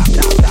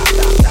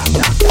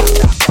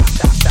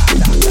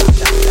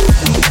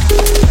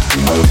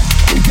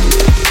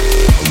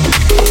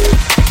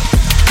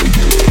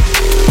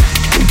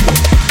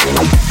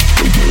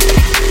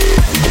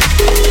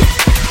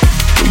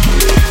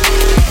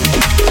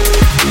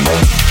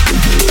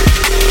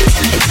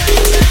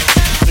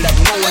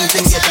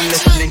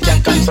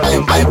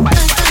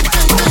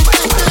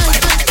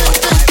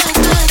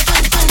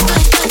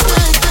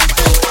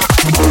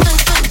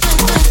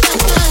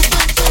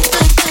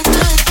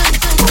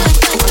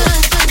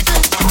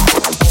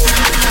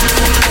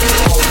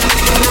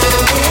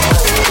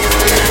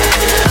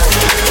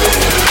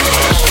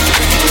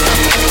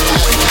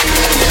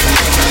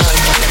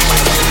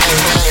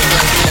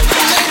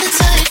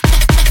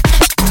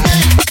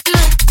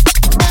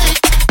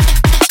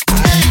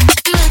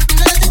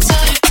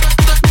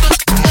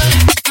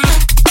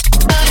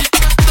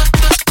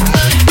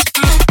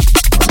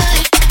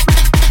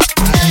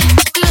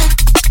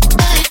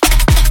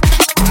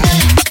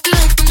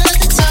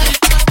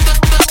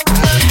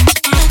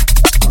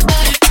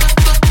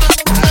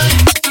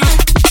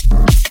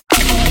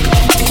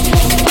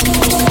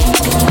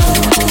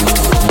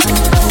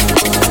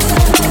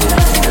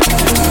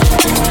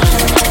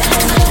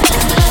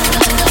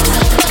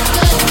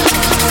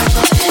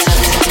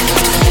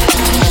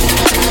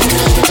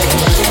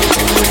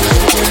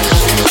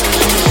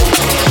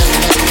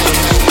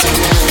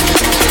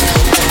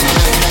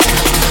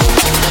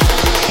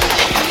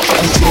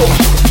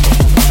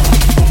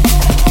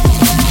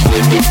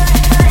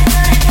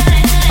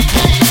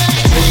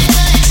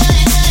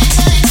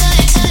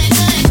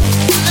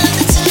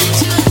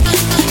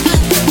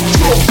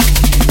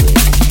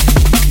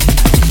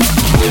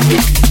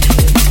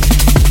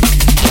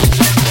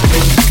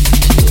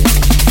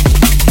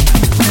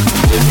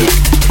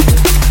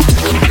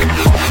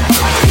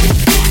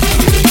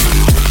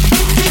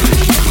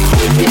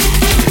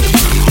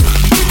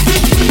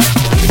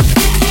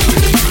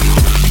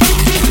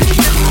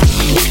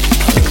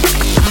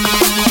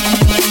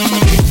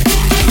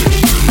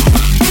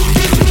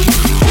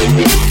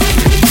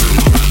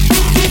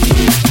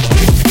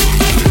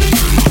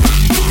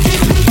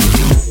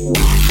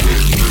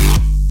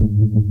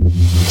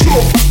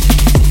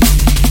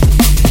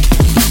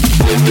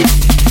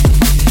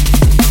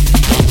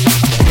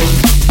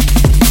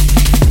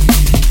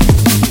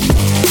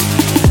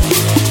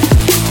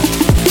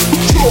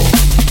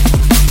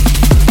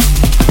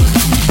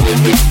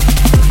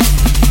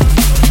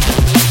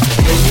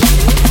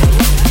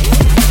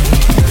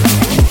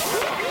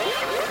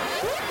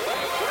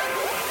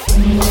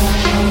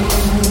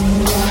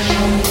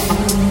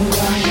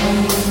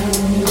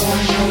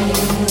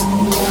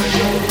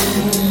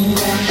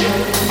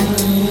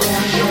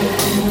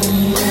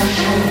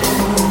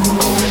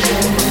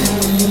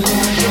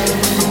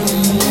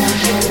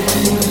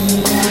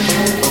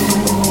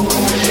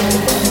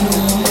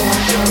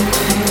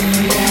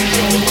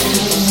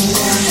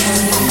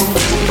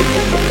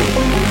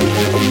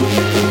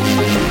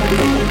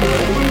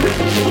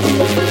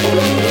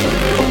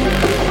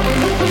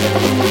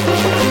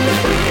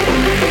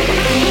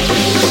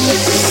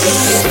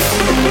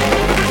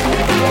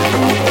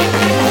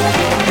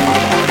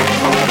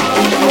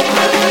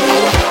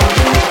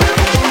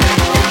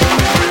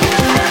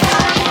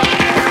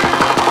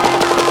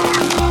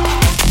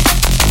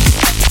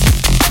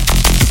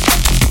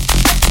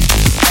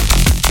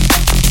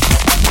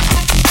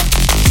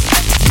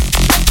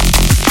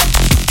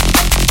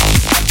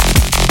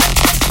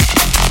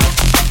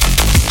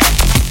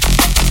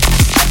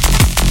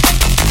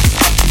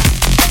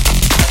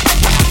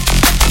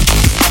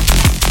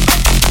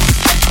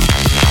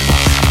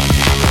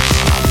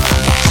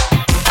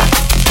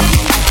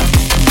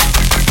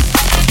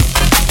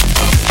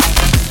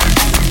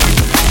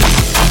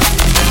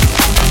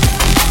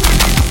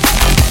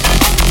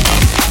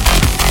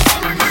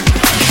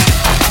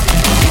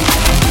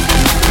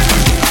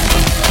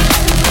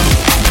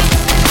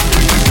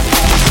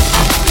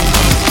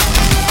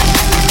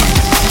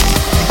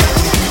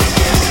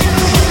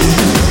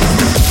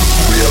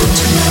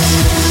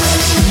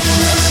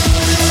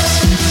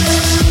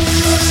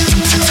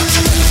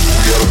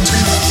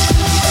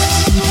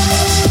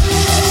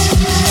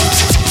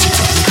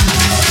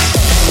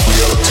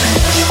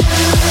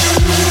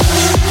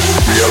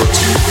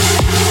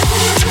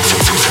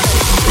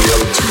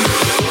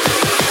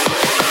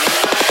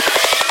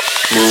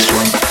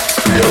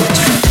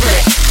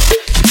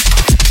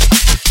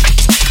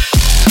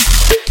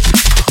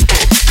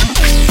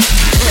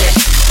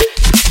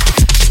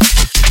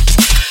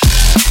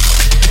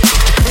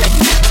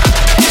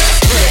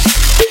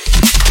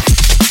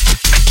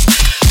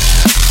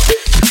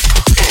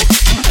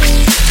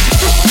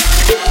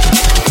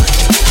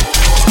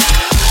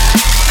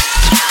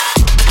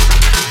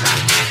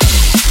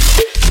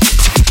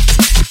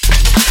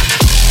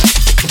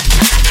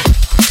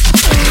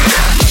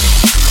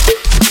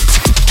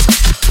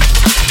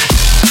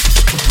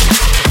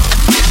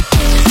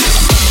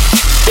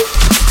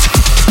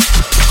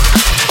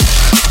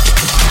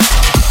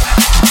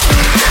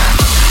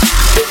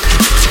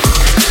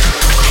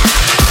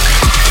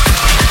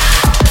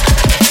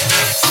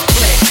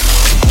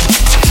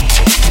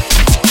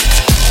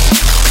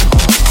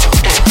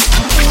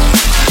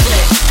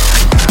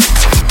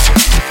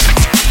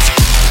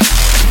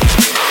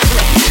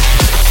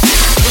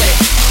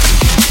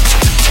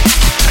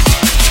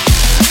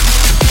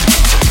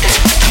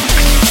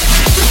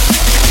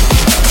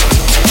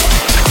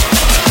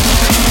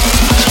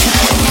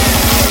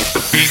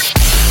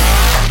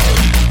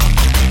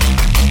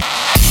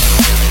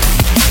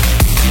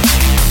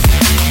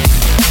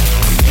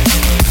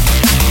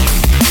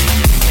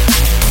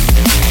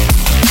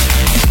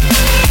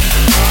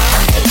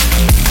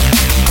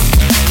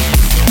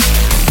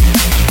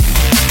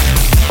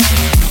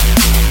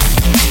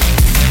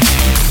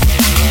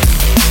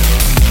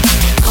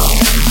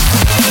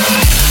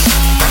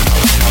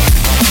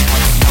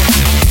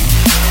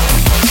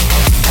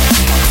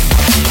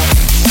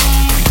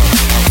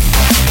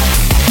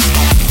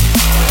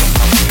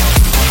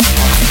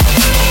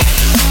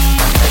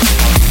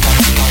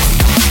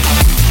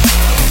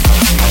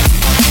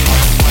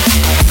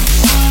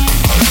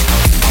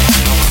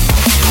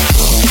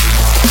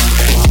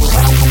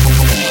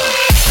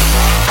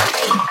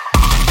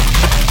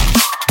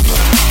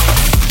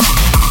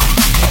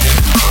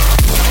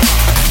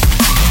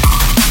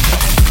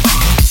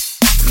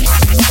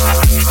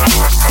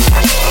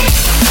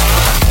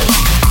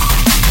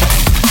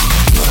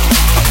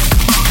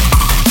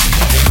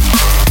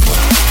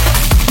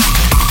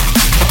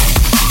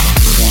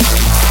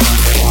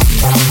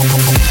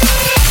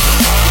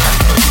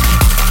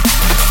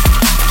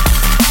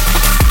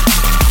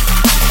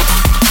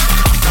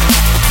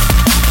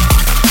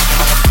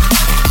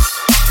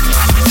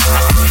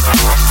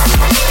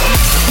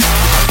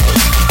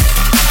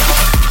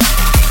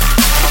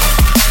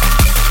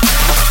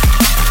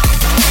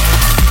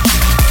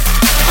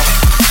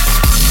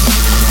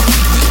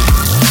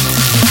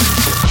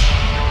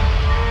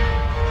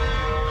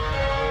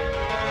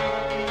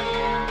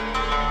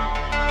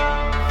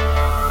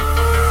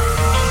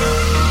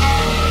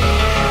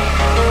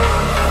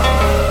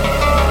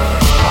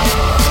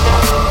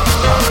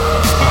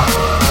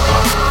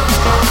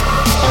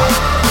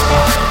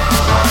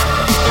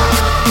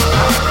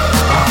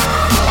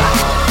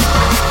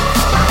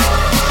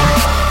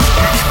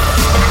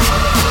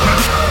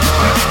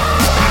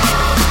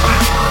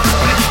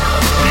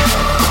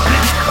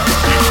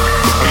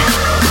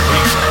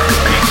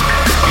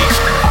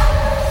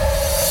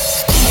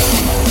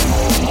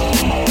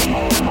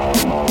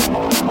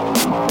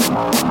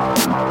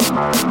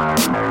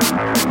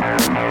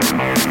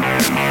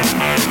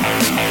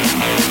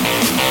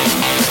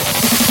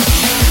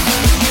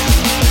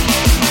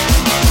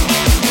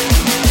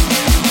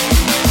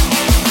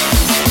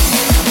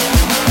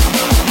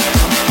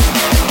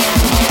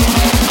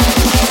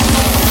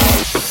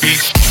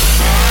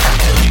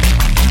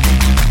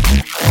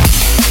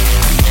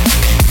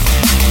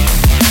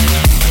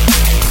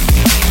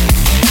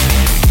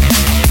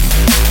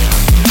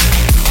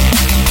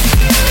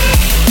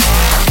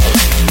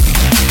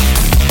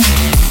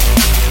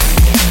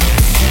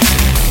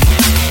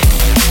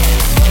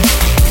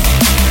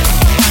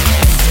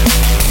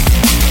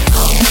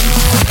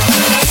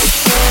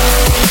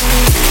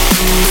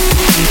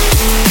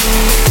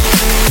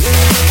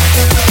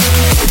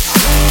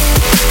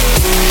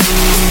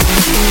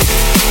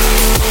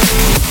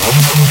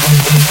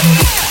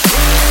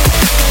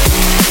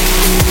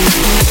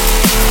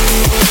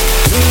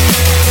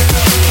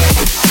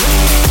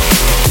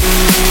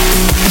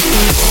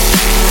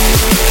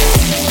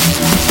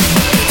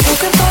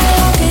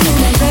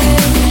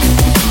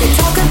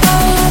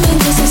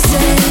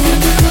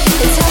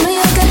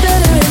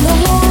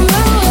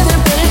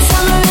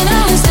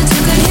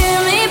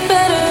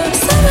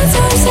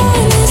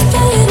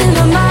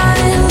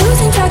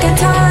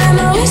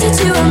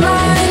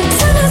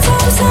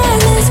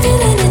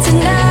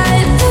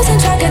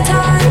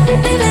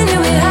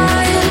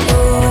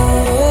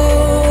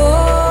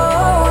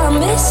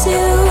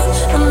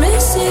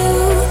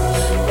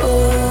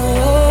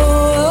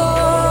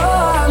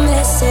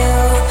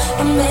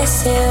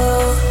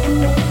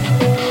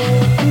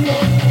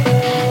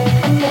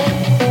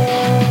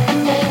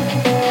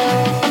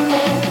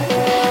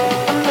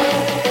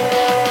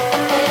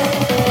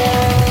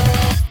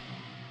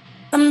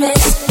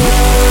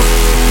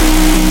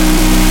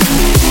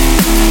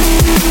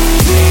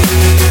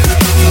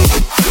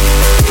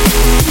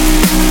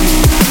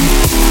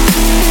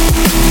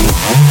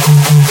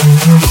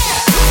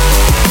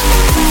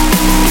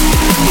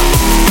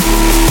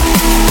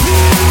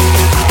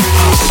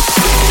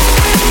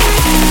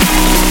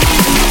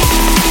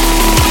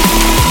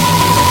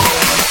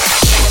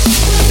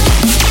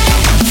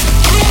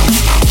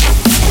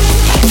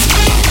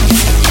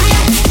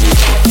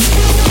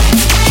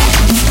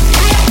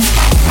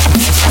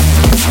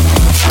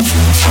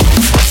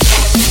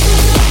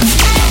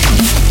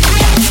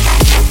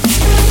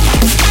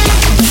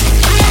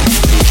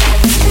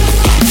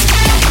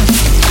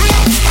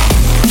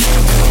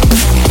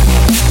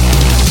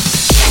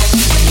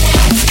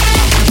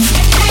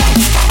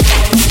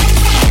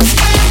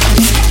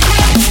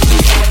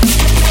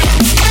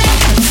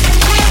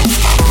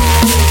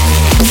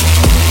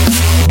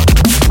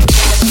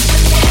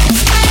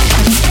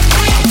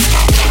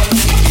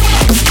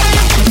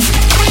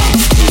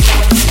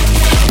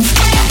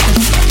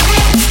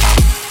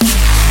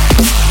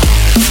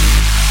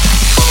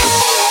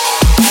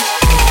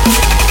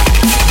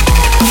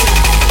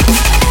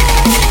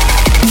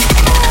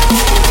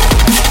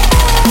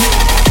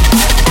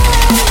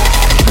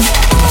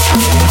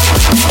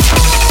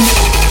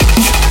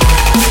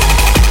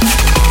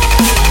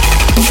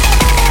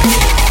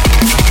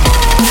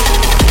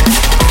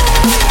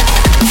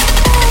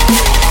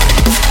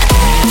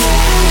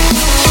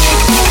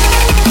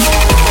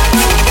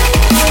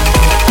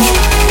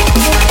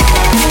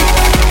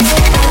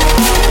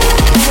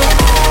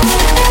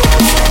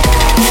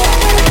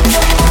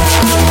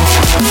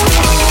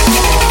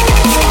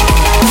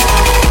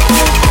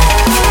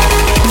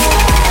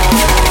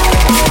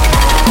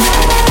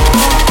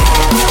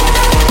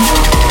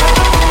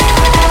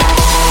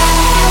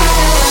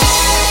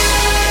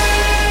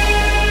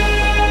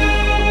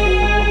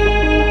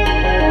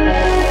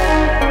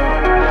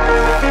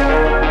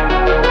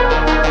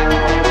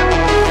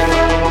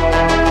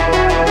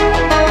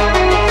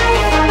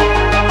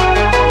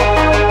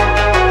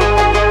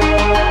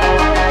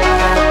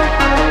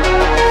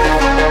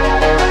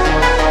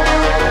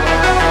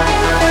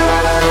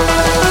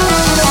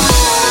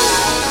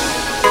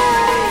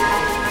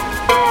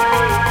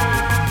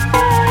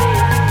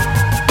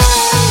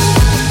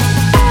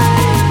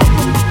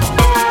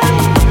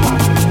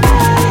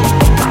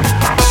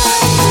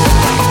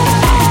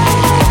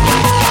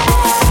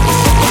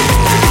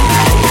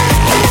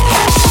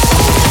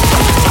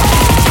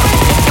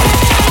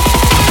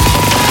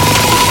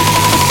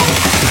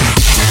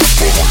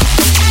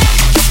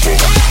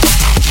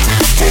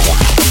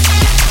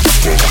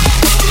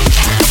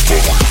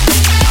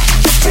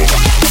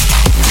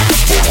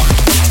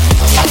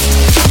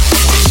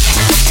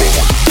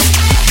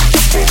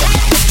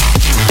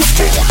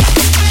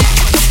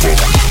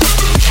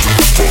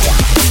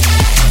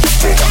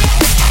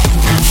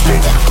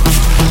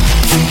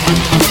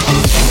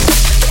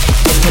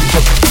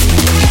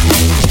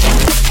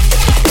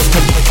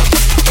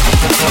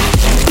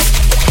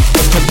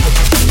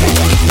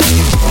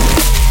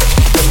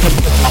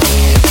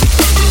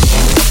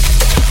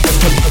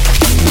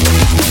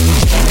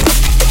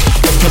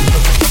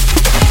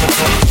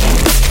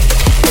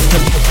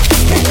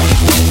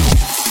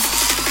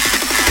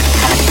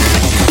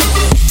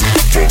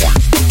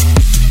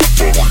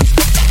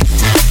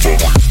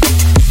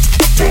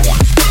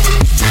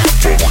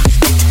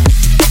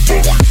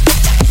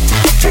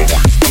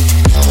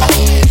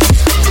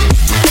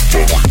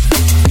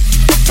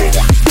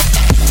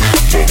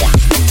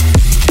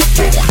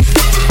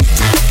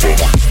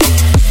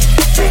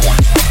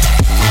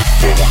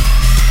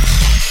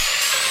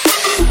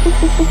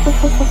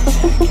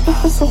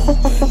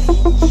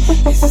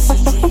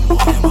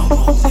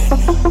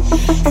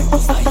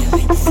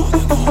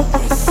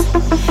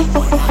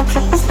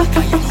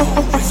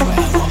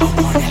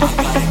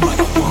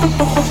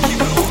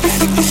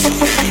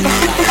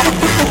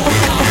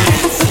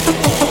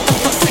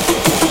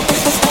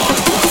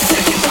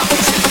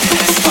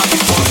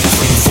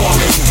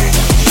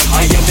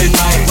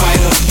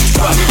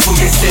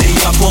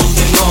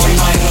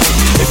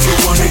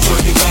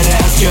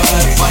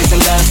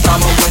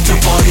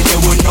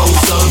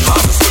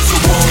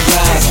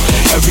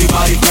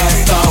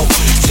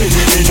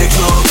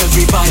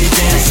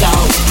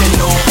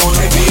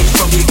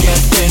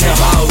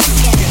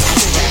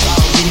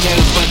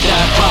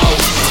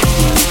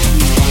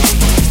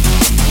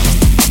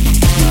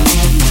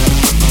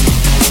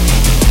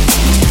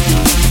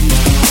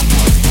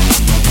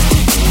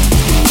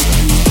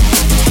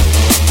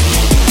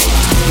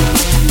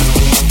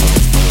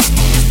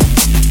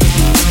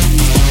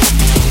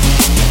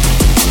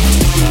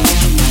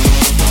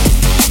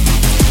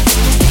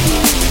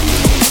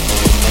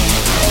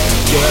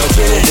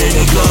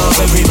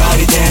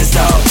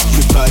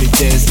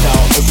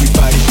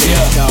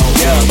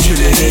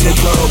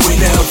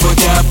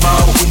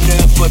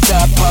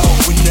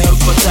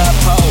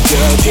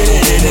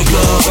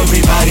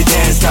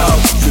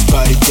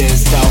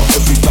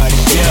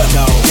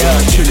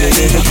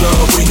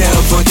 club, we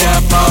never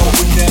tap out.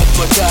 We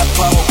never tap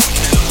out.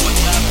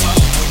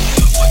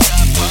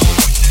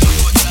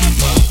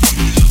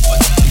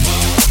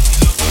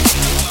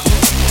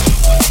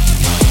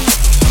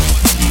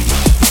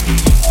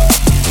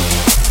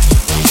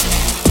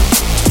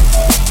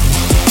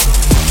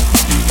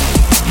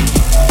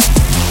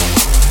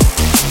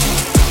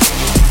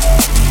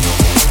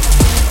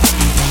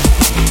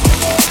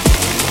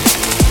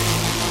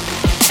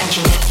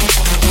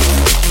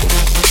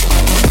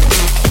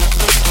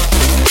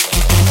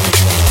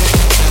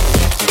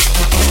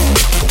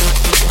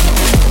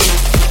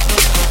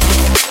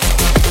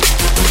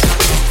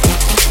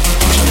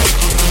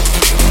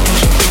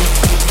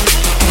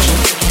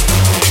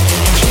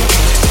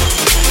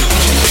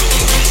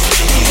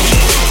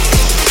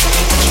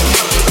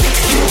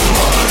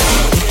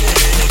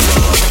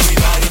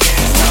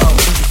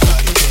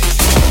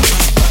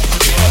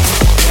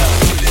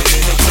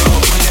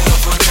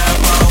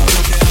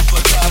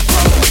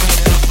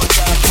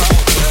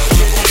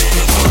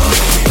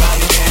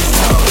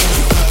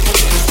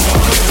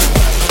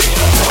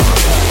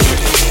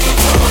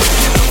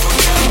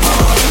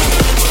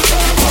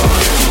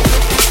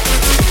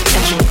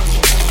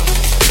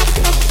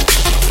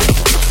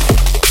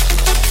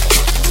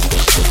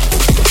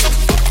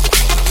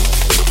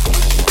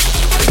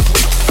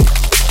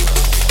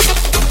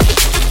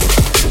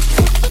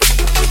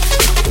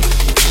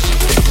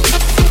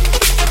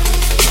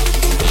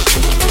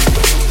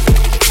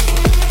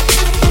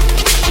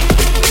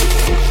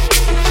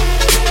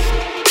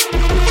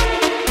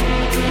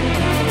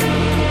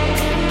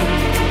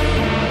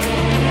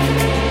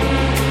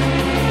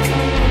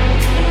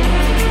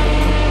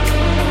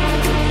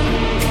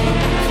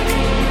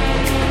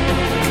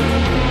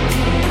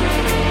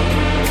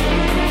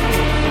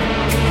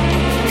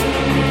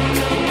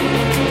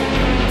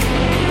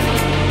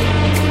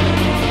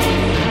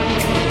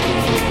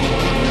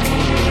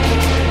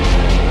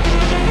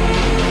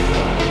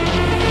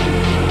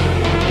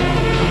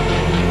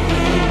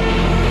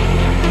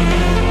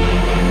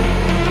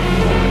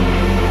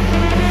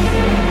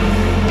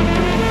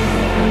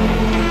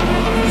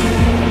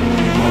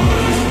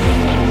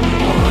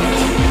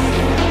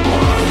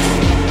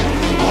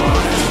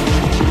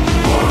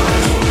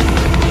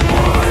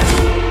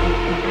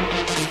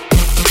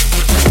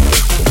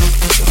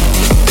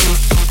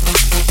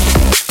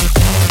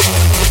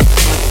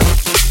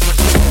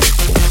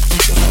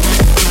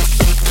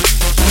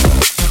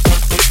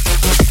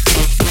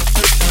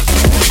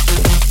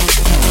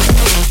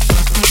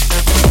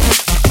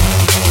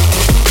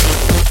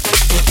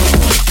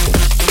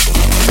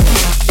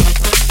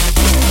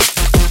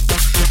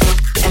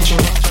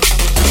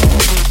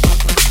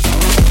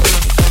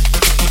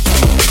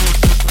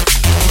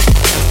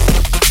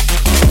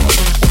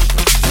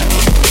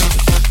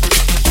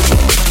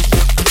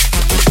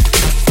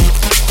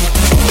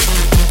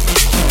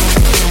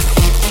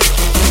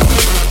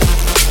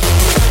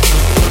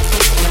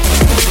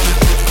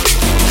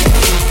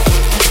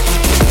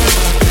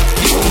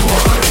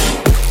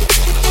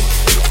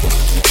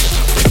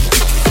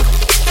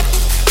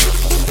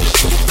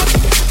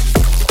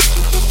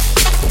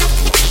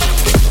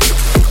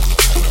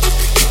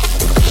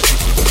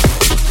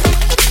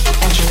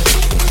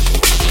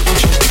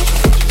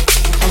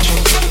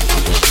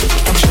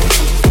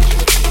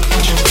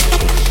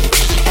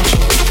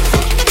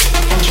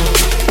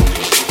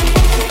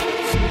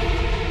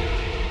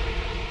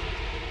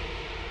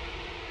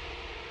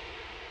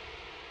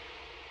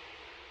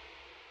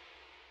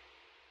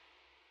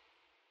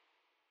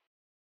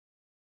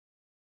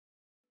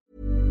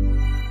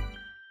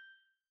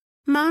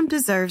 Mom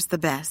deserves the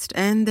best,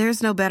 and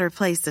there's no better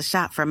place to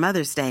shop for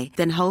Mother's Day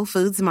than Whole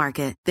Foods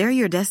Market. They're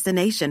your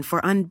destination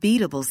for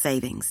unbeatable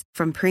savings,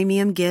 from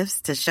premium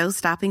gifts to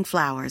show-stopping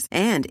flowers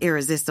and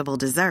irresistible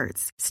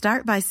desserts.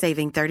 Start by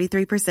saving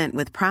 33%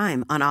 with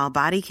Prime on all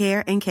body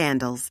care and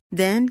candles.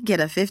 Then get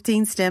a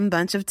 15-stem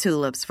bunch of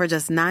tulips for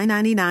just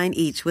 $9.99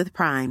 each with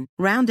Prime.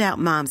 Round out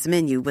Mom's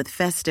menu with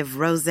festive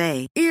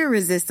rosé,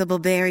 irresistible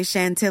berry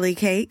chantilly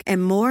cake,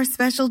 and more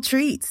special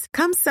treats.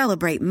 Come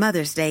celebrate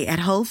Mother's Day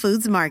at Whole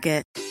Foods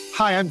Market.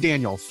 Hi, I'm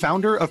Daniel,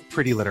 founder of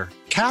Pretty Litter.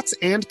 Cats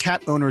and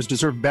cat owners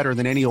deserve better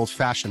than any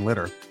old-fashioned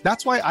litter.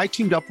 That's why I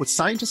teamed up with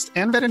scientists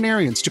and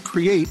veterinarians to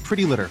create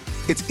Pretty Litter.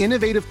 Its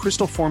innovative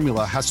crystal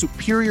formula has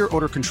superior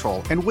odor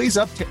control and weighs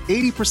up to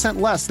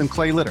 80% less than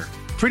clay litter.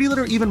 Pretty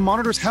Litter even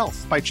monitors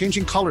health by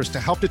changing colors to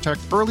help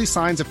detect early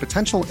signs of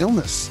potential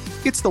illness.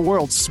 It's the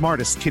world's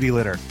smartest kitty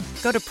litter.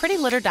 Go to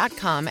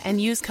prettylitter.com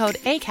and use code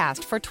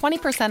ACAST for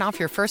 20% off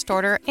your first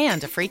order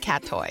and a free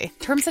cat toy.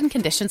 Terms and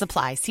conditions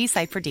apply. See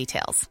site for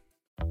details.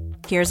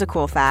 Here's a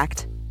cool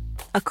fact.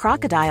 A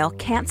crocodile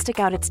can't stick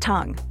out its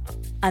tongue.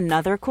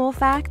 Another cool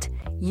fact,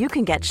 you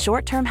can get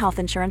short-term health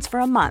insurance for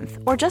a month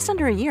or just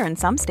under a year in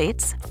some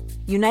states.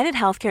 United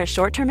Healthcare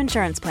short-term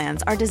insurance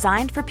plans are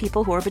designed for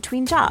people who are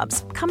between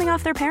jobs, coming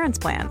off their parents'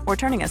 plan, or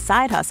turning a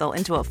side hustle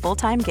into a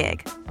full-time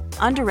gig.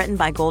 Underwritten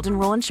by Golden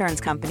Rule Insurance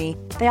Company,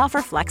 they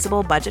offer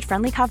flexible,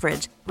 budget-friendly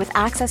coverage with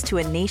access to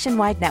a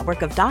nationwide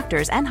network of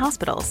doctors and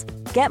hospitals.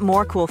 Get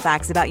more cool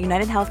facts about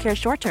United Healthcare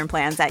short-term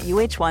plans at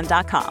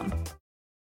uh1.com.